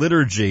Holiday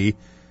Liturgy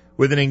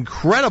with an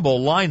incredible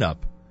lineup.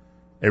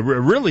 A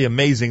really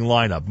amazing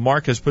lineup.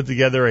 Mark has put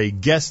together a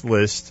guest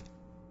list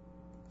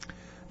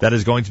that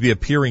is going to be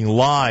appearing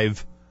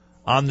live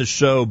on the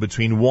show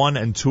between 1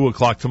 and 2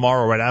 o'clock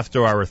tomorrow, right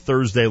after our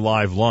Thursday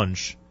live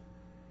lunch.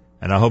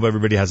 And I hope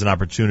everybody has an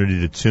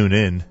opportunity to tune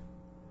in.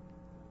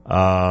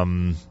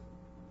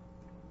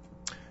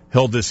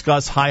 He'll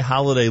discuss High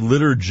Holiday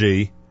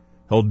Liturgy.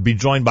 He'll be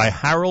joined by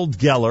Harold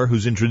Geller,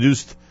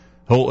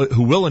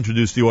 who will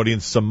introduce the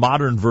audience to some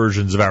modern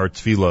versions of our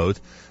tefillot.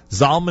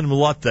 Zalman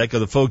Mlotek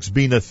of the Folks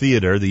Bina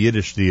Theater, the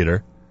Yiddish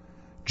theater.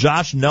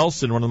 Josh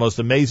Nelson, one of the most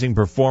amazing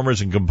performers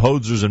and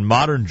composers in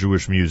modern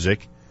Jewish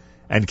music.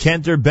 And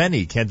Cantor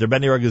Benny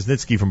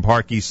Rogoznitsky from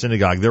Park East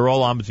Synagogue. They're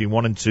all on between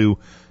 1 and 2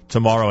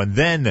 tomorrow. And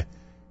then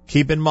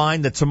keep in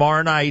mind that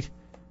tomorrow night,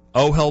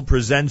 Ohel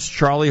presents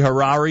Charlie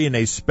Harari in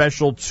a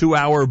special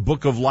 2-hour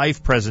Book of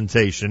Life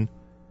presentation.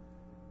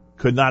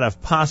 Could not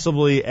have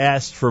possibly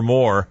asked for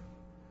more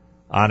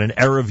on an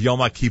Erev Yom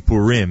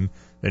Kippurim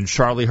than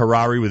Charlie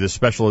Harari with a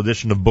special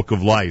edition of Book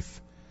of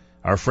Life.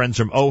 Our friends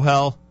from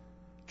Ohel,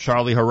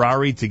 Charlie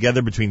Harari,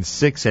 together between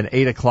 6 and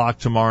 8 o'clock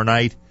tomorrow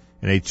night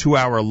in a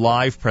 2-hour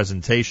live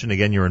presentation.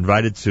 Again, you're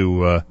invited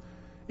to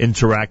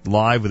interact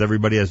live with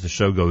everybody as the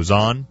show goes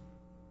on.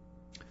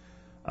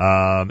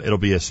 It'll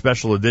be a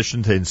special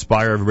edition to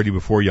inspire everybody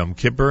before Yom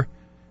Kippur,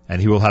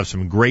 and he will have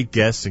some great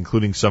guests,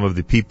 including some of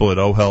the people at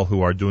Ohel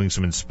who are doing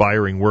some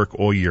inspiring work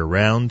all year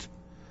round.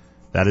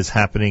 That is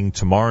happening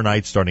tomorrow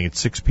night starting at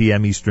 6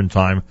 p.m. Eastern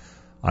Time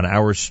on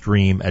our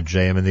stream at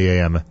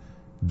jmintheam.org.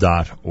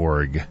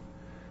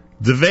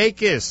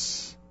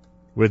 Dveikis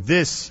with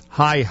this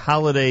High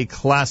Holiday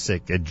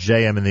Classic at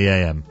JM in the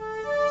AM.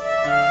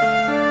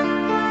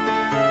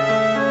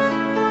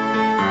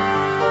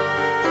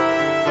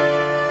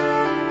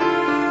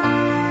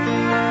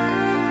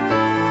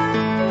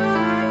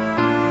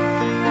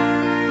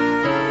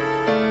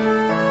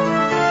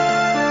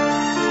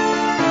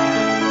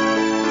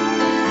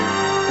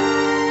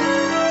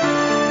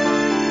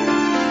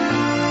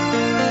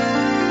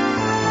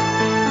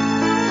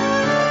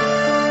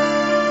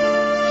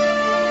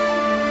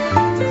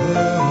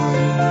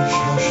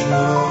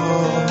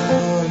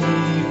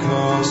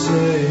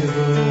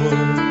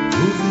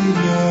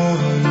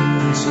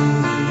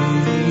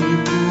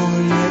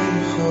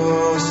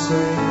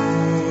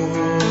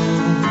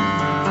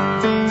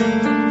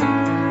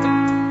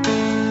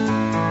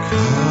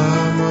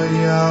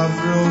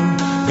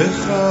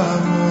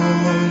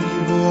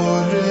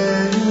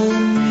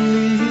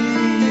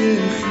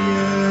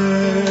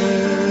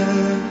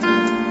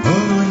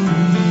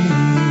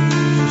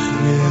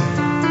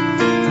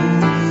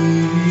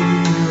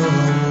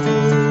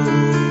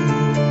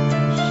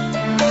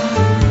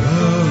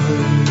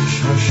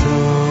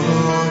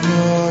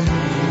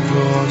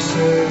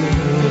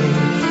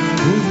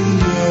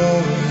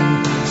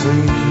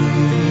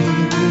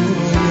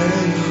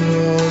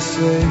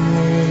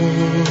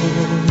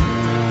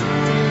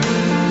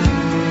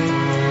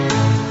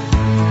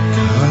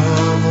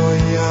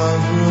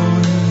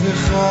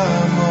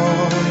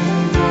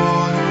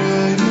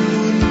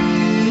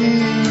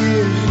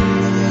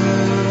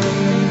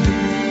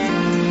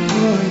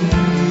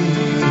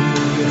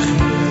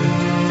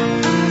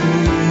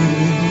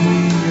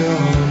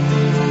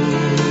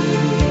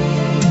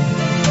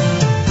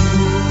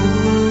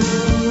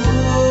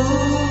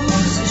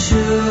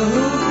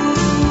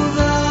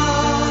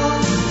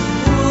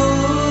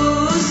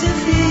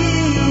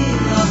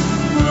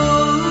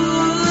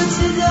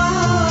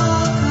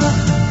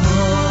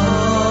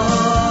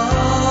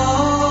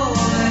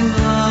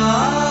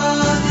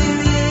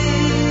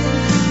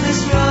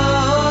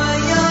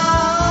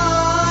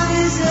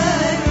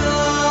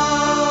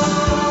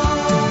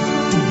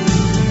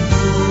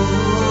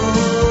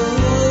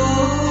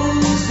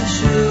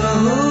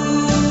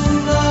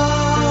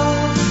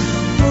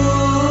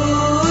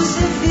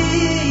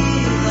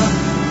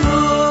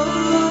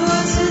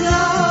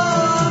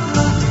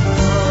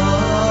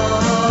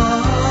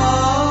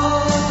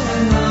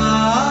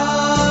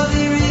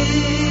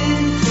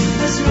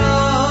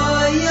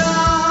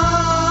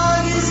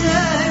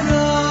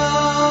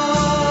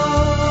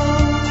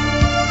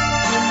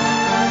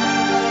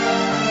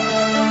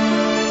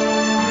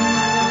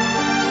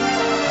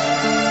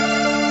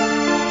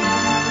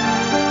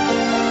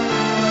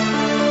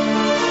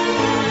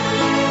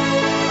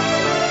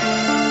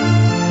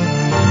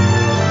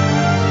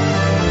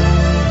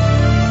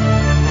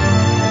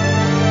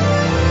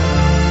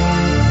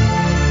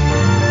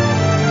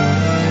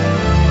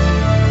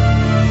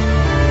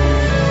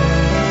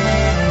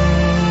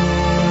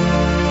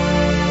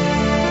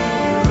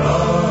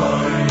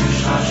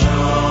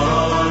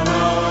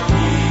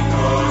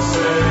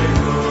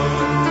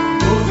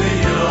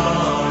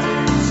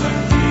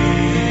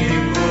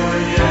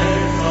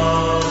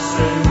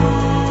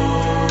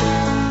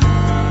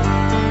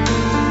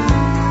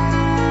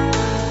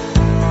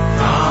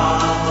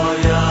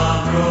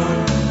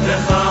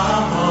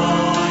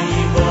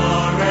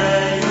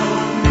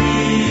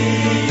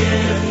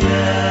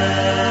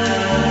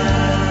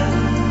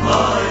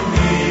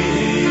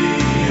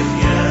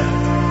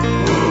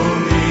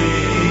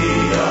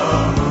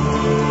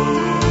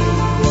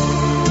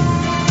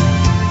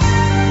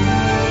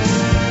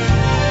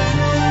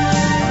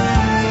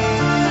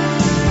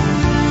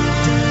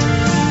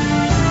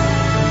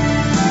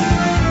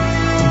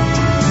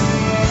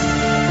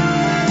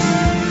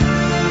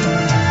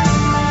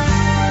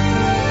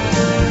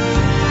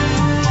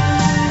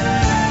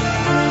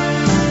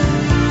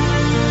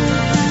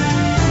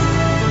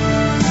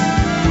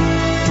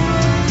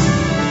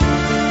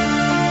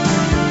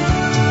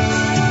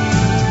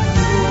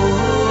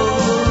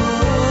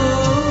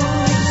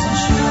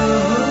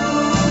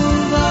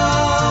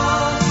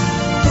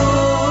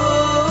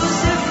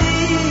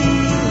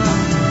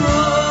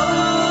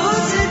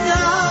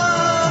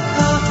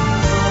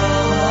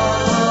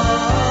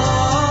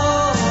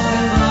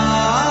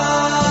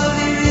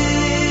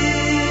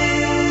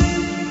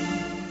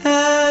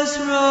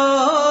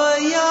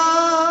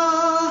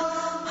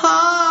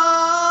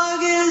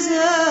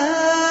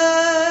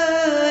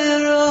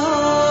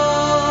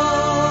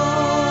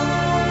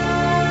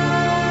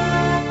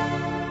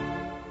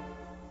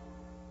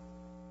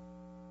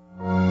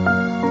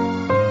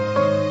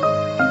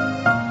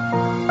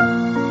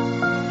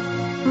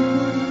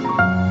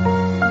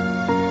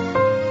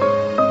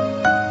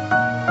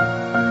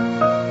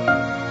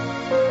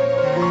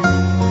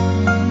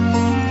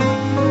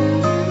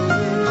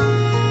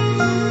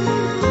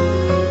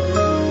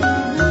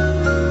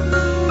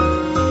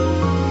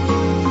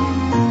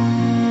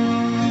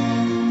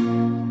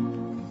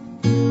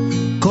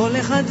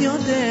 אחד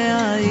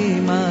יודע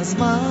עם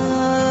הזמן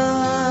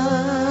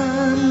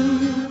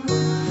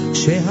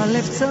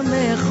שהלב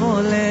צמח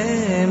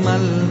חולם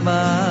על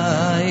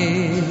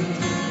בית.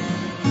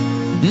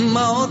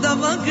 מה עוד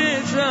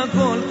אבקש,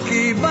 הכל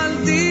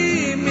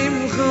קיבלתי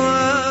ממך,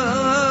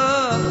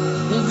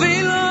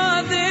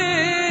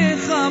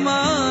 ובלעדיך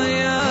מה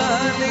היה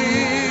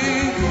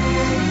לי?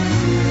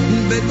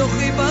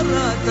 בתוכי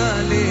בראת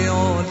לי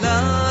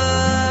עולם,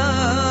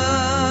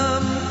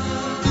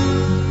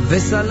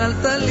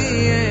 וסללת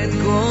לי את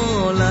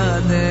כל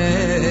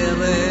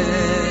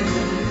הדרך,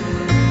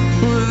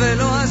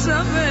 ולא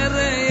אשבר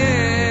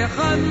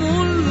אחד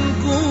מול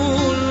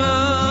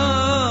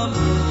כולם.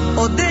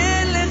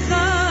 אודה לך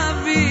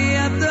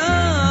ואתה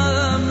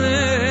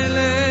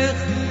המלך,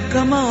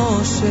 כמה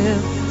אושר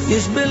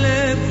יש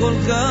בלב כל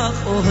כך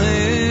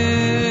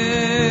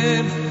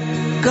אוהב,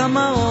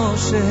 כמה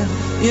אושר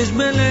יש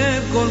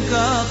בלב כל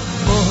כך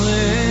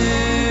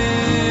אוהב.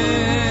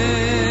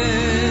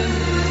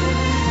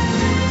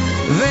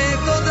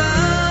 ותודה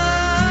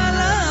על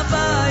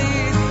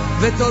הבית,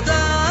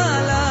 ותודה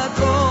על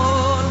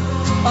הכל,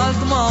 על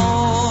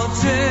דמעות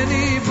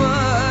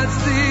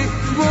שניבצתי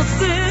כמו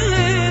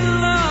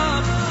סלע.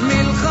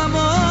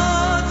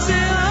 מלחמות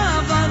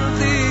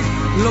שעברתי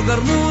לא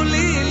גרמו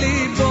לי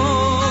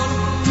ליפול,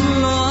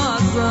 לא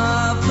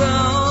עזבת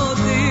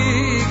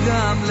אותי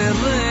גם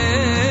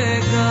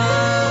לרגע.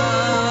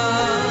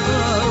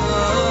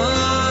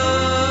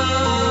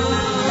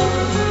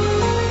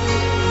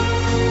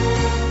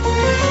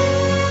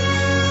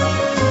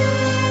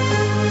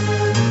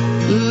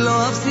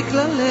 לא אפסיק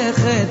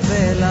ללכת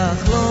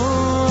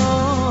ולחלום,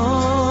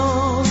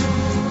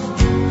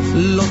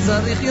 לא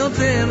צריך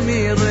יותר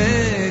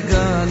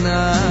מרגע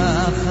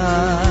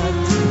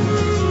נחת,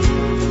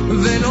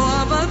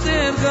 ולא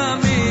אוותר גם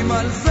אם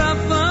על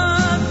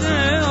ספת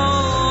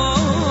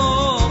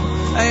תהום.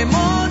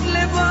 אעמוד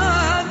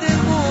לבד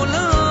מול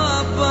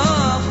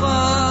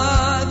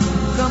הפחד,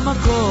 כמה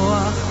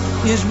כוח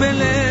יש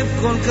בלב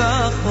כל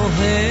כך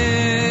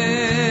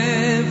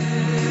אוהב,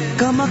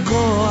 כמה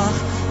כוח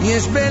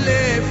יש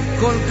בלב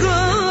כל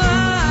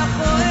כך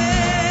אוהב.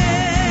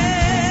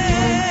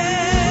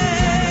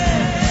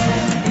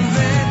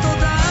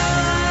 ותודה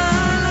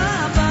על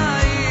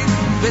הבית,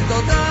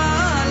 ותודה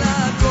על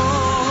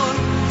הכל,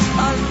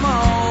 על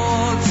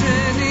דמעות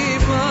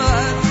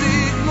שניבצתי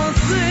כמו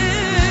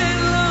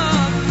סלע.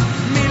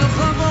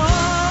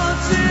 מלחמות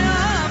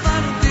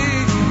שעברתי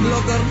לא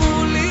גרמו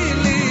לי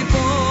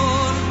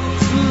ליפול,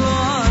 לא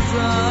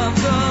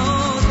עזבת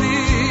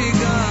אותי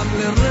גם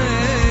לרגע.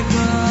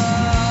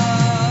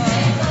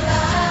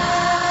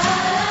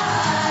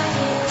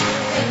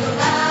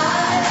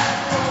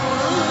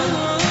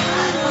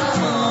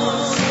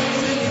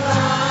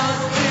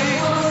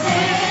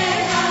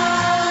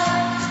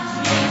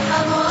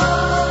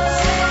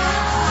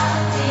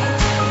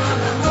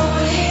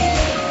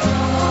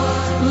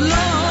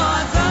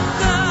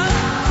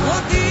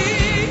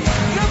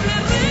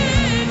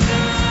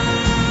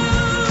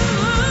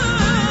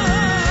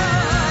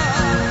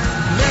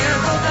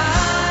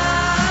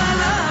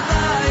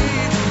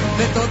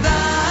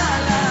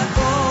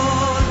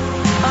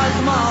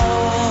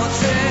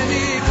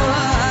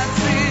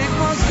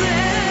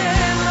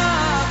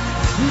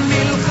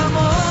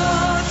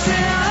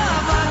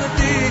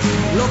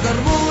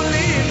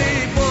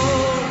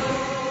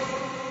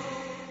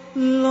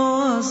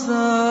 לא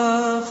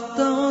עזבת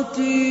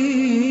אותי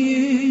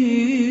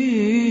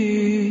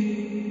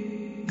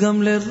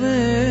גם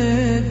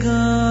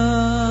לרגע.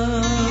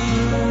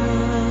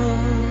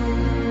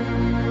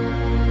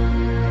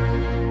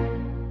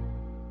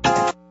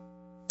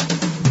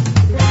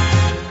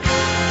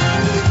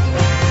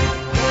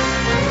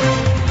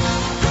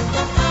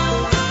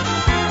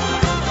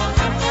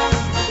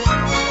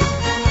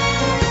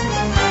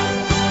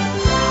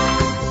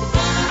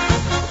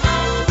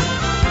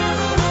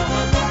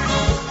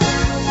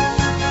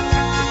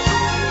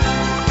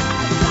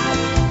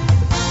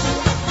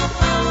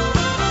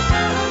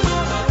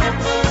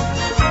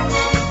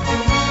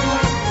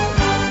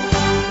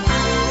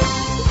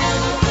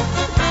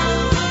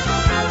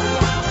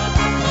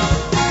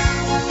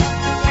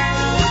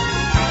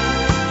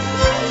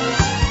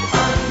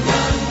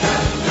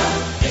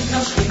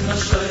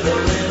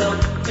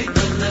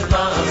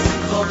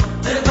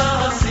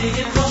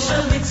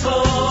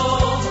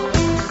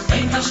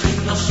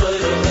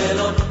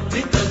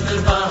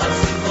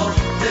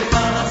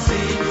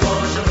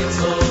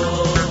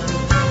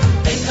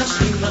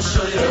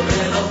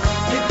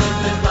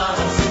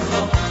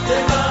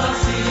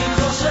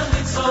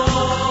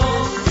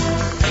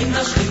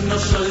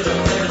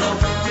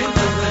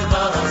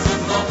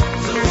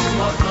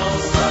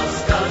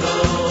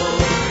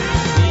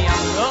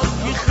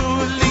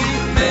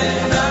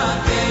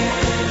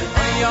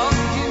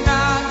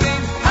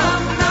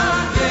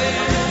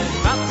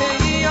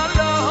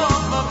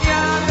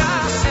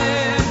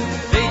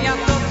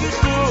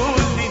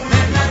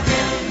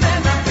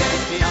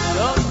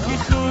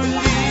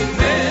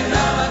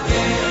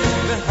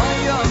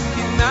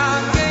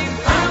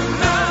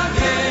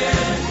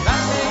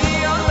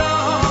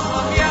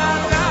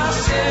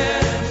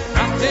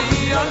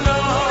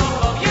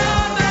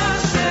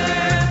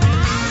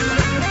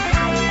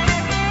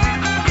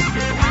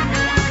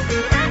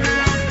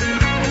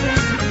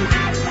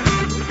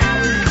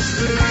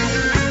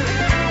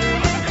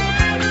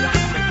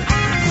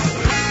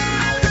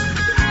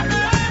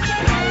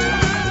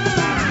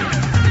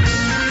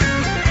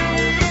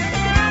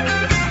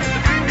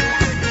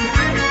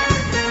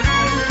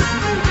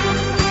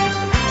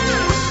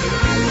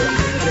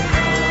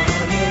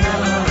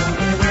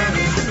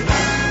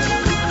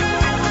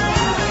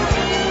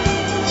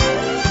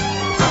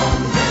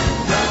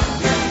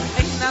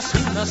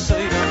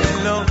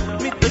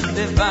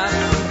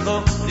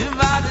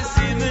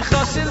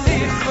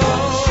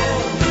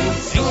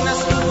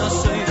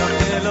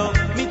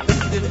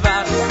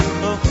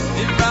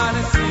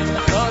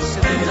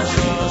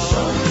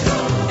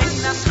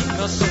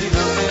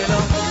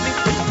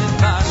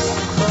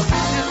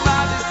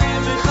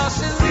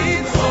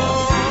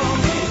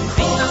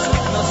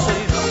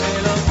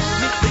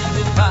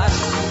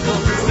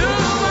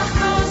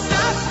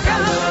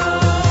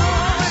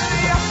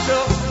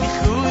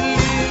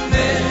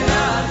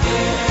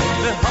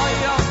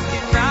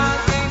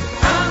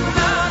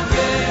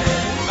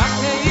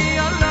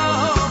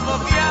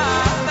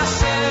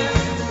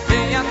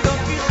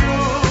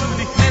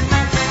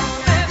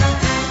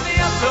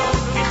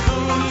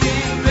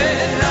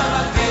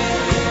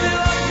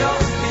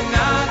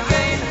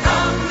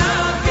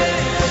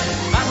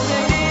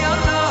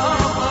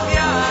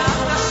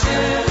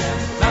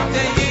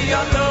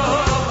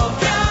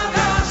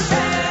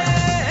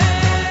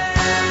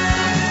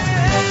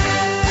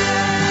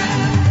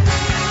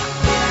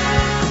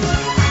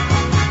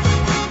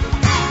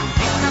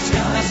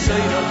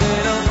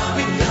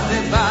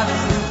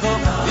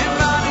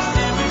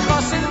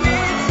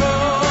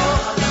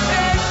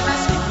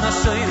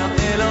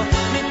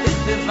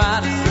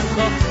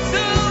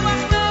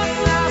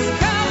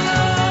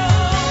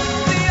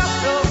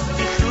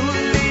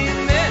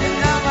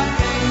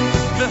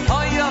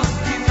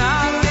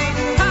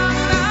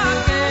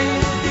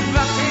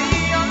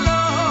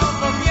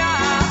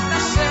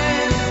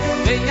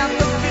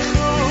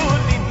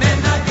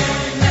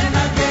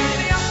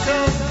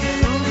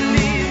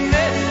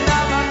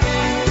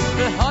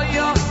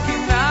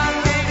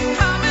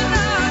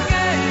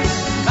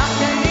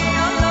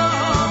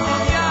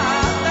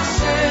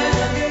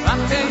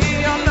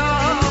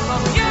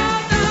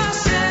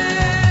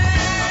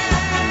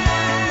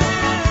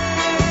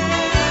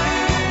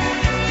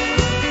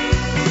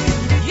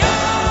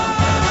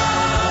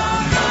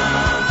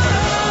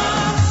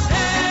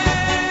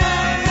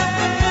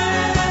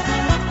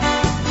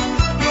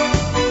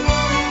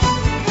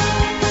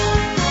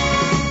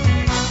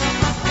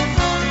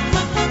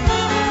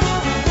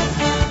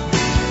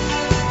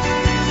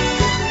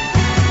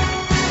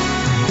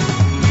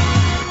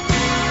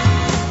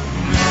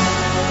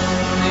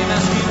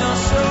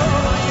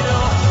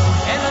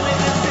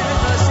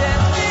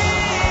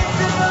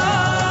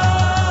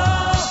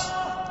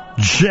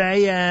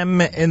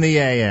 JM in the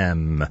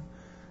AM.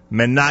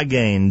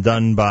 Menagain,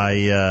 done by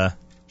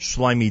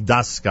Shlomi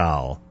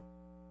Daskal.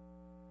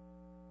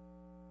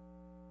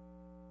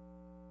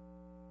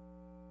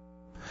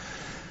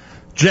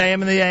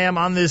 JM in the AM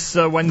on this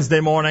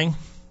Wednesday morning,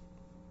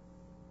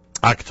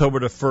 October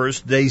the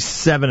 1st, day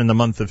 7 in the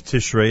month of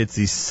Tishrei. It's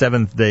the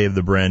 7th day of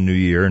the brand new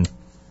year, and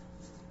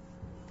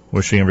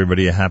wishing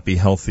everybody a happy,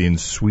 healthy, and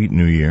sweet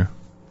new year.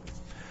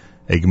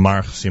 A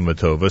Gmar Chesima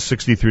Tova,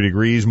 63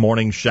 degrees,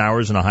 morning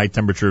showers, and a high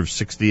temperature of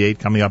 68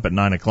 coming up at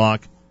 9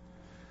 o'clock.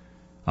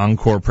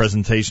 Encore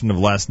presentation of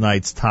last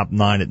night's Top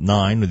 9 at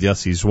 9 with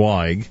Yossi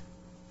Zweig.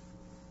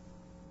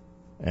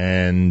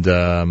 And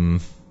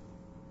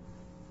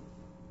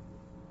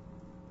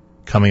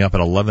coming up at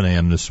 11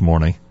 a.m. this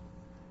morning,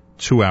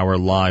 2-hour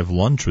live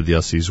lunch with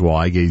Yossi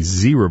Zweig, a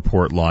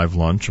Z-Report live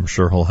lunch. I'm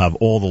sure he'll have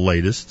all the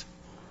latest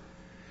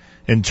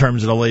in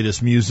terms of the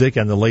latest music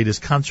and the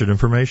latest concert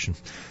information.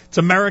 It's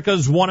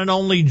America's one and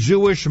only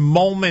Jewish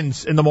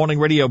Moments in the Morning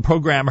radio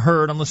program,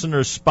 heard on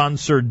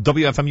listeners-sponsored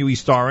WFMU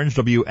East Orange,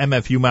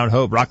 WMFU Mount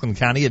Hope, Rockland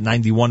County at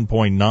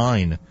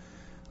 91.9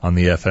 on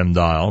the FM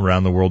dial,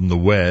 around the world on the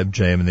web,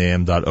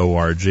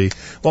 jmandtheam.org.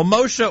 Well,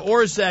 Moshe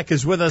Orzech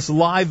is with us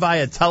live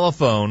via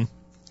telephone.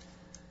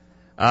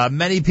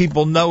 Many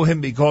people know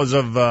him because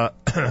of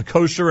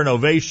Kosher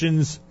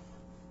Innovations.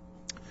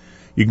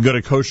 You can go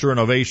to Kosher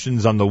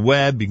Innovations on the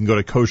web. You can go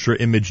to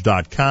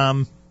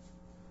kosherimage.com.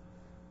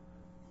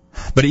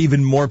 But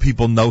even more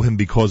people know him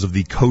because of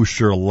the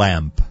kosher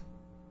lamp.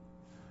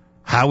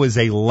 How is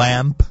a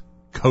lamp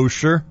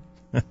kosher?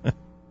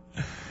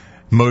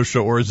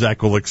 Moshe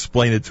Orzech will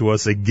explain it to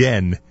us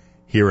again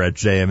here at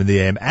JM in the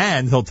AM.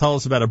 And he'll tell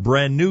us about a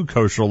brand new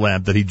kosher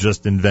lamp that he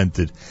just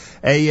invented.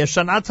 A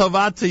Shana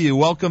Tova to you.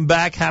 Welcome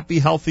back. Happy,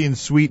 healthy, and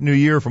sweet New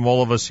Year from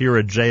all of us here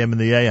at JM in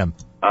the AM.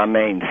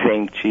 Amen.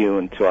 Same to you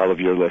and to all of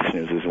your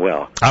listeners as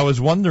well. I was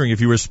wondering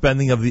if you were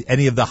spending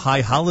any of the high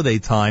holiday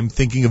time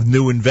thinking of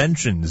new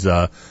inventions.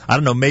 I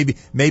don't know, maybe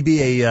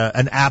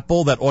an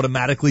apple that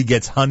automatically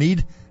gets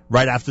honeyed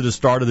right after the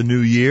start of the new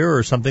year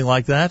or something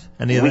like that?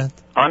 Any of that?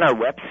 On our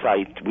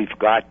website, we've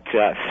got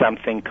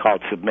something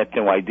called Submit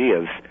New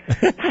Ideas.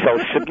 So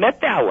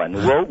submit that one.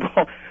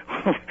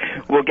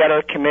 We'll get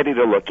our committee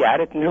to look at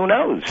it, and who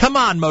knows? Come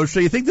on,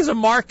 Moshe. You think there's a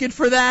market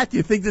for that?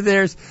 You think that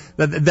there's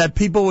that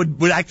people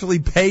would actually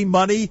pay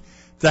money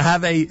to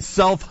have a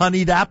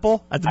self-honeyed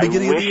apple at the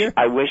beginning of the year?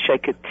 I wish I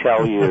could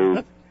tell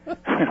you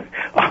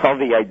all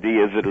the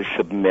ideas that are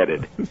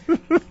submitted.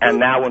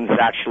 And that one's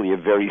actually a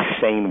very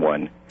sane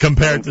one.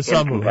 Compared to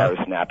some of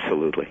them.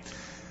 Absolutely.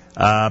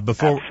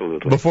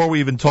 Before we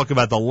even talk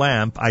about the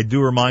lamp, I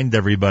do remind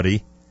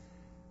everybody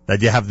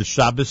that you have the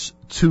Shabbos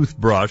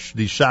toothbrush,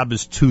 the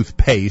Shabbos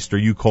toothpaste, or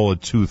you call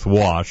it tooth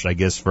wash, I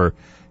guess for,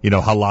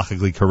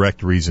 halachically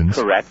correct reasons.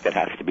 Correct. It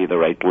has to be the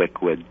right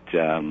liquid.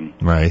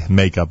 Right.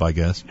 Makeup, I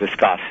guess.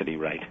 Viscosity,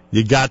 right.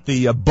 You got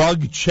the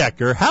bug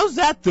checker. How's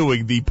that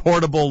doing, the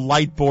portable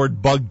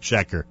lightboard bug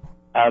checker?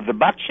 The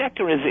bug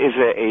checker is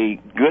a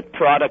good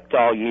product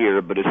all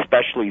year, but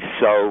especially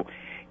so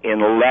in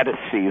lettuce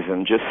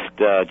season,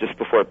 just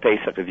before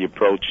Pesach, as you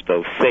approach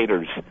those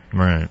seders.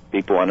 Right.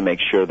 People want to make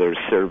sure they're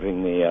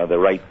serving the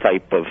right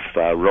type of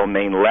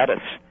romaine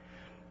lettuce.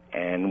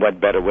 And what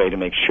better way to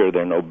make sure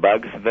there are no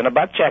bugs than a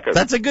bug checker?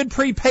 That's a good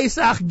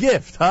pre-Pesach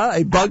gift, huh?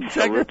 A bug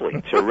checker?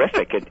 Absolutely.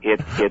 Terrific.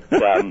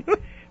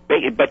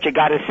 But you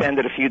got to send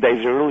it a few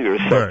days earlier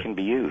so right. It can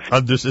be used.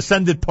 Just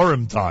send it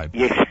Purim time.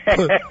 Yes.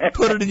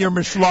 Put it in your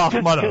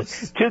Mishloach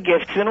Manos. Two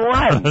gifts in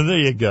one. There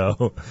you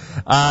go.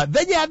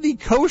 Then you have the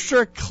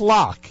kosher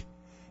clock.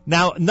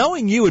 Now,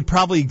 knowing you, it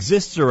probably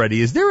exists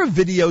already. Is there a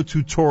video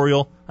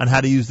tutorial on how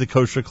to use the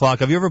kosher clock?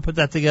 Have you ever put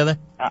that together?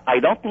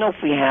 I don't know if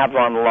we have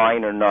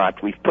online or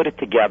not. We've put it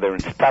together,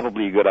 and it's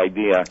probably a good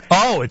idea.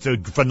 Oh, it's a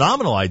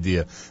phenomenal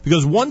idea.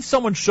 Because once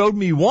someone showed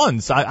me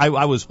once,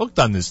 I was hooked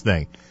on this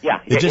thing.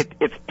 Yeah,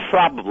 it's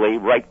probably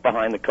right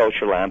behind the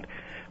kosher lamp,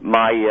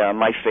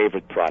 my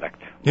favorite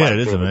product. Yeah, it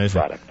is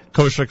amazing. Product.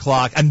 Kosher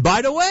clock. And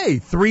by the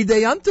way,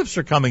 3-day untifs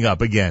are coming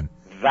up again.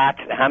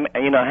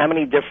 How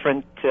many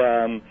different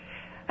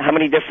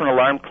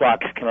alarm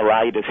clocks can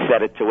allow you to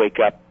set it to wake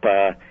up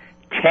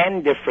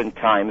 10 different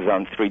times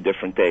on 3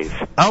 different days?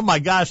 Oh my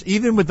gosh,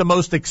 even with the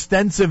most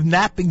extensive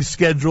napping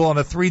schedule on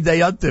a 3-day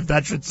untif,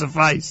 that should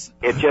suffice.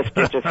 It just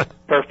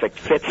perfect,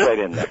 fits right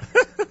in there.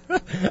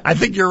 I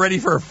think you're ready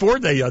for a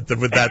 4-day untif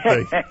with that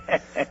thing.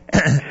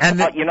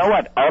 And you know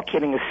what, all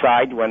kidding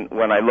aside,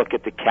 when I look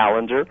at the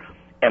calendar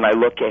and I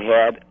look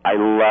ahead, I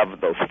love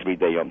those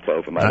 3-day Yom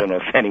Tovim. I don't know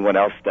if anyone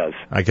else does.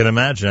 I can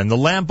imagine. And the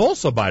lamp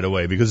also, by the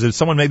way, because if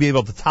someone may be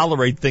able to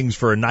tolerate things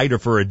for a night or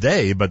for a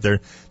day, but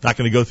they're not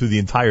going to go through the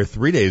entire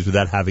 3 days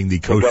without having the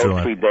kosher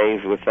lamp. 3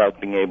 days without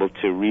being able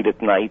to read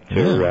at night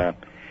or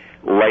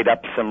light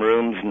up some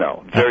rooms,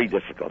 no. Very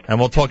difficult. And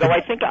we'll talk. So I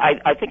think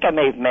I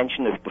may have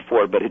mentioned this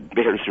before, but it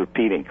bears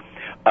repeating.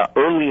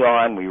 Early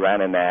on, we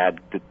ran an ad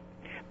that,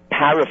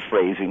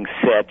 paraphrasing,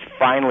 said,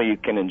 "Finally you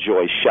can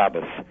enjoy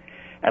Shabbos."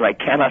 And I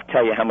cannot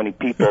tell you how many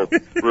people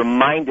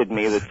reminded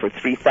me that for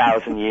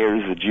 3,000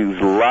 years the Jews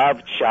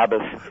loved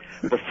Shabbos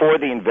before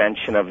the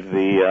invention of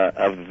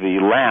the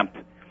lamp,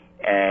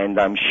 and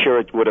I'm sure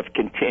it would have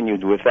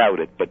continued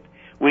without it. But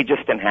we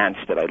just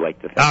enhanced it, I'd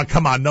like to think. Oh,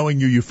 come on. Knowing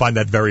you find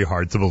that very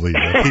hard to believe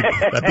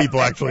that people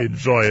actually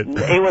enjoy it.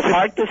 It was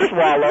hard to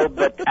swallow,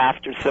 but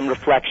after some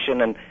reflection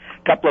and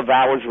a couple of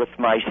hours with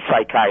my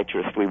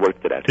psychiatrist, we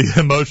worked it out.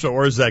 Moshe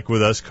Orzech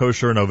with us,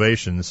 Kosher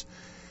Innovations.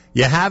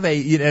 You have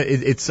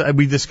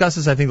we discussed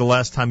this, I think, the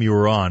last time you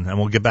were on, and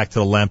we'll get back to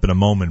the lamp in a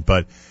moment,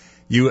 but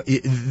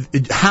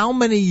how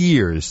many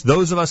years,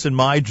 those of us in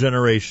my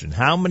generation,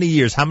 how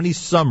many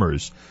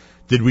summers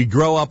did we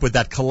grow up with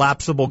that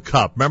collapsible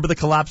cup? Remember the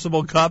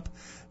collapsible cup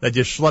that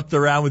you schlepped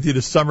around with you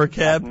to summer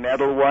camp?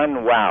 Metal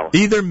one, wow.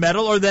 Either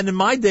metal or then in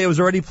my day it was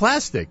already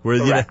plastic.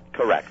 Correct.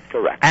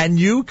 And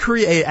you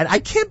create, and I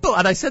can't believe,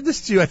 and I said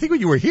this to you, I think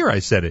when you were here I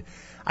said it,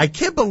 I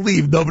can't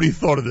believe nobody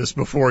thought of this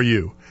before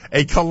you.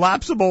 A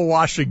collapsible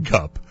washing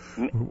cup.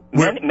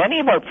 Many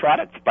of our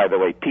products, by the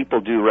way, people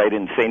do write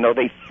in and say, no,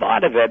 they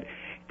thought of it,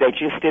 they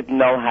just didn't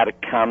know how to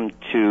come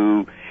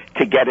to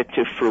get it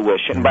to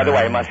fruition. By the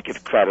way, I must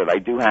give credit. I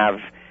do have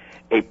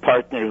a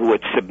partner who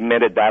had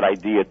submitted that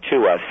idea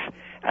to us,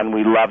 and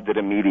we loved it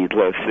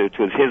immediately. So it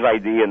was his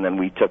idea, and then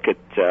we took it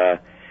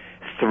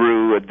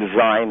through a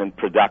design and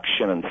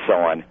production and so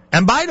on.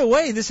 And by the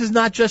way, this is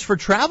not just for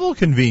travel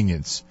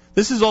convenience.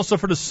 This is also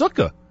for the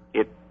sukkah.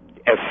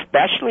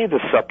 Especially the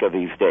sukkah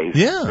these days.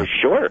 Yeah. For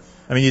sure.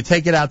 I mean, you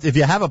take it out. If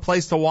you have a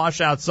place to wash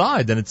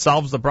outside, then it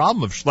solves the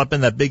problem of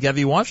schlepping that big,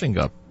 heavy washing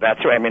cup. That's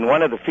right. I mean,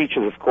 one of the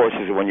features, of course,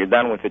 is when you're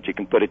done with it, you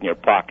can put it in your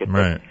pocket.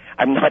 Right.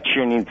 I'm not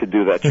sure you need to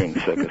do that during the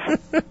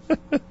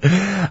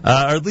sukkahs.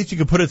 Or at least you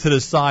can put it to the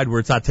side where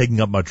it's not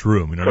taking up much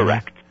room. You know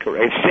Correct.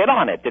 Sit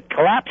on it. It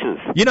collapses.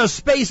 You know,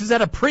 space is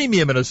at a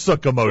premium in a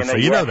sukkah,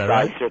 Moshe. You know that,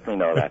 right? I certainly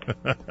know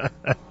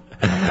that.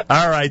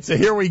 All right, so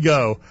here we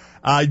go.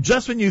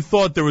 Just when you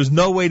thought there was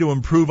no way to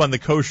improve on the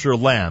kosher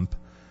lamp,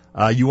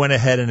 you went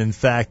ahead and, in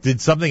fact,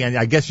 did something, and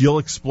I guess you'll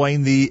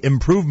explain the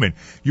improvement.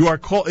 You are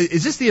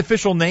is this the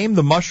official name,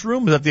 the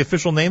mushroom? Is that the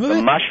official name of it?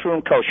 The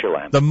mushroom kosher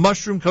lamp. The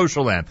mushroom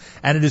kosher lamp.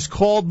 And it is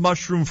called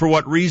mushroom for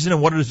what reason,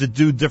 and what does it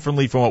do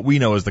differently from what we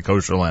know as the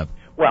kosher lamp?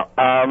 Well,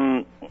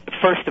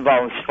 first of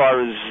all, as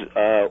far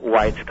as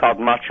why it's called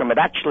mushroom, it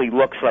actually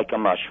looks like a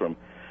mushroom,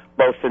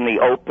 both in the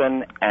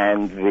open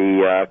and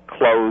the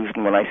closed.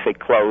 And when I say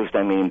closed,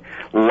 I mean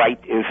light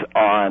is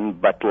on,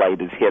 but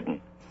light is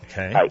hidden.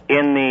 Okay.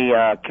 In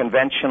the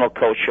conventional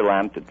kosher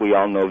lamp that we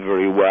all know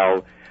very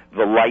well,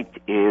 the light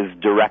is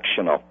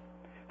directional,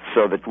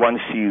 so that once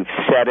you've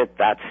set it,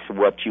 that's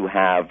what you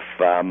have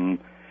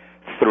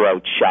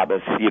throughout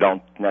Shabbos. You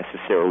don't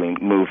necessarily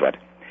move it.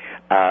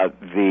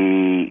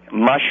 The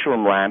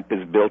mushroom lamp is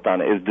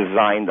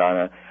designed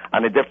on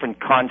a different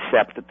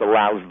concept that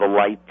allows the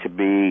light to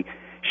be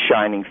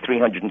shining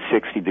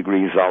 360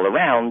 degrees all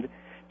around,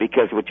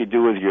 because what you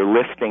do is you're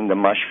lifting the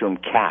mushroom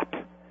cap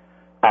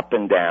up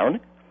and down,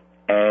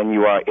 and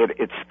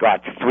it's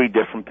got three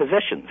different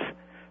positions.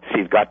 So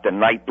you've got the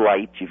night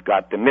light, you've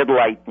got the mid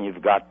light, and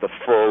you've got the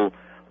full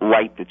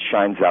light that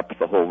shines up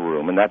the whole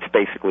room, and that's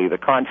basically the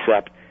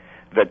concept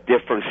that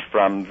differs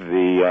from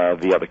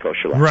the other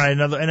kosher lamp. Right,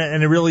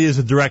 and it really is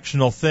a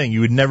directional thing.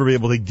 You would never be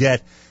able to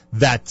get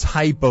that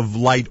type of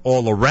light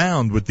all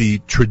around with the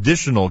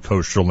traditional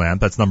kosher lamp.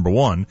 That's number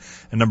one.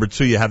 And number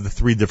two, you have the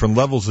three different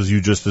levels as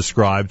you just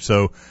described.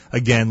 So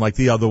again, like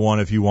the other one,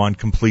 if you want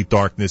complete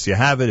darkness, you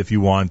have it. If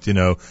you want,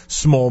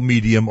 small,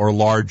 medium, or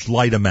large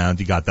light amount,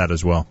 you got that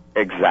as well.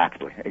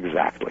 Exactly.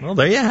 Well,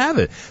 there you have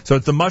it. So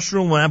it's the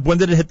mushroom lamp. When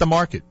did it hit the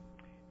market?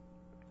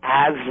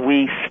 As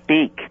we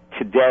speak,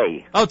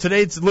 today. Oh,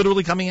 today it's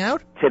literally coming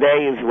out?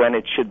 Today is when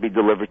it should be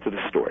delivered to the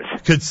stores.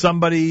 Could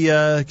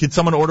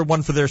someone order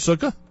one for their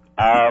sukkah?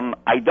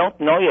 I don't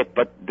know yet,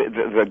 but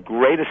the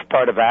greatest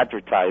part of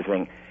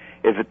advertising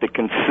is that the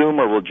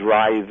consumer will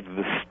drive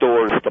the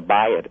stores to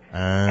buy it.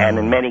 And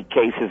in many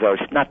cases,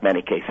 not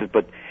many cases,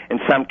 but in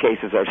some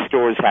cases, our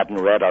stores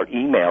haven't read our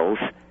emails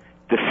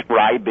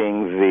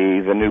describing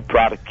the new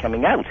product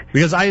coming out.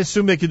 Because I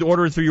assume they could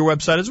order it through your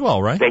website as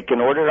well, right? They can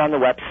order it on the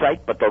website,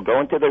 but they'll go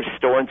into their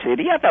store and say,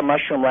 "Do you have that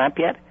mushroom lamp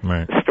yet?"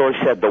 Right. The store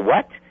said, "The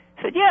what?"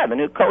 I said, "Yeah, the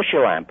new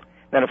kosher lamp."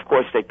 Then, of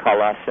course, they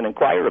call us and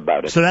inquire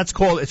about it. So it's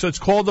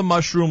called the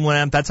mushroom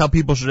lamp. That's how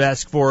people should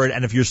ask for it.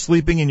 And if you're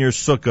sleeping in your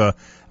sukkah,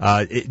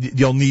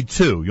 you'll need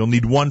two. You'll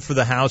need one for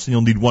the house and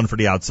you'll need one for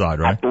the outside,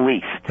 right?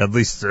 At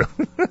least two.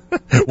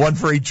 One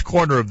for each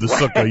corner of the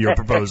sukkah you're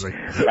proposing.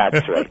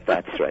 That's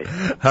right.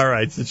 All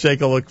right, so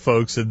take a look,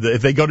 folks. And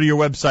if they go to your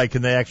website,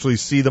 can they actually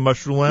see the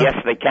mushroom lamp?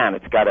 Yes, they can.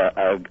 It's got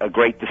a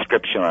great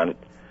description on it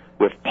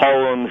with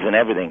poems and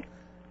everything.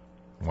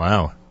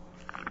 Wow.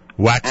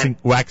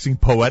 Waxing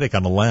poetic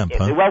on the lamp,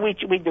 huh? Well,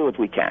 we do what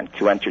we can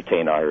to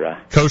entertain our...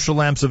 Kosher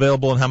lamps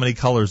available in how many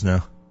colors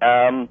now?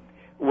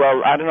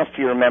 Well, I don't know if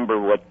you remember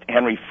what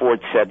Henry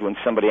Ford said when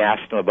somebody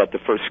asked him about the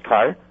first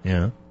car.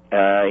 Yeah.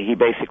 He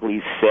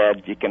basically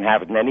said, you can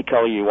have it in any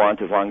color you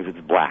want as long as it's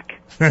black.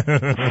 So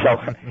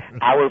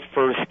our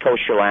first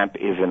kosher lamp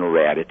is in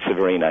red. It's a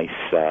very nice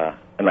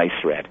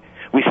red.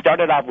 We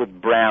started out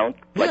with brown,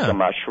 like the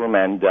mushroom,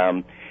 and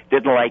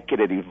didn't like it.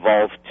 It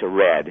evolved to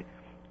red.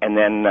 And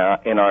then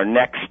in our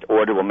next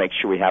order, we'll make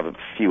sure we have a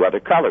few other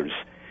colors.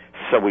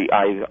 So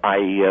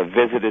I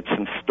visited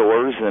some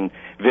stores and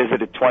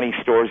visited 20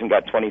 stores and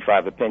got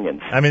 25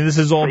 opinions. I mean, this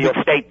is all... So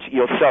you'll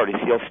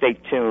stay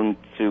tuned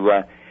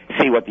to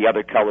see what the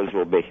other colors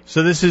will be.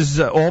 So this is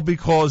all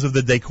because of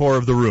the decor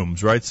of the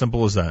rooms, right?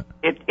 Simple as that.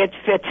 It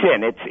fits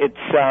in.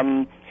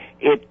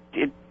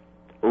 It's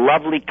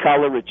lovely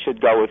color. It should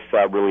go with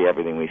really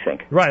everything we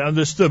think. Right,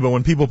 understood. But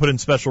when people put in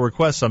special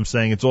requests, I'm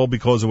saying it's all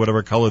because of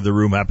whatever color the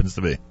room happens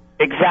to be.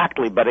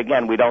 Exactly, but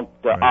again, we don't,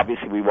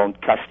 obviously we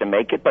won't custom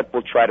make it, but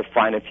we'll try to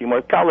find a few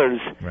more colors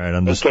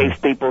in case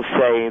people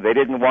say they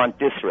didn't want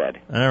this red.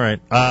 All right.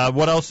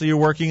 What else are you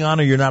working on,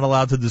 or you're not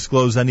allowed to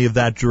disclose any of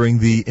that during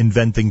the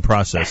inventing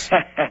process?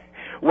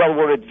 Well,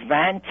 we're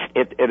advanced,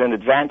 at an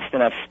advanced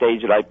enough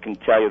stage that I can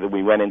tell you that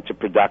we went into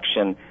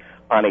production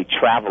on a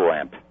travel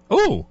lamp.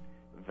 Ooh.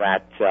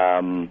 That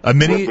will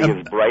be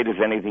as bright as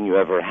anything you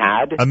ever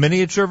had. A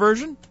miniature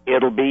version?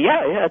 It'll be,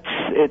 again,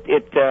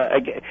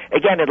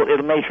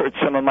 it may hurt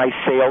some of my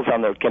sales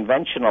on the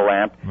conventional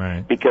lamp,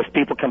 right, because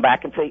people come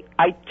back and say,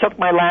 I took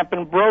my lamp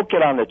and broke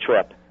it on the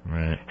trip.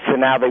 Right. So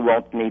now they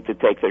won't need to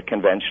take their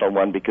conventional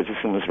one because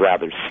this one was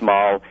rather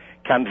small,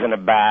 comes in a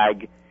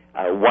bag,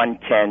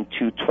 110,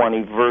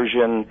 220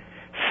 version.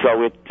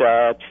 So it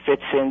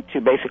fits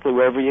into basically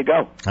wherever you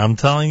go. I'm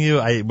telling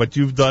you, what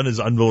you've done is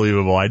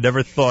unbelievable. I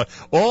never thought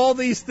all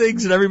these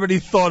things that everybody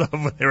thought of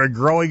when they were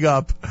growing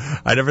up.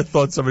 I never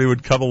thought somebody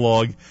would come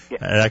along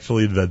and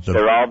actually invent them.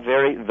 They're all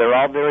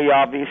very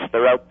obvious.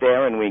 They're out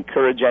there, and we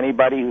encourage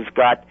anybody who's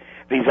got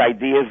these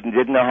ideas and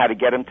didn't know how to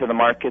get them to the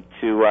market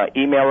to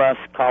email us,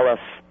 call us,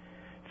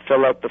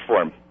 fill out the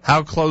form.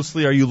 How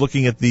closely are you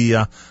looking at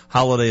the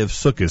holiday of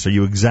Sukkot? Are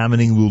you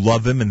examining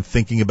Lulavim and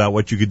thinking about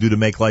what you could do to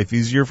make life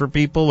easier for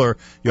people, or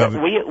you have?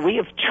 We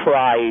have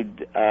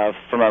tried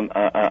from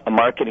a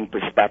marketing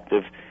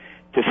perspective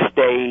to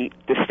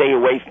stay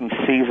away from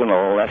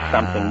seasonal unless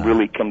something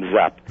really comes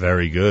up.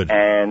 Very good.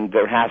 And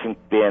there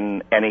hasn't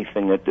been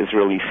anything that has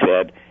really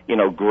said,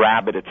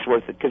 grab it, it's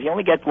worth it, because you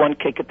only get one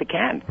kick at the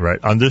can. Right,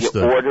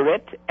 understood. You order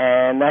it,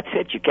 and that's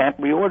it. You can't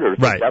reorder.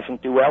 If it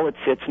doesn't do well, it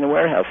sits in the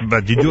warehouse.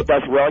 But if it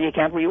does well, you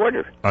can't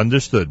reorder.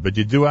 Understood. But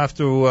you do have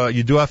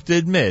to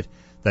admit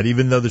that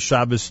even though the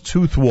Shabbos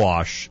tooth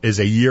wash is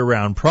a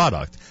year-round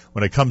product,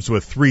 when it comes to a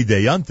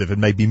 3-day yontif, it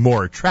may be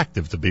more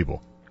attractive to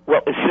people.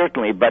 Well,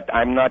 certainly, but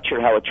I'm not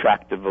sure how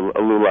attractive a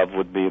lulav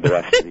would be the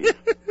rest of the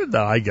year.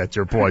 No, I get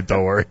your point.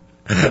 Don't worry.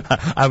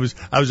 I was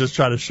just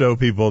trying to show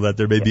people that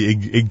there may be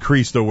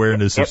increased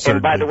awareness of certain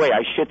And by the things. way,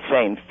 I should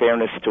say, in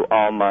fairness to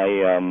all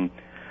my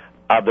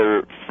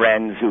other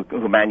friends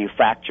who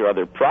manufacture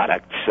other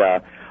products.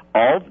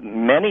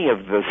 Many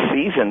of the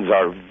seasons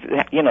are,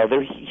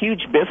 they're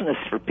huge business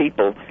for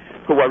people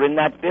who are in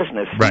that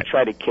business. Right. We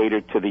try to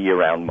cater to the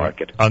year-round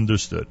market.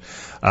 Understood.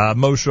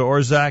 Moshe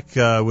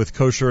Orzech with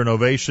Kosher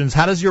Innovations.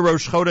 How does your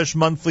Rosh Chodesh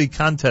monthly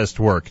contest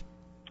work?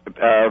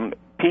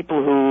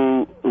 People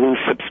who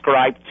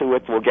subscribe to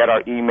it will get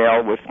our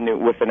email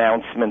with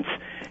announcements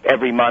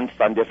every month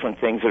on different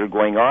things that are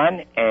going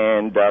on,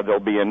 and there'll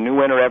be a new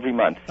winner every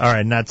month. All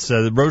right, and that's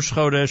Rosh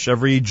Chodesh.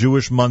 Every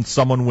Jewish month,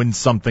 someone wins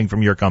something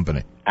from your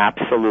company.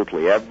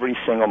 Absolutely, every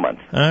single month.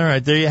 All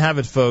right, there you have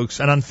it, folks.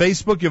 And on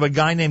Facebook, you have a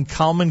guy named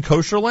Kalman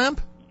Kosher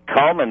Lamp?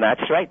 Kalman,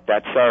 that's right.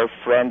 That's our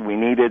friend. We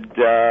needed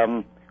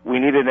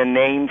a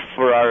name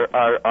for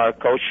our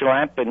kosher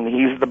lamp, and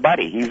he's the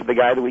buddy. He's the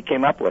guy that we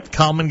came up with.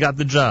 Kalman got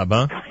the job,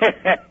 huh?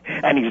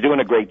 And he's doing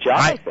a great job,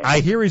 I think. I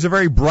hear he's a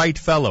very bright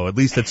fellow, at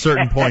least at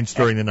certain points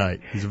during the night.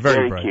 He's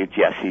very bright. Cute,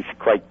 yes. He's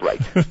quite bright.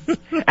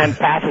 And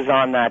passes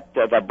on that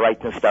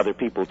brightness to other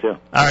people, too.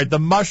 All right, the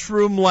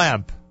mushroom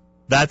lamp.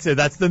 That's it.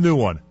 That's the new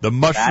one. That's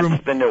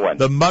the new one.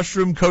 The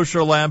mushroom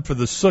kosher lamp for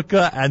the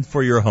sukkah and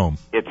for your home.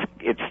 It's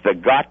the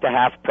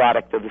got-to-have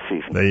product of the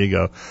season. There you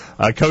go.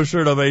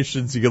 Kosher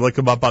Innovations, you can look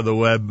them up on the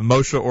web.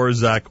 Moshe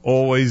Orzech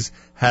always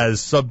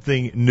has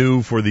something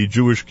new for the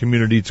Jewish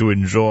community to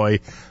enjoy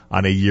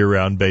on a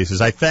year-round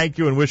basis. I thank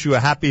you and wish you a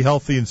happy,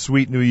 healthy, and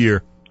sweet new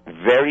year.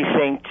 Very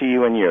same to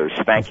you and yours.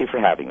 Thank you for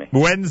having me.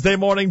 Wednesday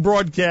morning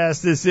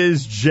broadcast. This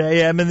is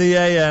JM in the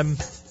AM.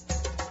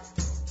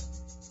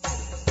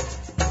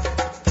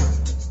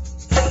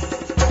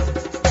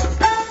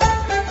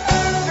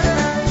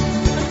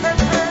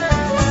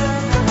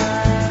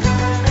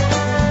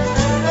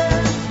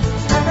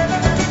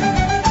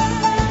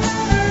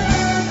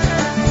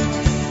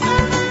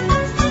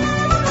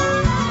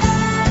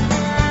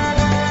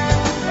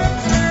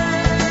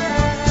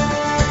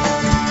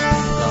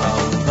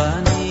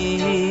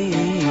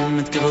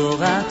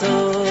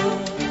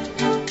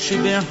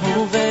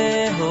 שיבחו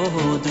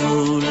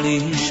והודו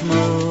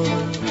לשמו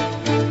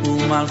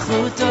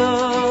ומלכותו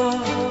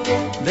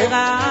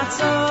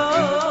ברצו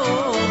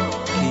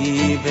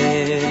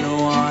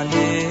קיבלו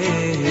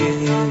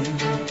עליהם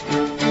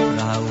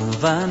ראו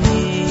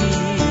בנים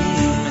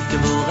את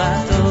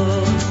גבורתו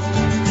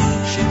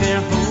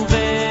שיבחו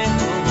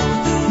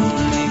והודו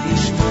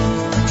לשמו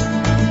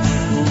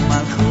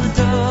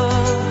ומלכותו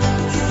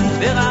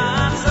ברצו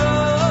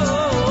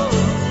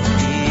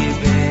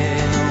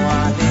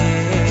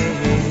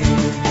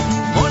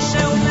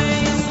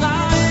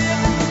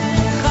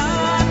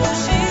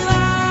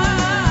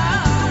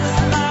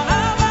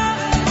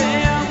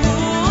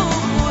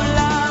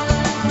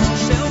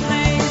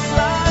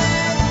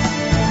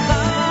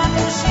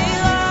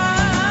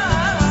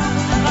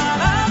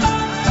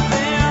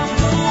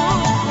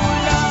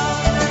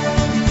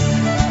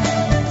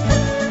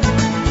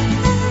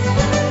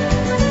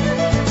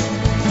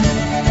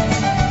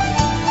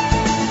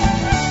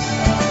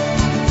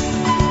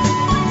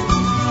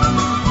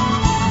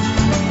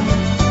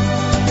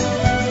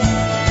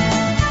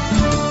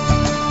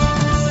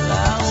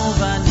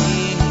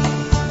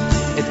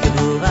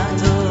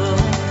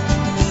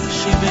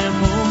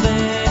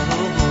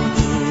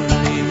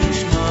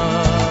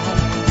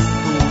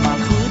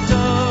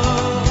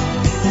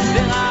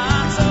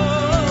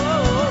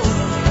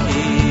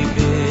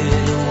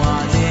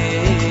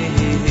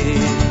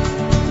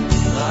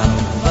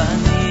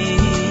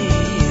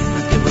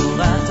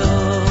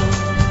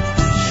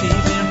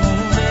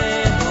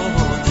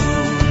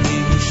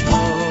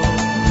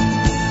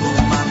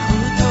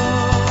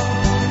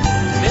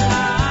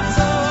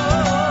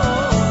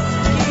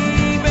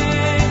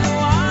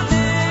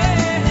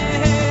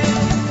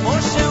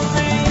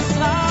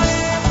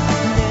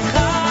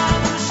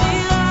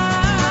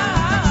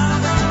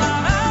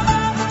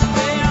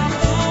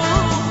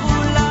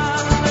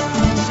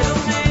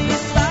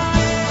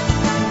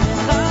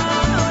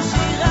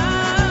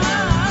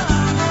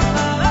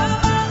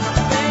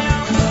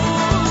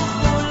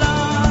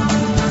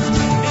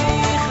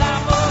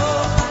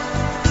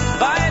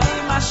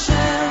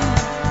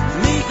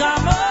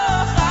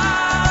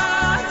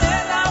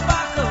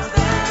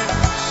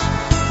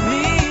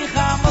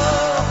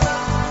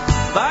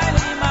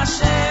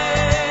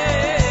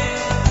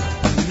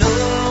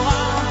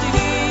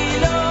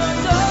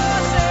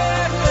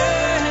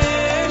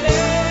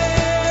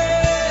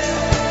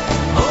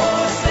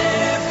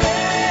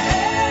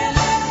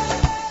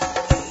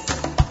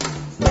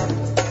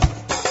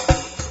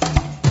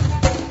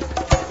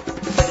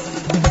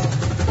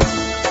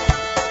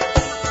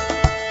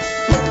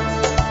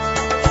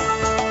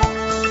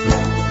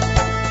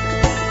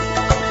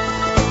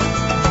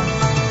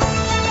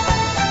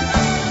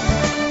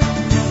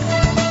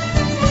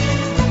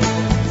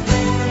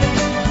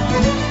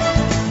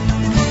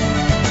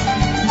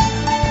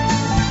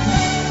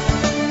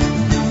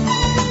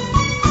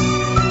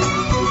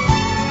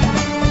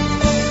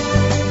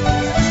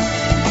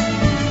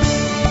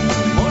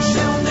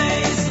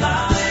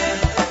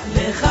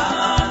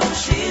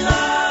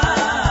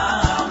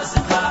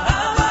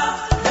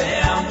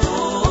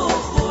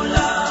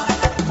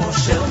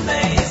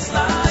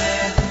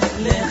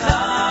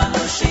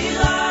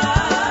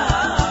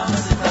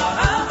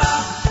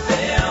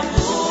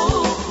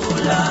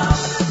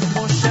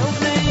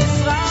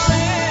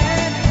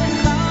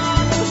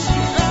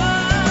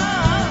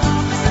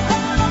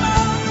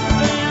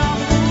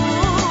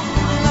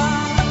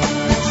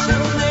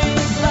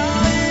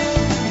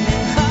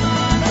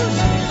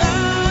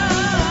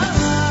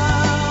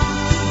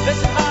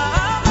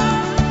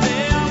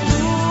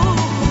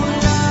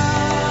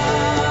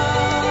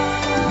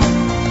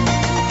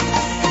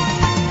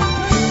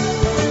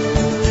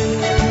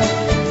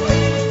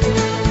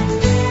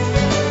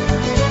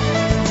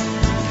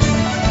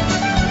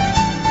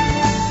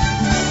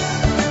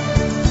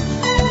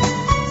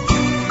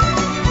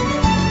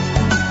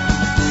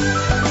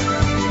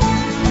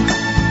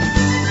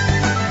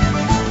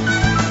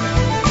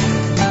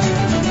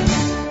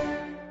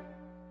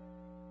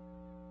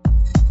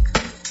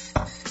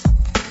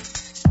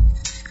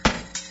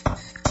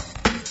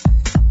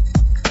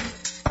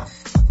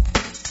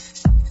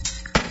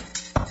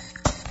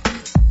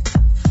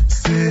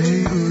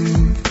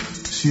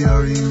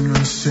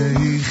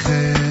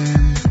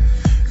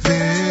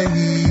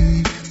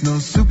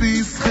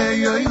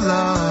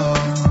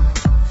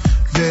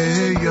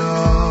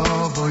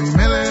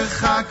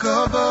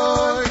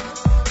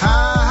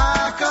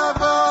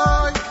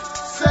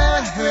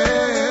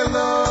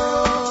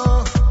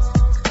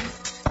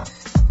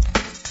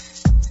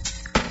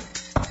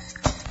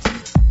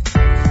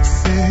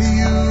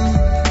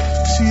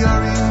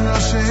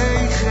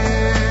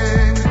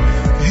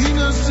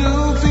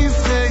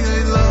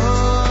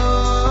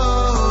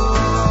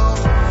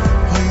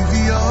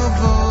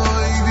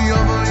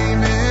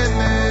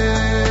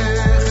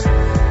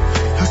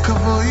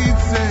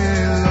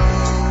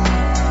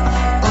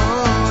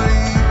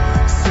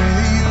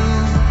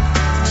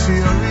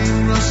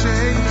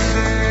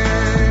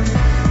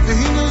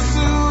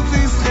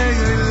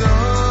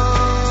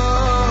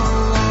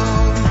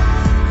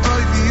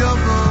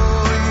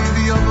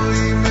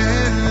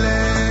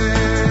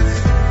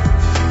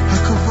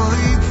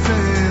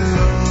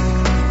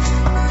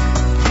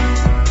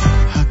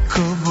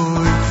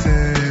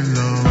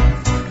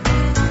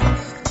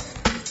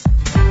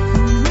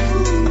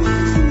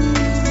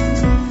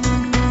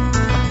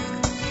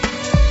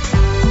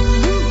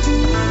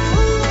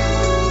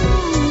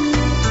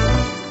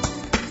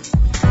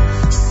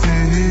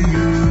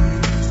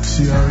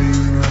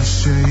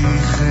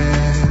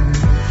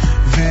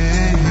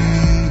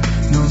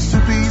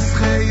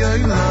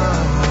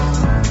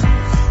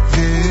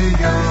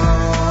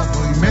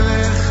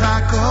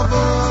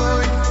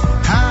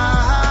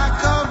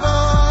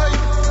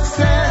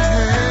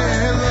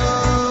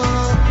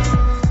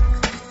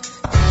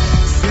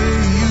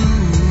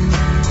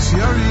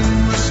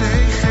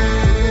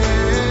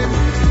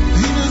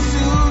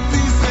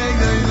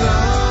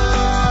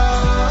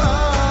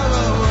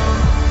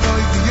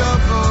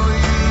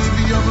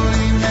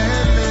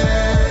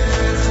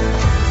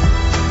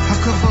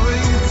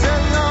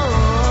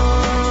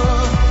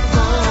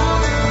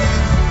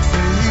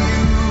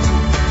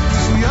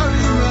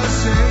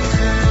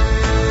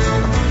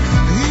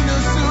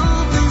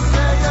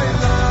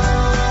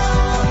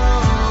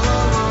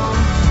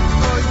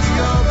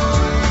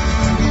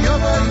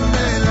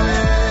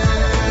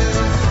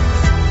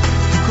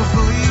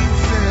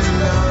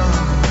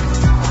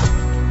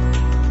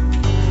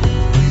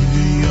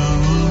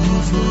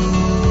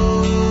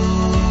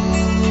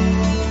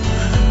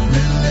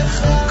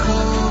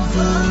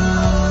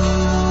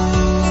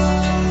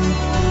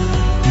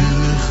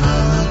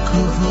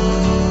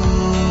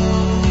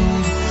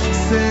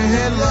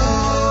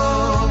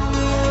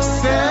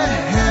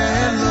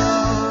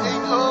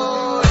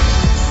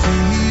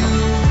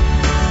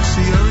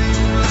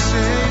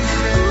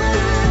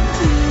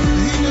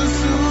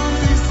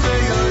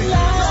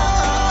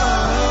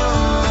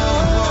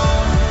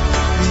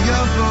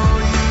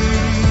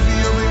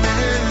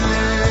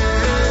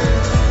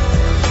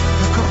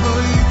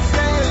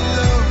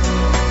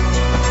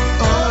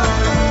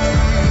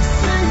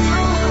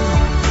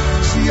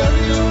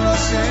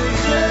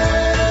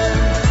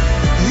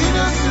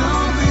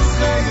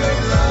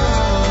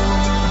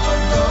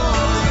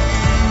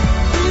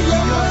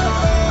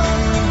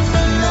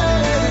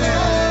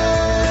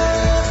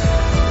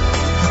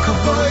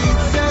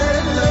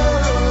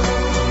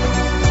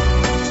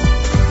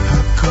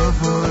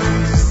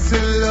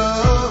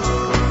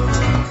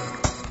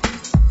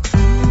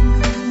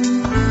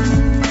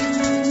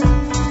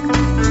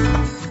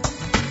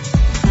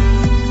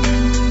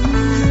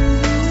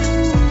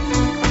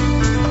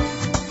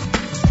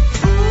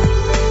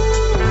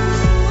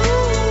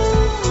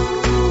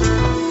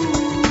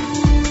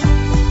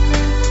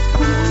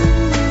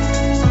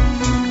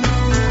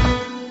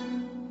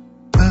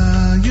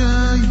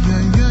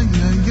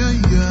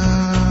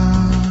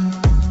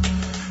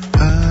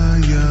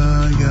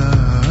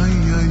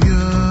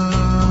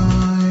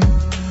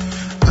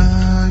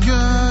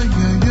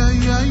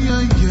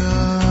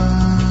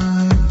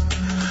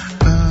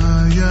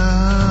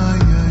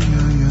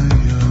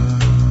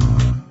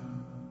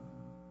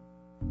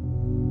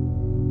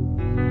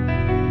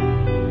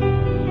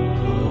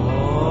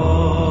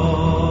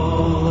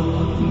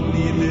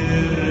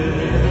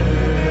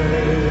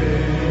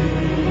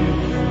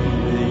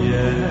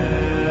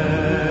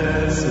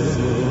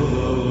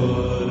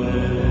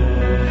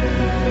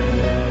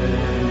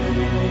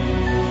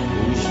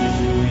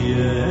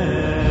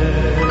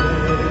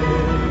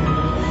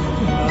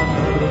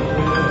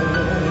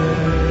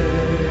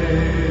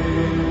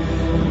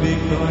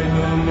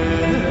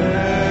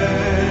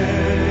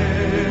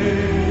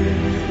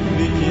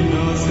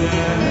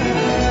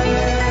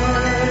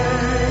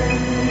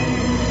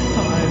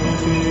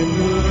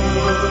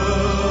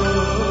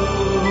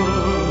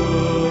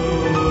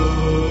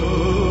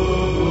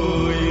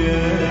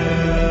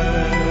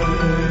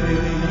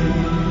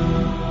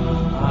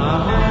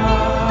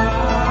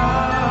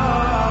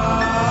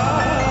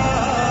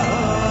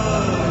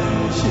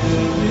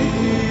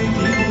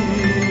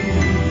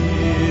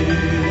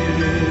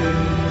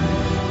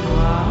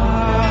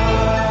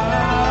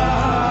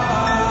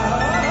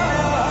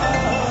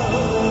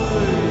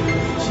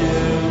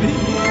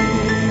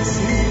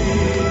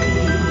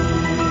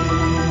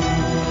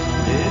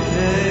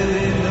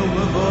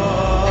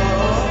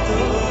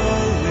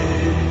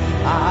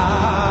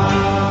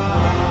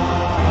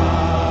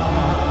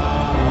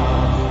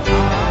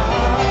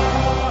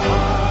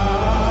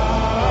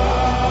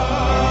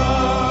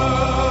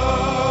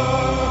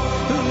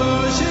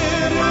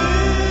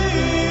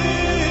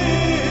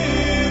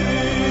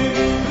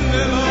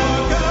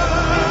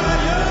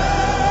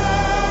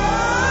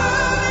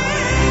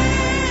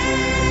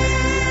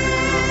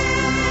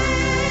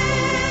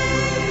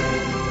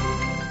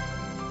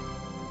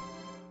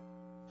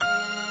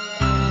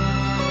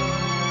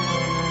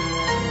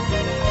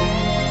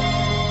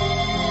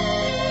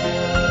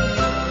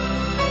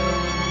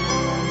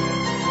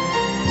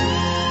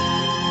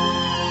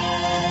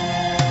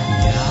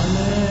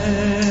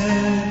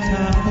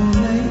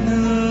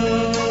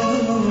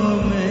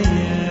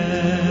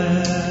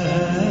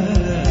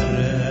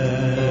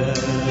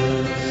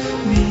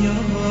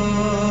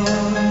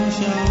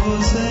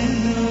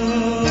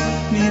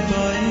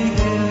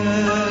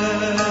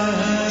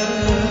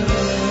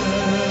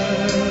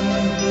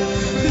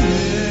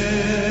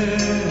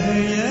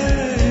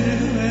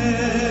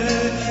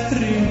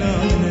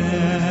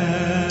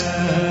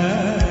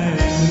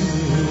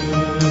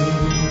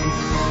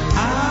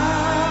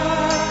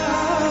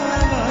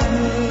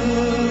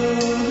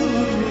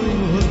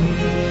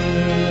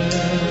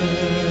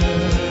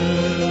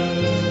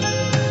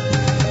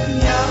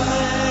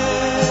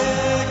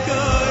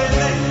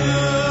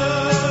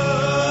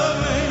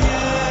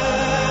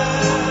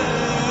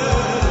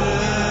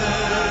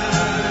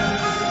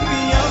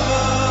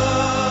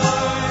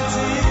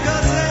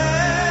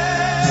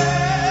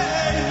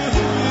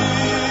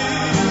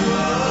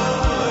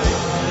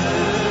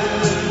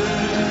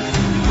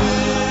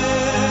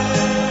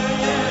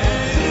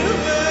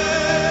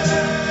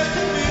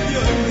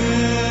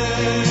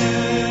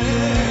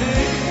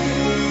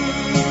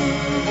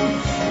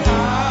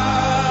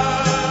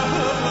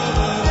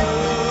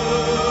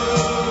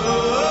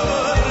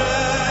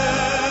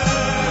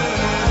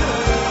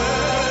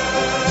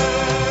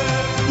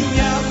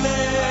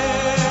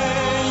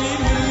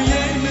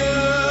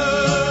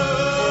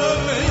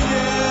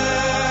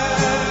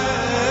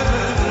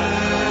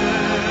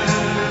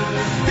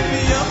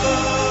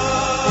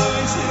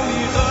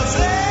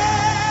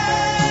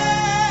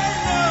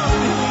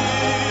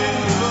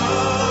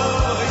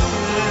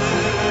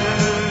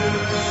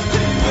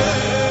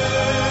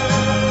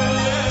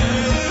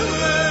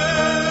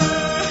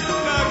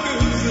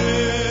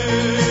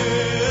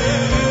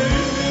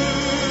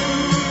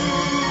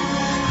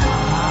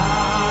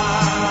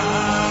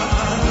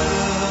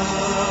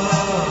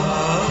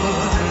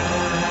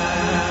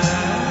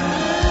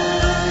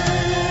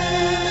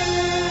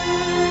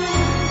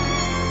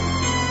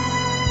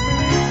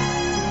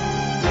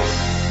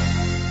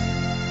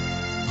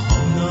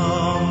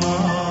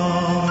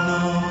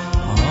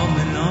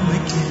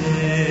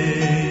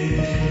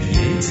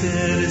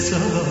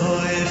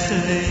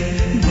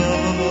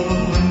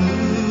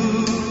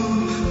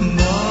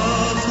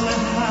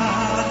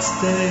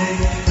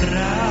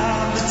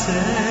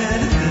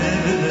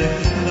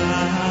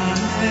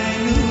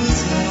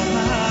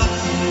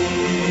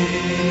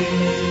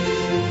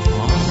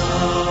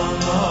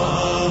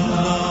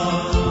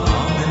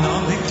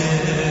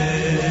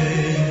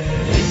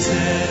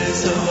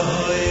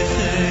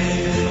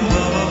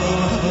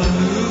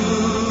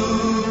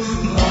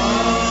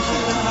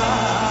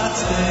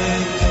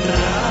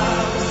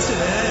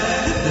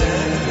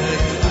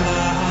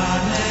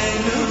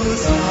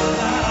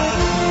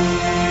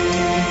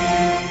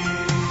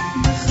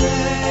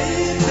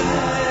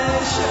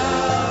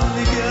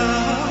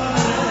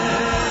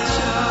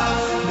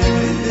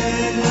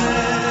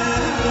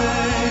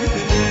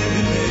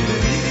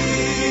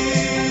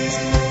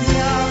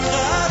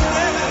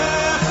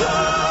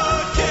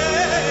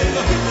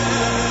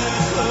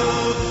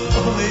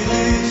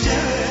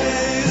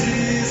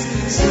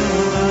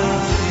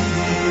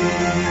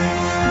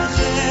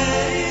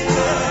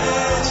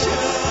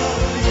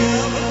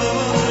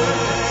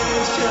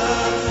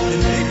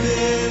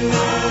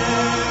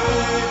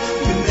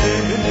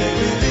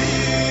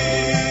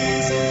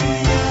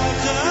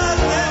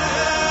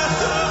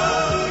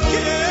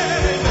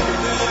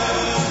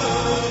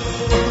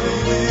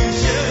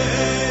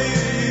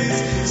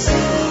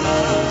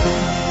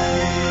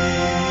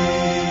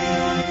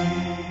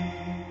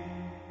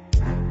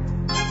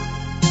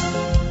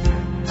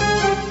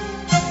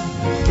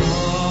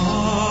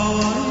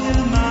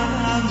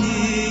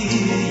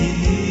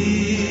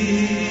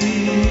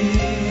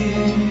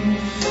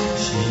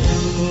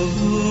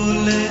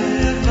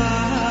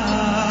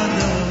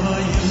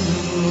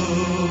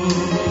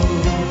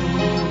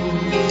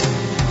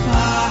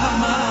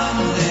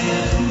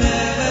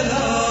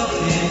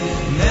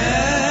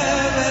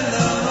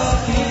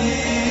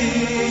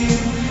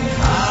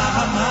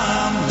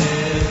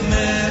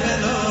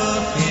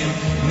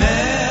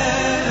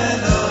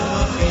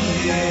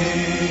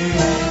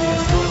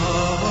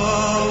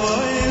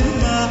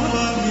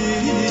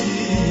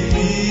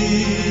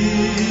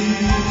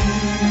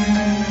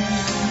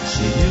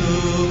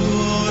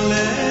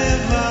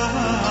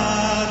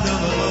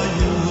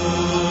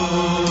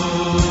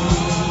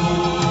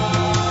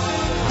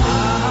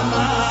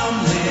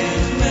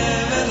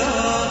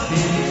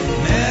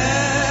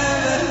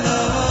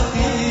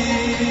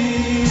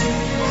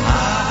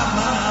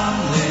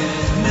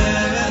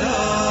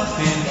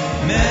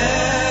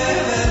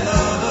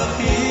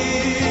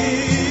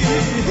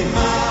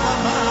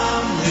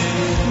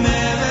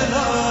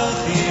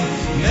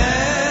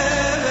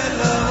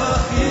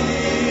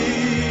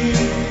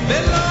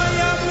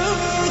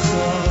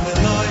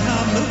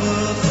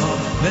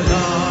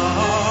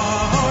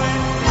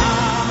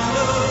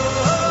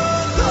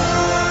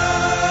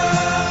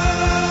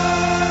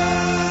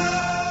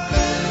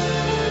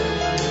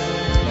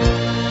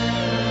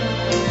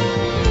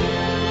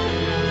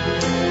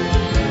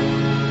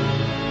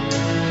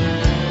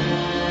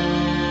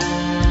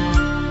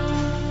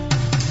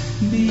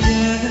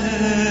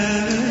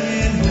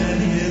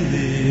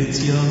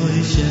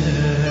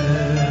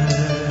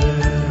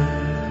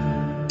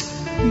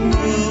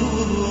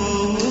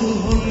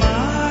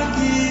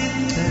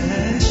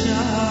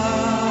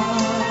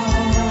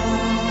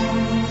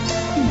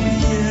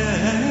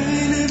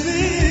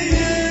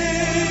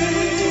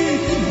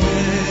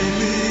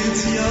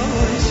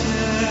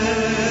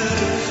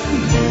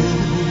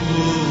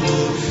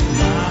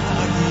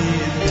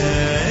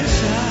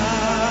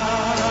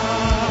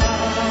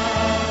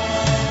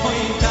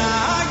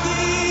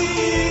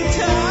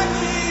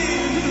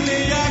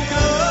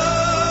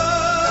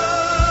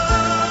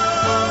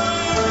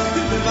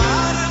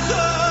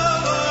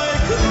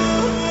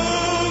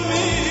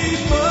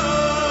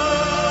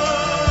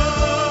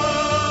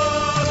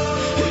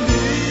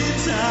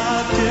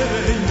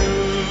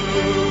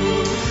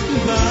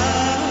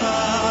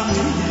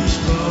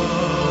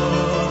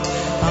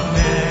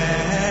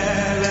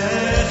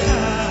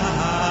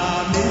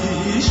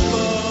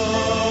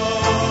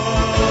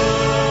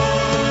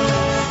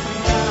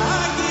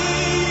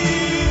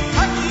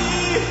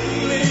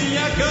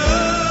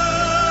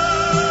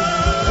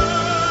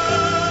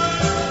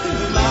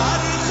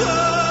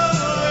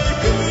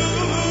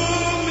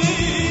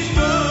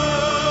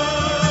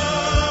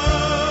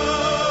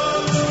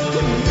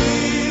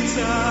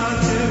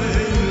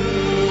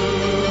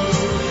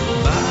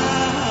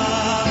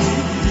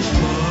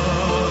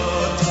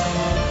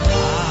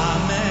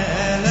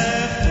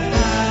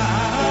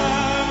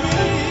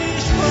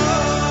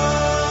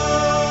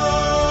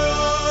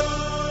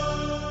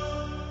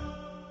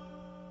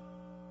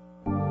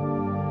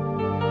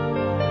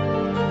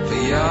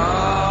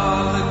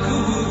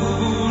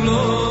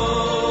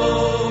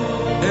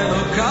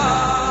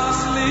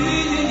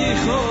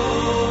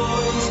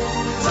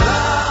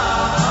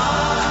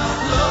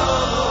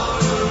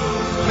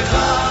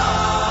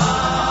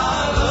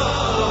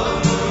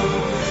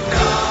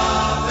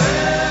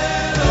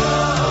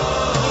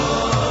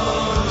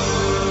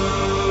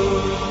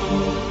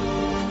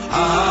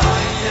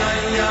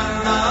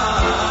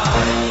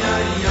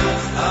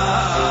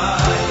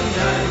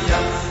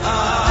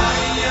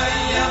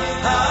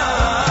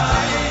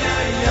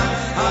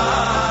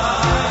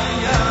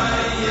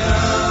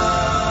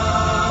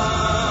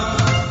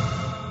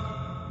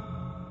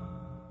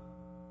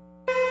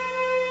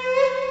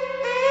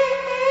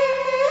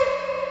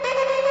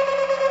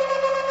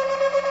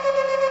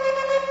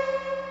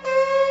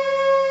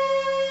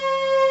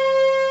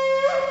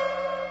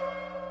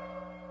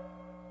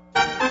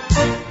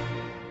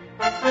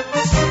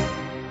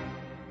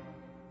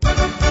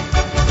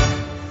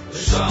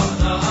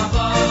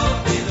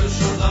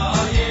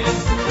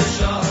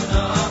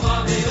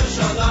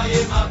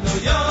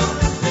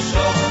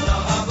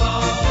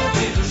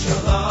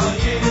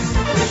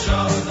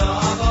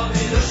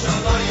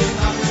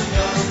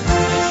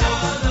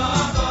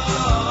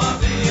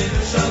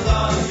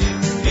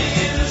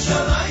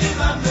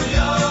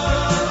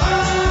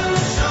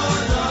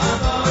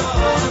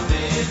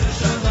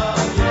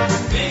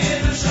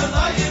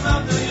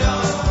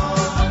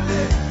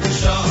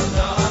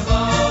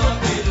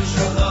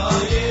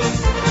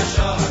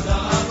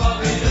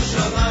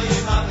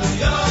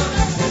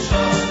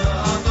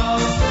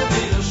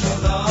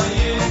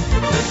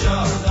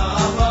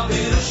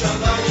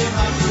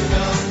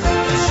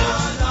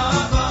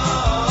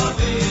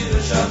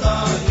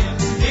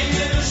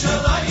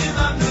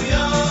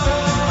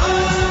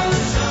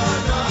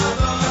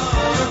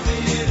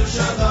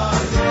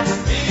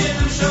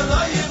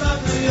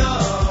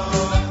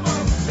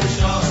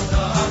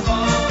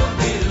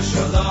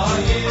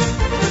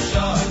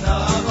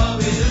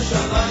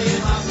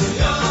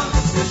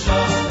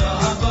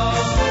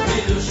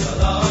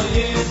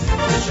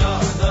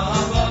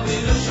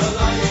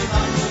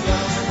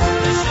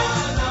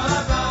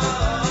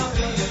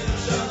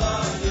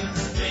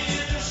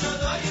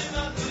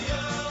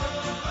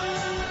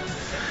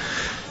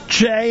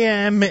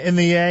JM in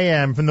the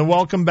AM from the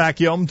Welcome Back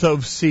Yom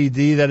Tov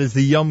CD. That is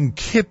the Yom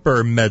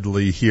Kippur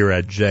medley here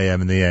at JM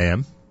in the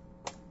AM.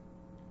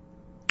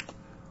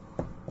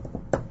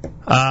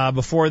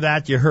 Before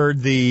that, you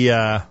heard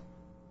the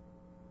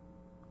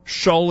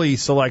Sholi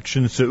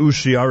selection to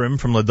Ushiarim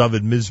from La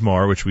David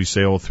Mizmar, which we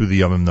say all through the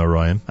Yomim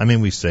Narayim. I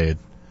mean, we say it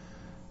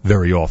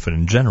very often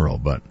in general,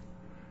 but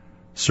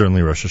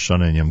certainly Rosh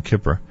Hashanah and Yom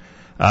Kippur.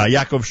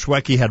 Yaakov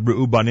Shweki had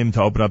Re'u Banim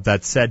to open up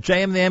that set.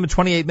 JM in the AM at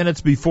 28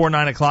 minutes before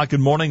 9 o'clock. Good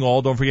morning,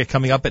 all. Don't forget,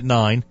 coming up at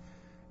 9,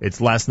 it's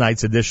last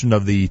night's edition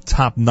of the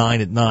Top 9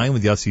 at 9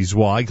 with Yossi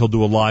Zweig. He'll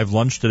do a live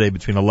lunch today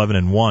between 11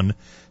 and 1.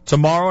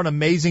 Tomorrow, an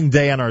amazing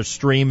day on our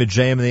stream at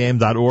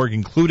jmintheam.org,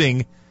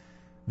 including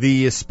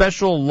the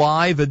special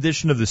live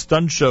edition of the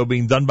Stunt Show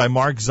being done by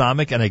Mark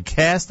Zamek and a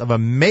cast of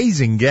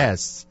amazing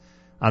guests.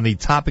 on the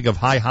topic of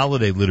High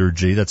Holiday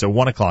Liturgy. That's at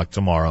 1 o'clock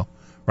tomorrow,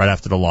 right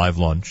after the live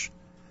lunch.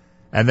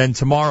 And then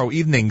tomorrow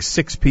evening,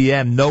 6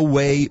 p.m., no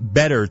way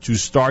better to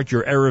start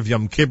your Erev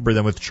Yom Kippur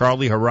than with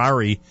Charlie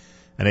Harari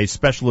and a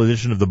special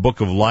edition of the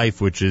Book of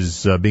Life, which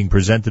is being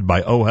presented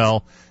by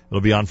Ohel.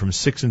 It'll be on from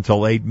 6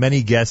 until 8.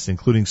 Many guests,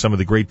 including some of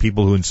the great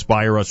people who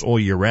inspire us all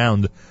year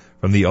round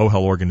from the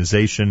Ohel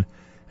organization.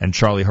 And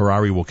Charlie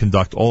Harari will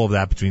conduct all of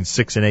that between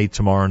 6 and 8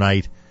 tomorrow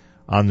night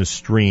on the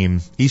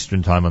stream,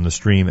 Eastern Time on the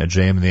stream at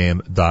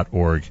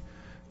jmnam.org.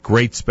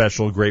 Great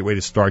special, great way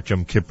to start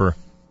Yom Kippur.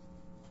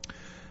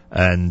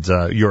 And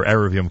your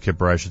Erev Yom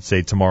Kippur, I should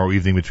say, tomorrow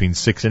evening between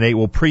 6 and 8.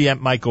 We'll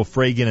preempt Michael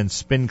Fragan and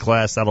Spin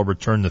Class. That'll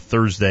return to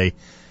Thursday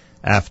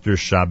after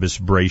Shabbos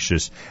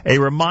Breishis. A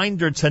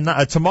reminder,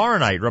 tomorrow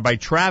night, Rabbi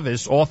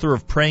Travis, author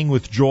of Praying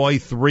with Joy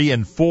 3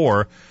 and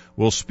 4,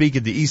 will speak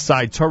at the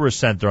Eastside Torah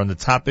Center on the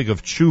topic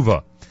of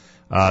tshuva.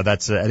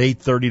 That's at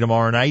 8:30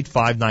 tomorrow night,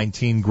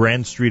 519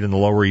 Grand Street in the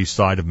Lower East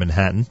Side of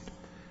Manhattan.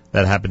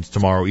 That happens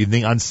tomorrow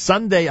evening. On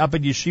Sunday, up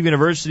at Yeshiva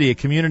University, a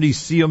community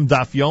Siyum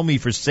Daf Yomi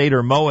for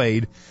Seder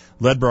Moed,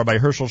 led by Rabbi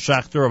Herschel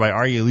Schachter, Rabbi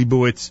Aryeh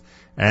Leibowitz,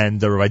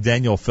 and Rabbi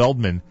Daniel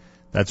Feldman.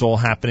 That's all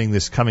happening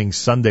this coming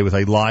Sunday with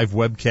a live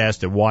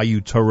webcast at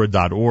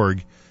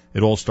yutorah.org.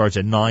 It all starts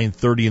at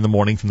 9:30 in the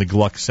morning from the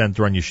Gluck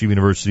Center on Yeshiva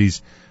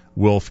University's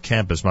Wilf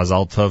campus.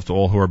 Mazal Tov to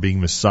all who are being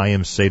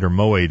Messiahim Seder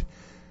Moed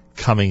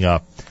coming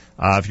up.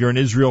 If you're in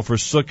Israel for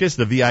Sukkot,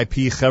 the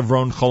VIP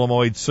Chevron Chol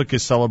Hamoed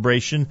Sukkot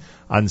celebration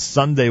on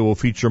Sunday will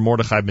feature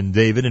Mordechai Ben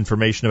David.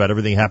 Information about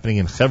everything happening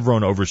in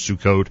Chevron over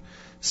Sukkot,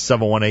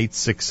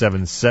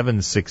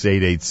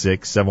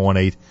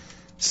 718-677-6886,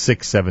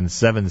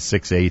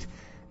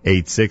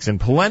 718-677-6886. And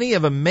plenty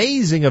of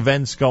amazing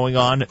events going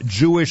on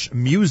Jewish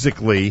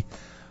musically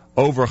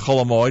over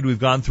Chol Hamoed. We've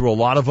gone through a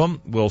lot of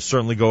them. We'll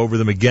certainly go over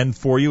them again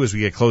for you as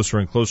we get closer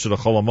and closer to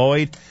Chol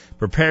Hamoed.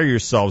 Prepare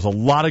yourselves. A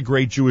lot of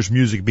great Jewish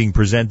music being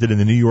presented in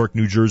the New York,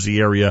 New Jersey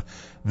area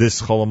this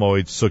Chol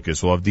Hamoed Sukkot.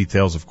 So we'll have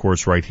details, of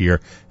course, right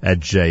here at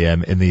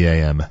JM in the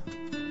AM.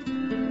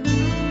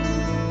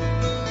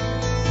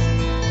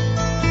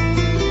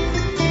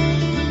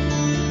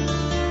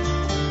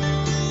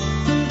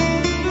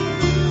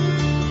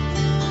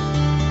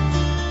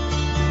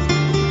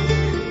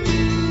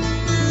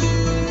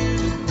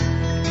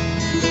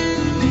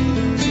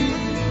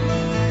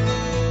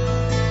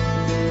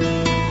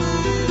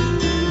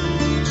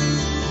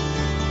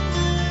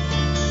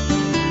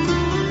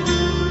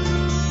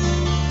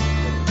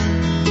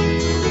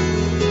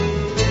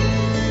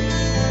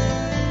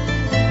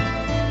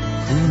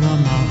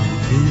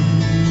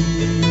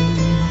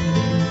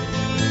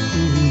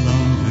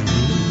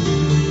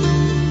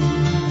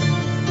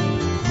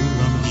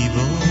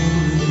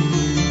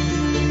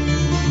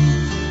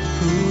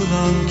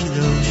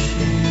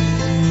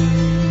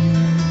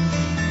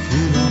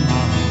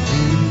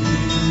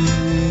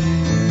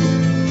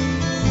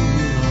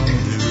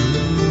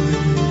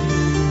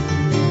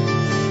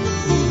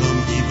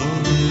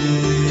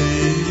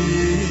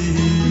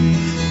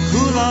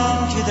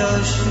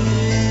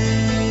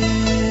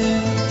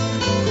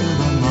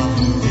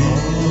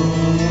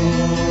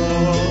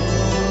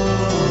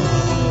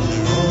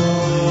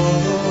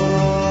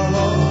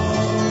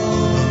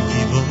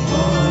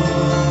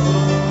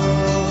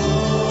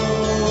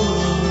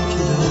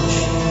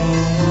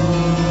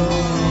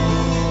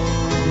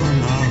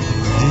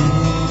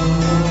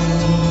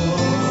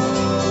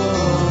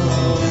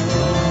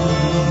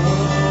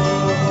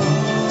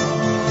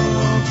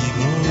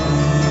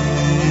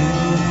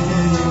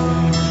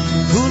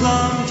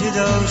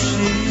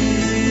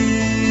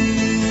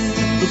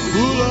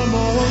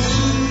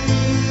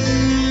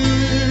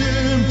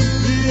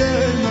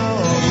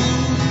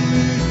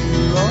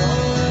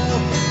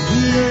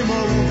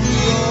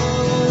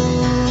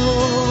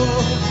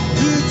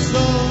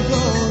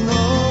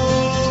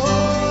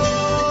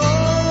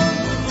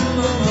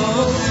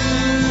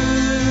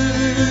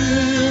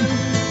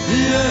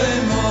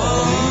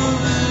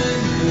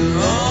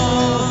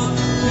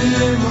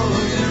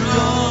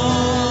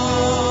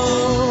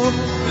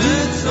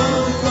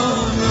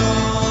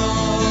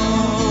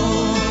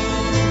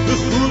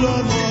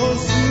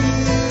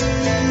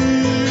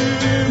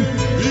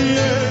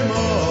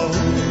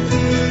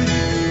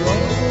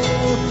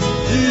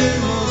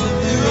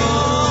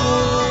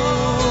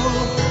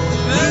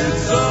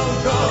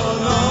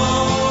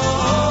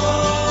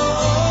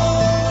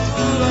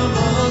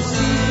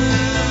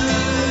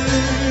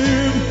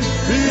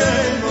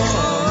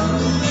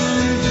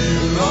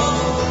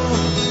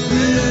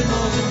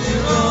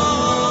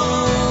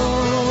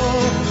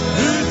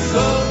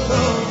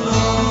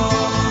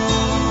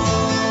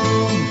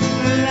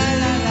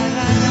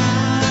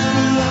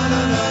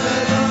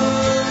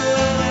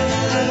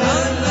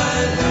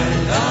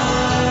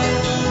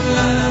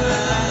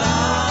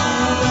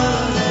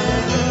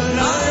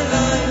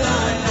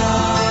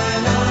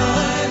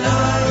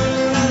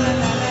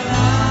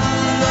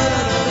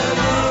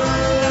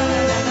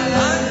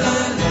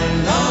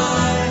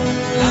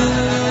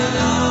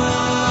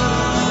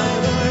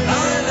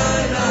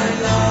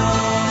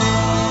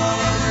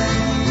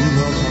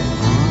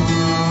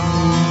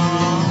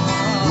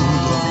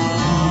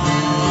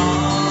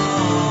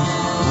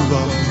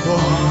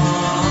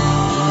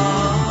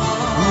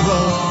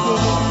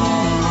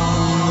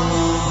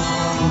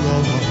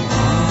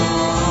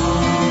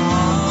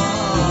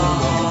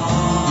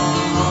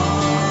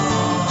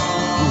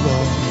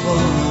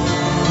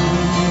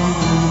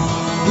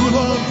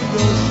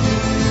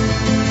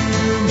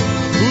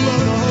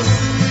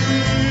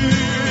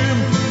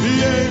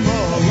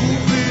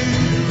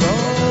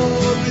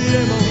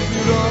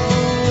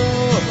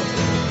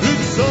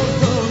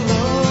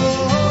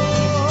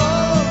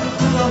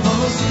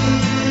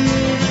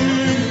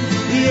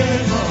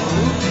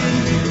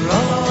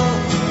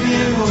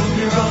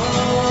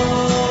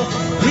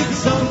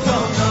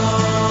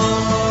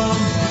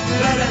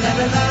 La la la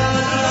la la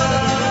la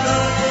la la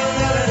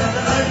la la la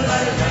la la.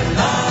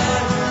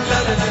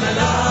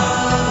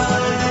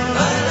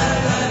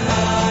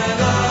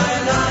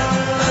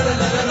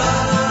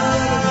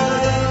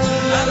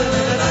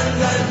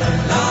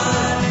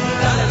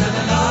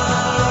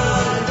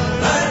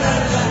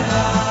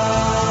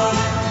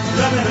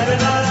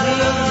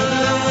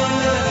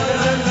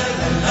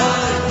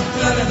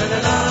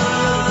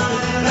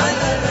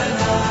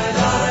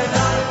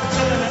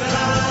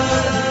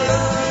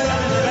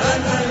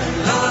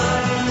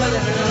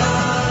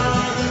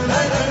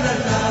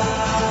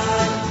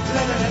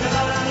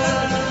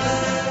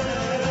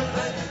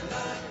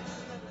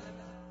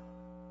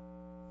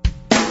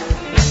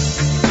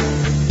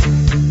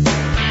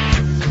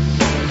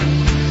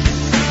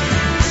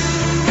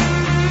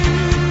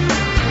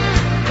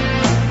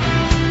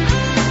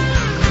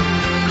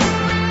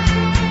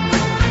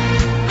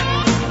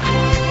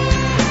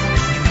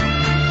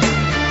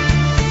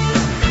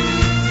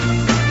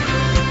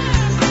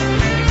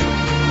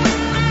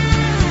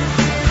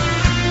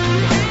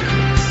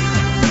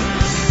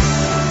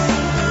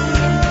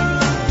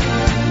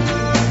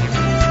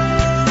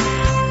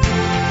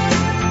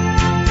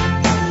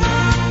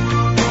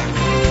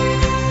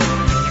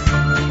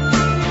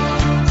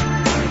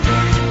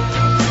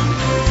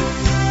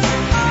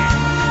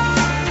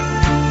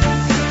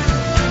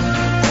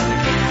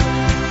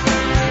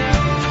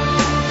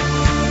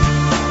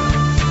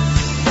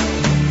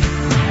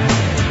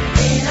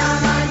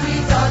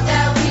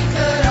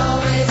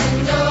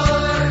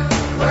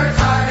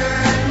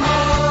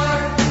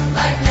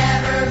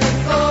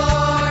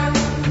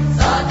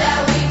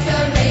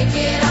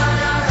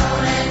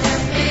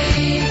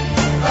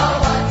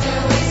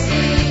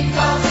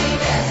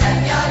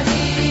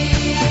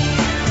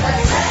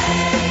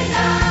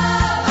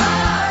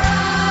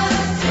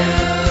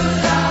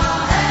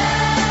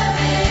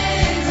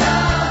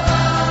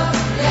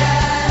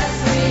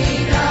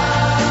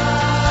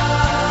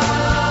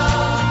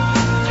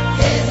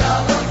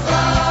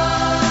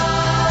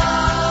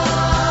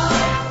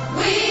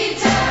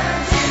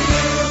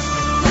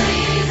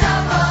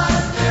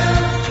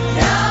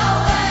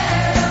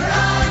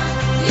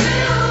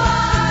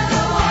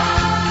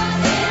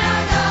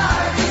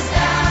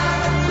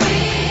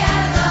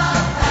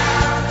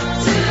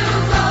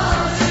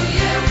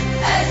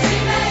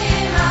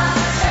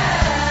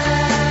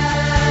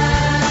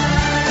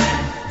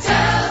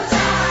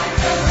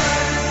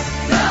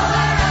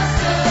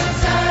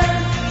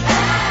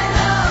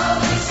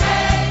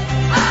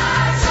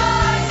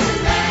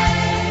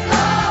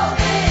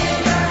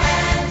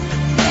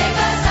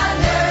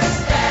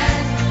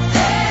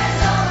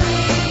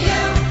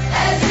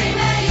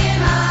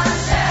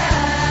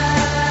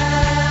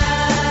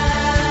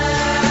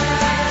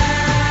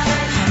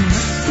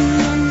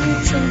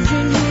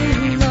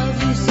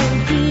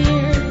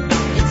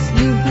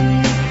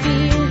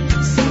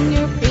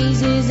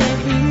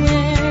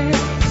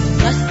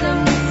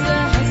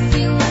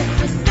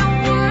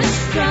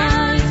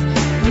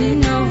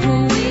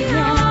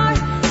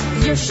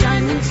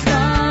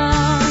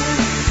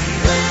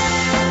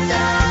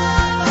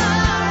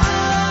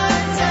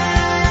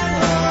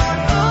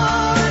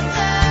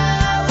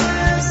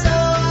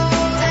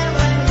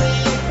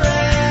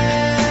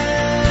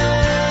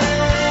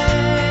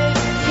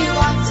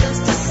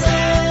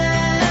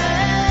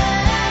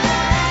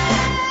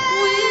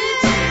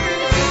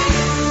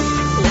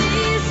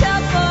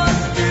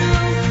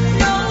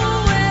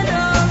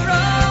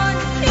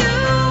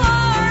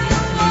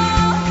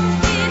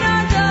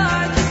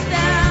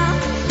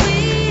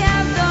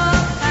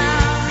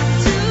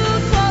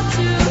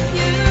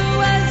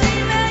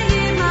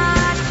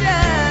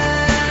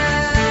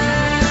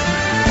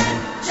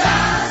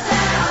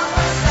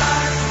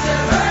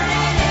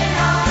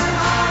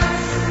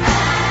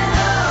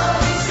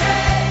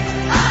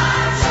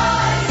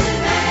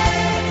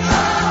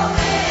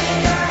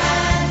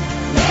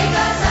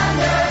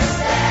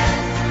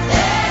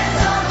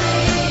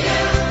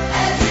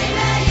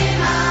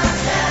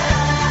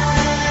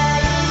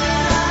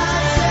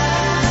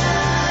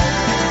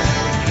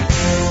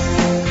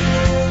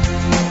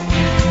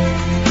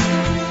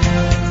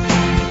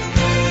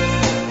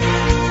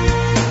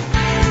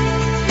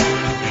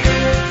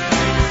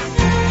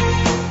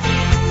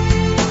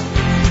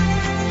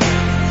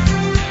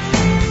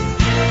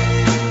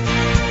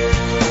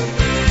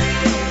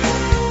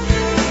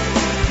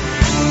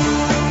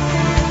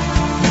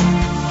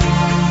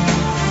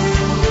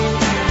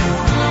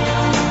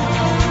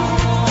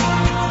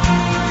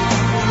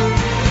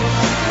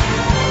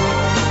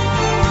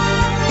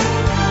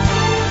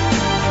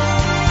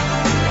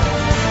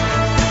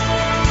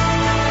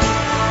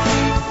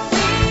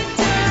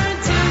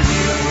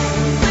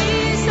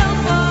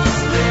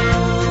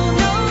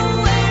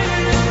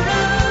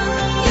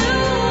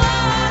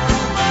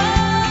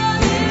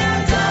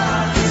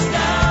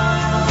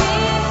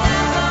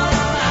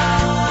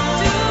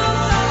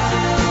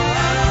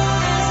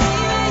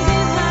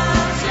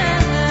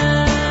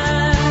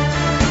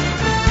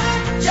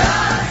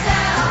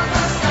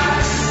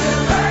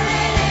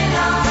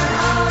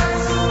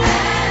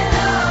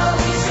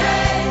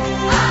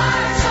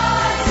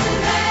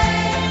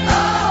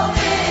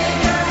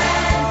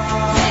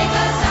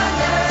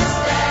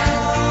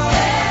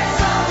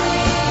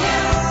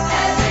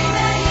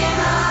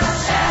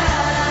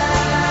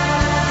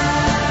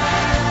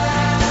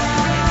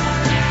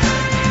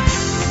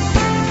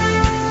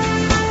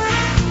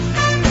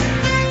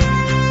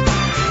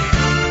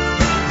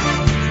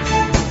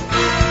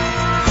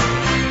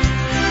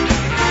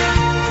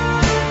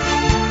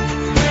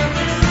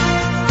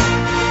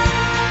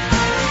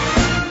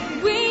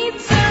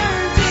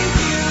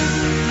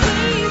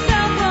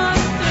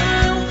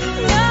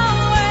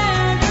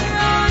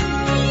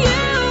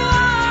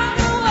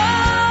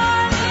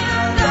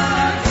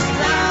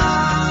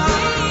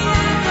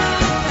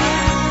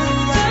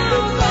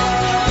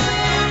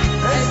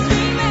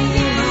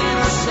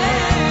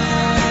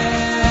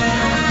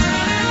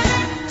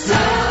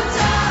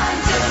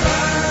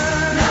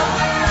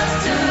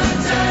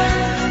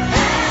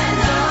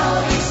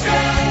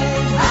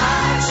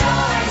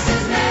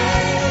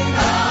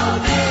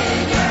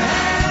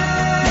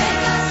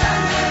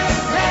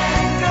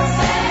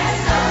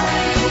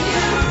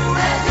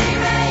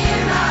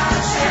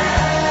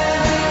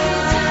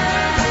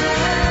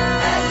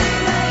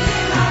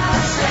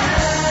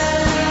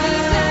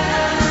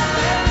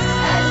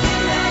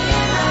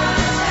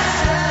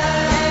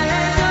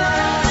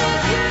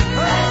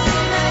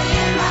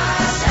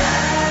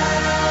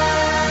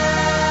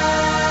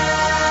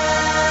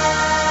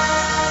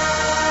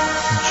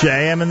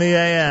 JM in the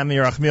AM,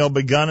 Yerachmiel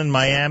begun in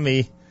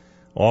Miami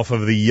off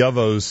of the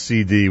Yavos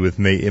CD with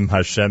Me'im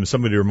Hashem.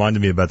 Somebody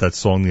reminded me about that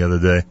song the other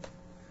day.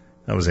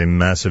 That was a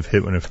massive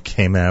hit when it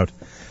came out.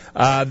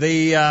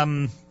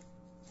 The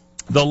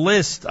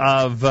list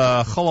of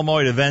Chol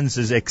HaMoed events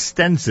is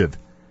extensive,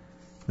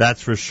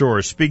 that's for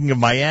sure. Speaking of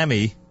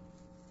Miami,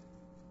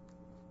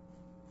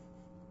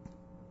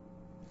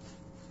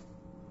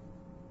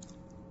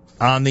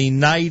 on the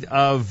night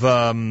of,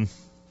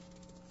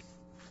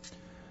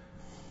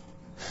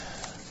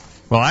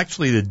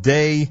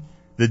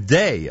 the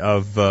day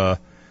of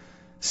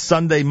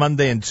Sunday,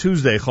 Monday, and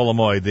Tuesday, Chol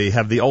HaMoed, they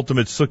have the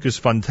Ultimate Sukkos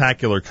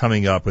Funtacular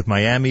coming up with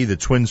Miami, the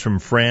twins from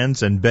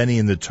France, and Benny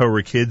and the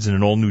Torah Kids in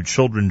an all-new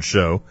children's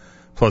show,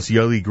 plus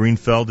Yoli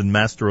Greenfeld and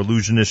Master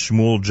Illusionist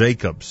Shmuel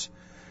Jacobs.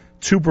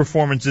 2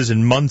 performances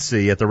in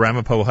Muncie at the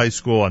Ramapo High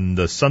School on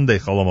the Sunday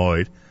Chol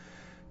HaMoed.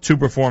 2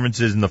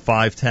 performances in the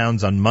 5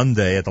 towns on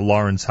Monday at the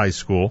Lawrence High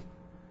School.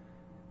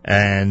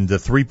 And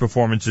 3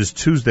 performances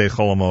Tuesday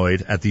Chol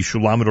HaMoed at the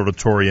Shulamit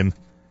Auditorium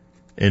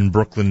in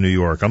Brooklyn, New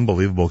York.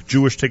 Unbelievable.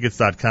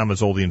 JewishTickets.com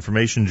has all the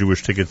information.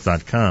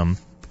 JewishTickets.com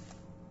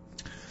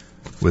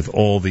with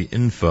all the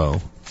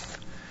info.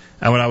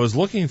 And what I was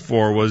looking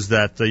for was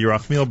that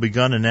Yerachmiel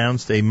Begun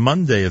announced a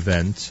Monday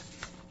event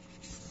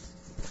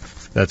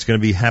that's going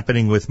to be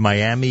happening with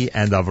Miami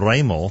and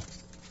Avramel.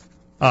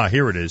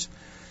 Here it is.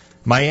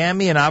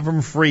 Miami and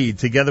Avram Fried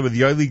together with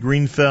Yoli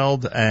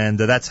Greenfeld, and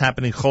that's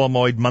happening Chol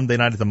HaMoed Monday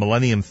night at the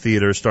Millennium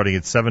Theater starting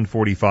at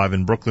 7:45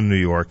 in Brooklyn, New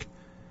York.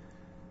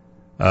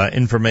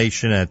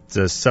 Information at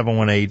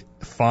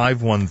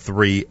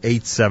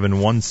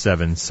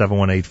 718-513-8717,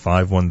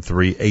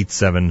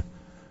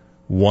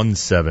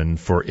 718-513-8717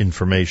 for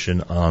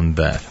information on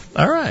that.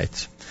 All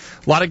right.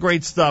 A lot of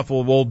great stuff.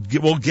 We'll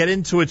get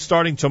into it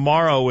starting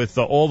tomorrow with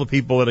all the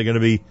people that are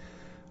going to be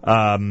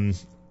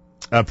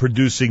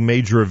producing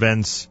major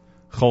events,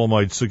 Chol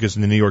HaMoed Sukkos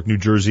in the New York, New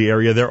Jersey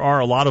area. There are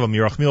a lot of them.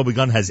 Yerachmiel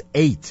Begun has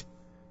 8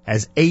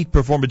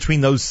 performed.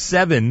 Between those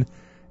 7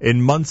 in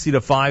Muncie,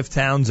 the 5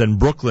 towns, and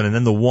Brooklyn, and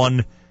then the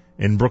 1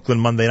 in Brooklyn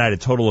Monday night. A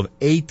total of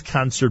 8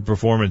 concert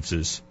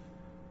performances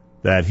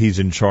that he's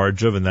in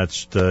charge of, and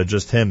that's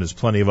just him. There's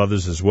plenty of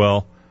others as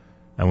well,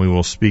 and we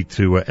will speak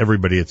to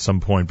everybody at some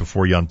point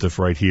before Yom Tov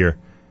right here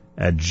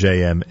at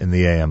JM in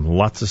the AM.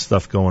 Lots of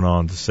stuff going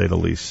on, to say the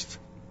least.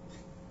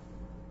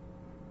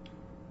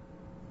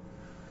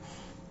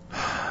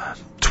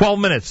 12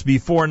 minutes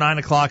before 9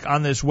 o'clock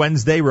on this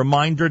Wednesday.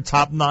 Reminder,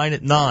 Top 9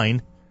 at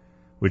 9,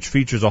 which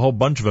features a whole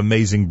bunch of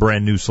amazing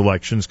brand new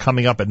selections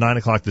coming up at 9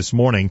 o'clock this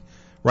morning,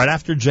 right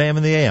after JM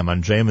in the AM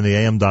on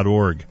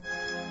jmintheam.org.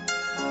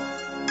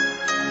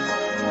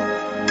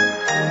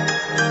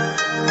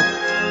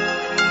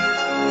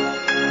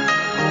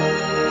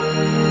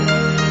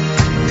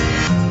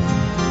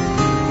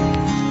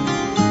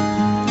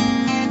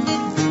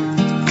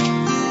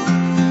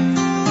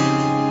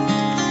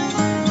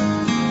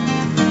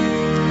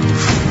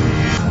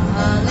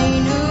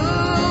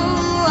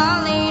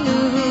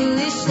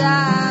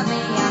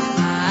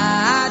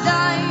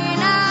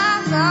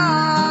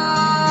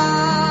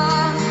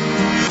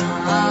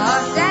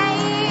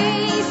 Say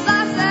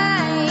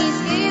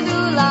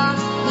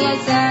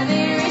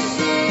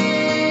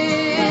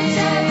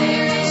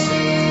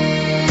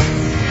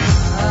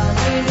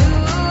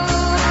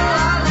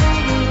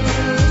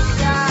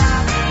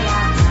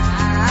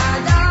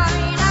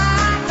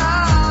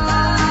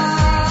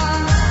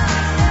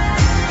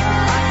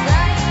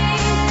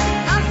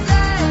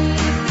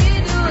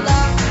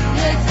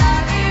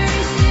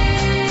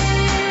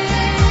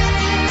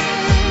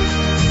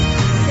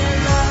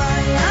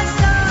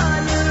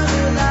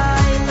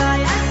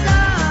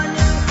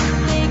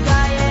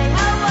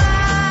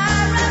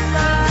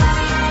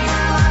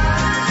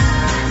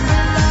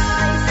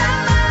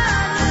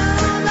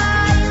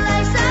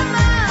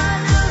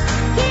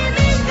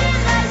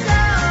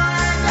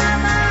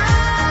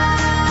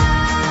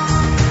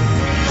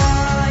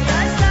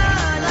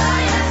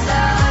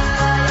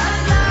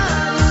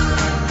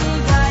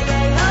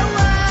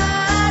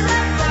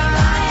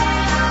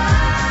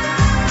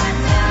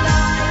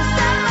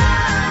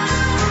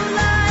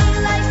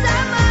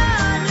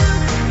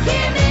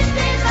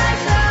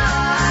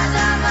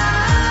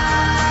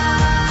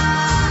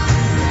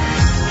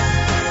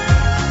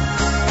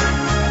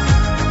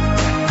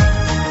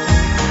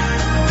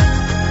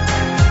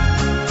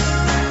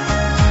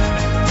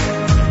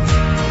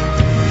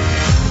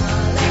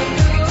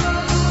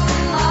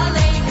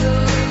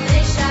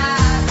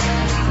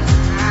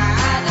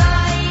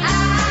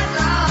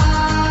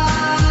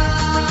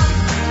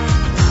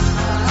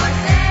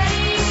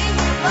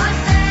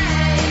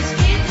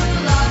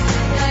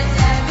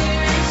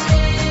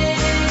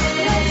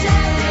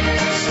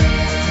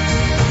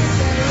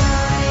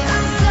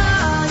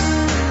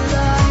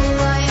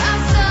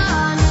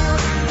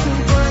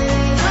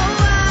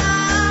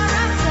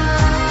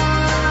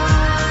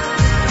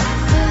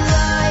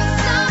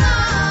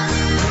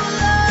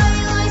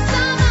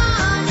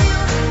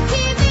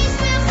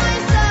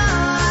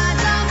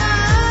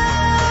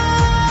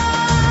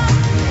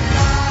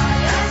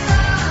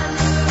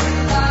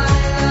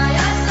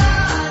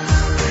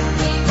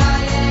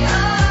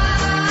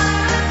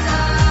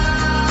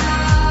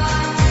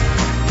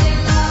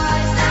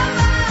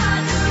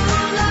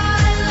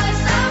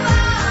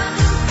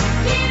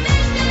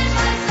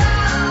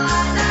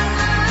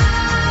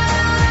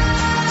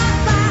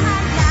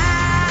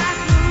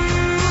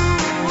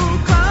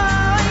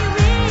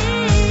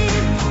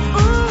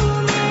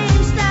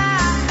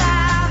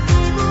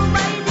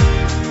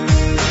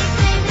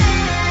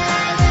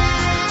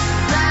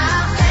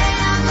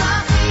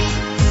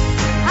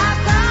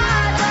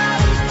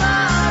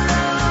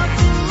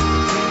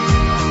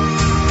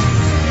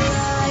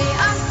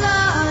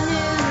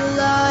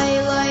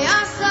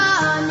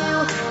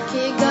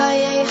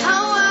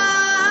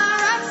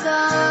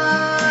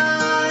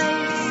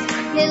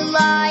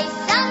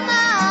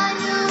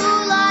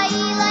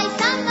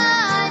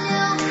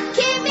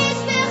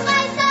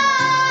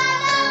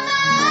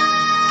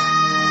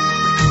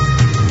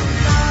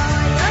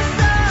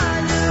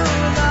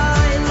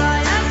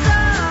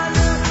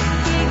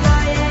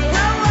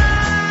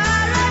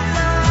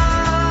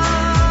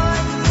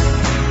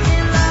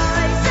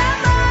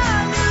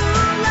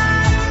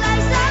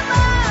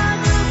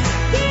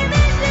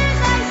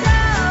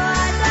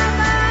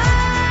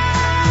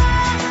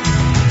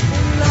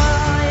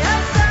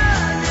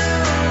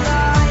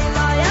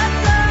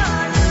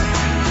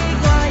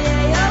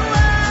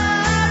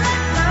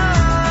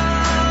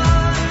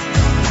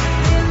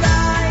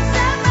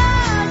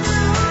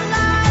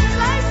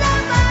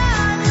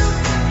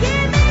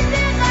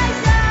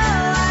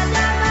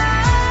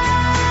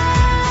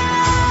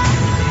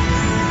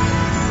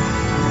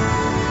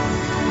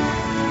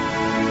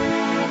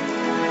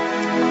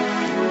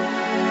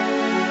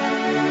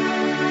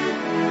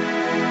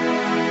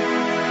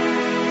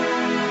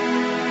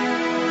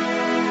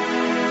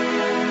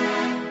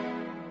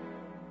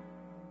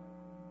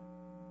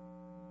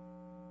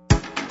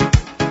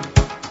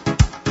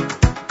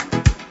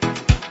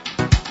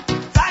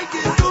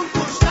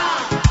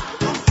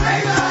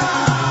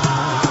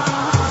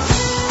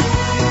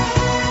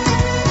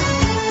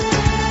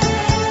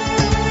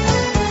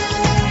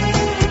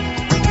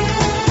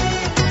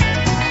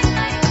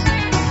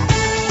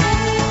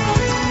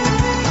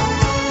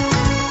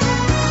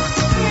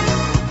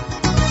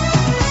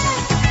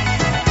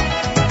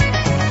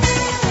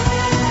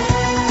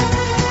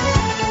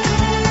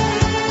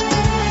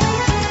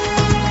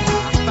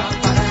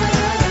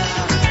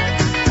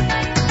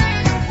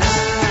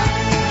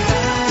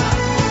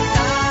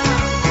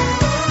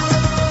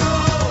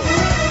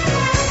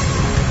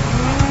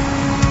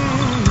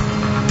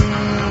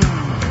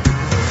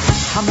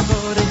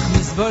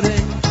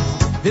מזבורי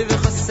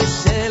ובחוסה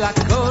של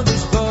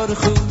הקודש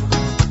ברוך הוא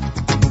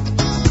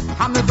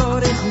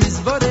המבורך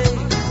מזבורי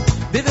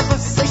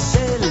ובחוסה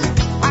של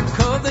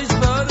הקודש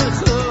ברוך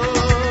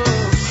הוא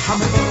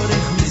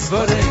המבורך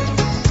מזבורי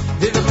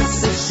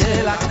ובחוסה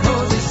של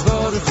הקודש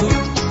ברוך הוא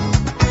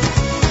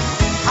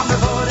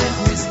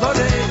המבורך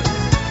מזבורי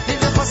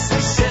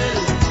ובחוסה של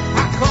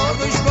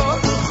הקודש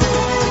ברוך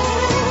הוא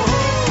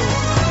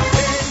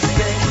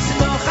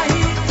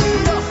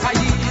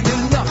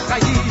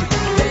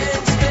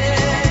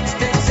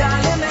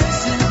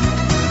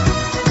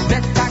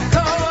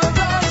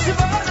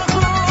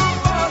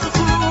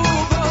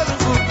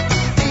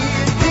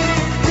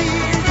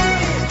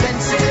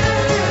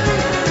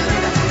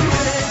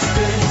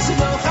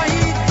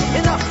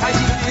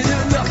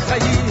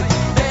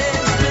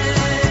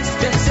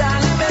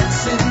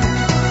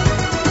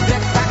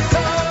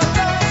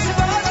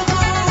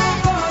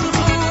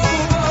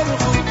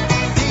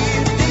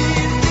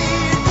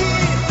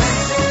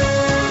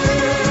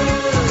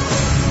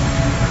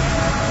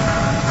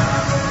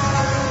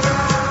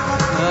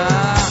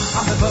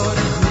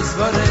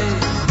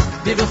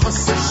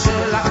בחוסה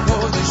של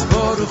הקודש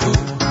ברוך הוא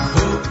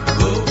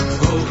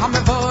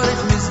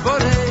המבורך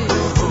מזבורי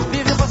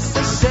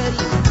בחוסה של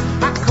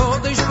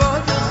הקודש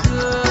ברוך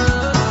הוא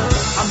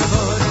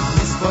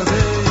המבורך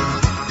מזבורי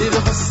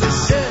בחוסה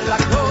של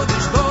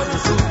הקודש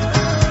ברוך הוא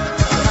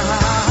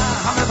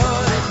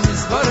המבורך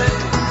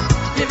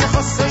מזבורי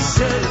בחוסה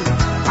של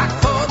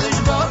הקודש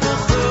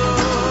ברוך הוא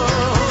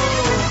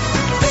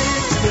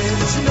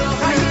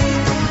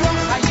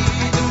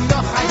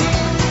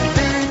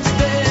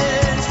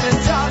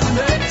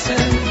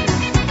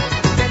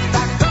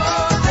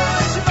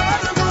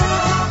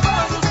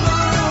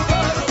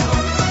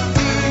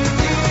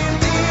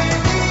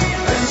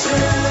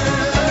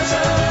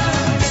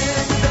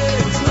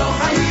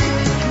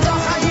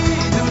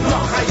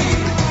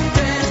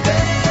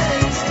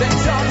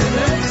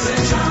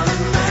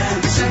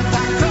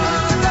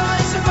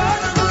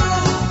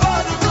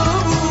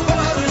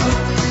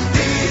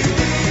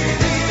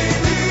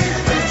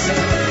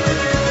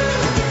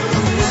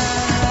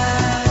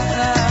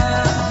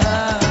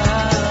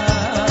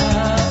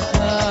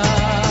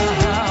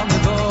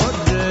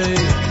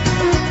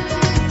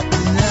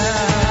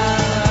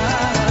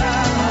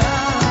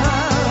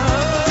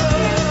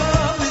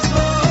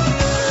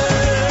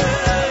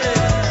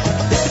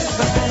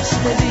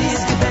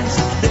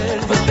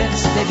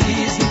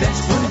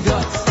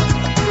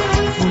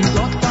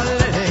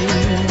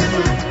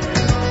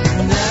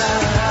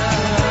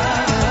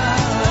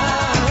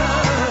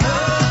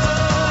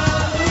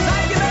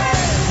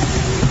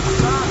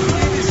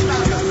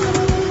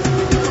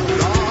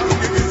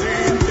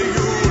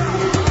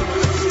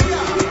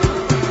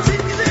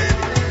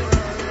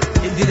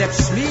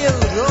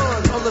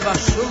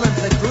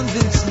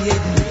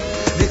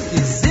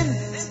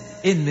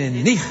in the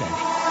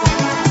niche.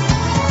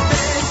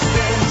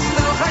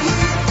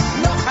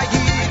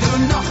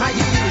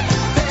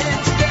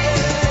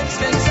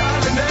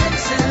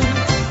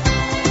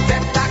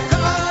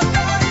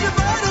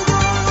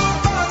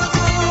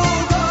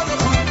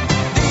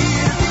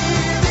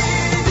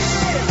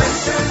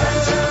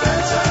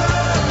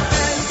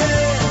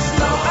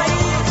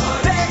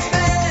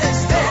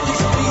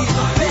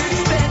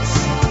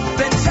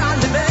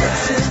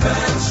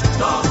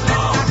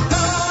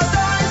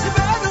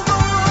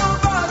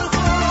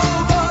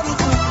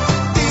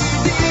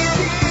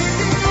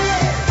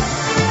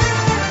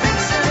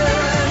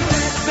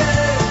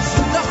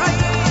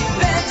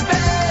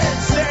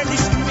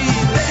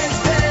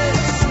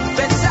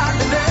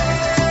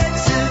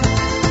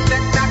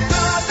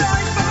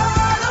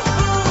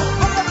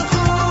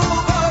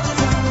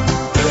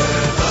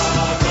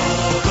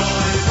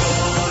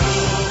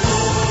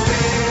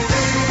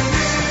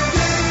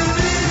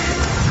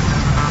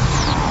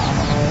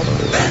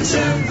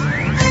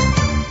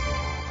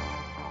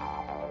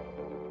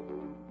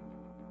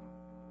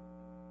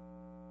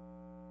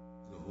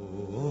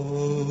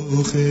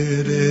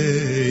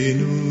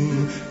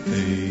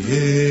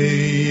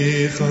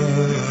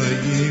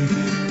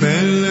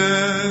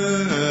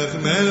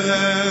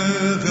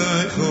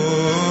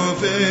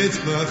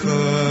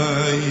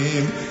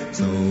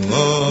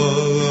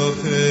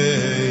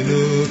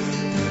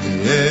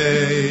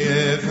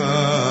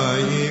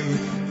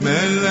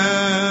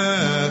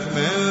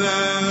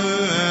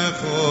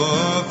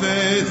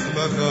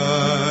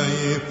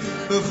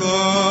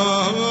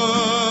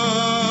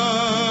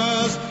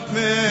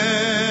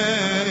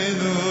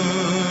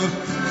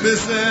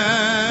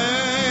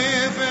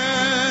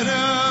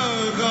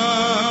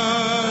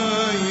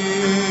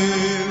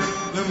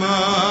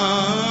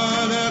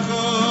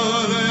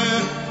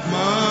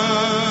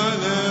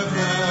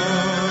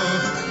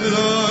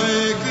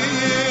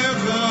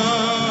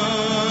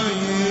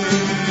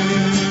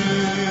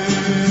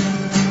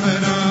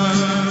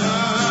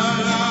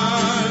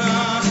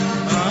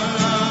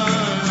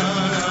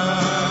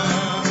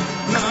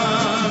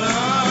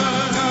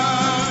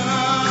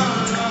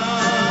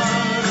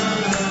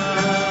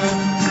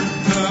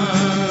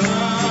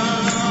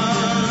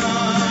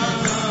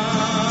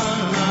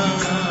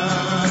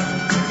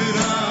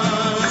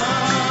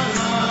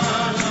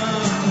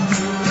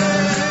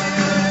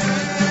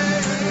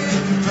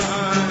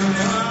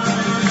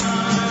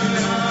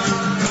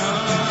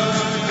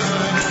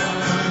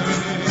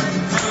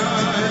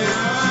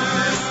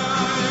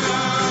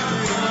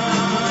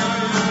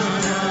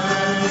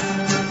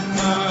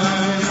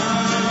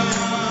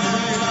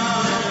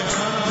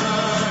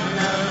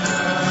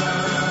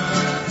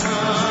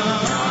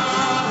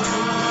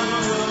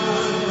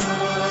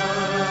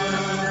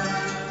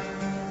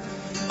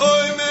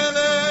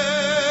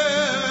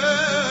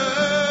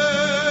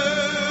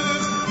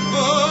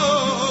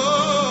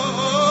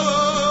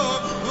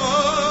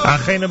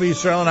 Achenu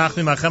b'Yisrael and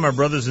Achim Achem, our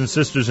brothers and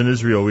sisters in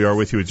Israel, we are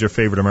with you. It's your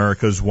favorite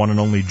America's one and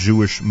only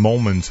Jewish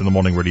Moments in the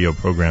Morning radio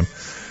program.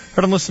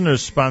 Heard on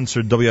listeners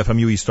sponsored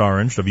WFMU East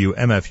Orange,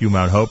 WMFU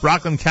Mount Hope,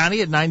 Rockland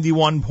County at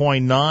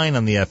 91.9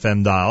 on the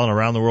FM dial, and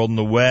around the world on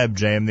the web,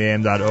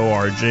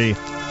 jmtheam.org.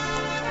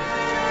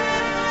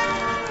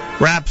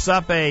 Wraps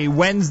up a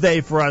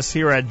Wednesday for us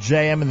here at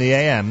JM and the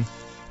AM.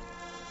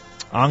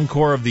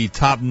 Encore of the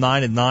top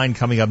 9 at 9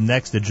 coming up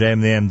next at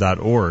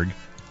jmtheam.org.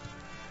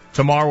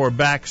 Tomorrow we're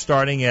back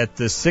starting at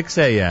 6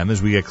 a.m. as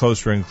we get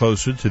closer and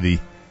closer to the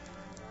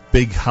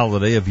big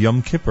holiday of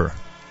Yom Kippur.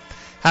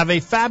 Have a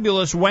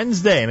fabulous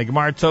Wednesday and a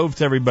Gemar Tov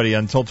to everybody.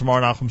 Until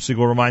tomorrow, Nachum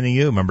Segal reminding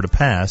you, remember the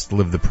past,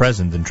 live the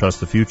present, and trust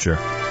the future.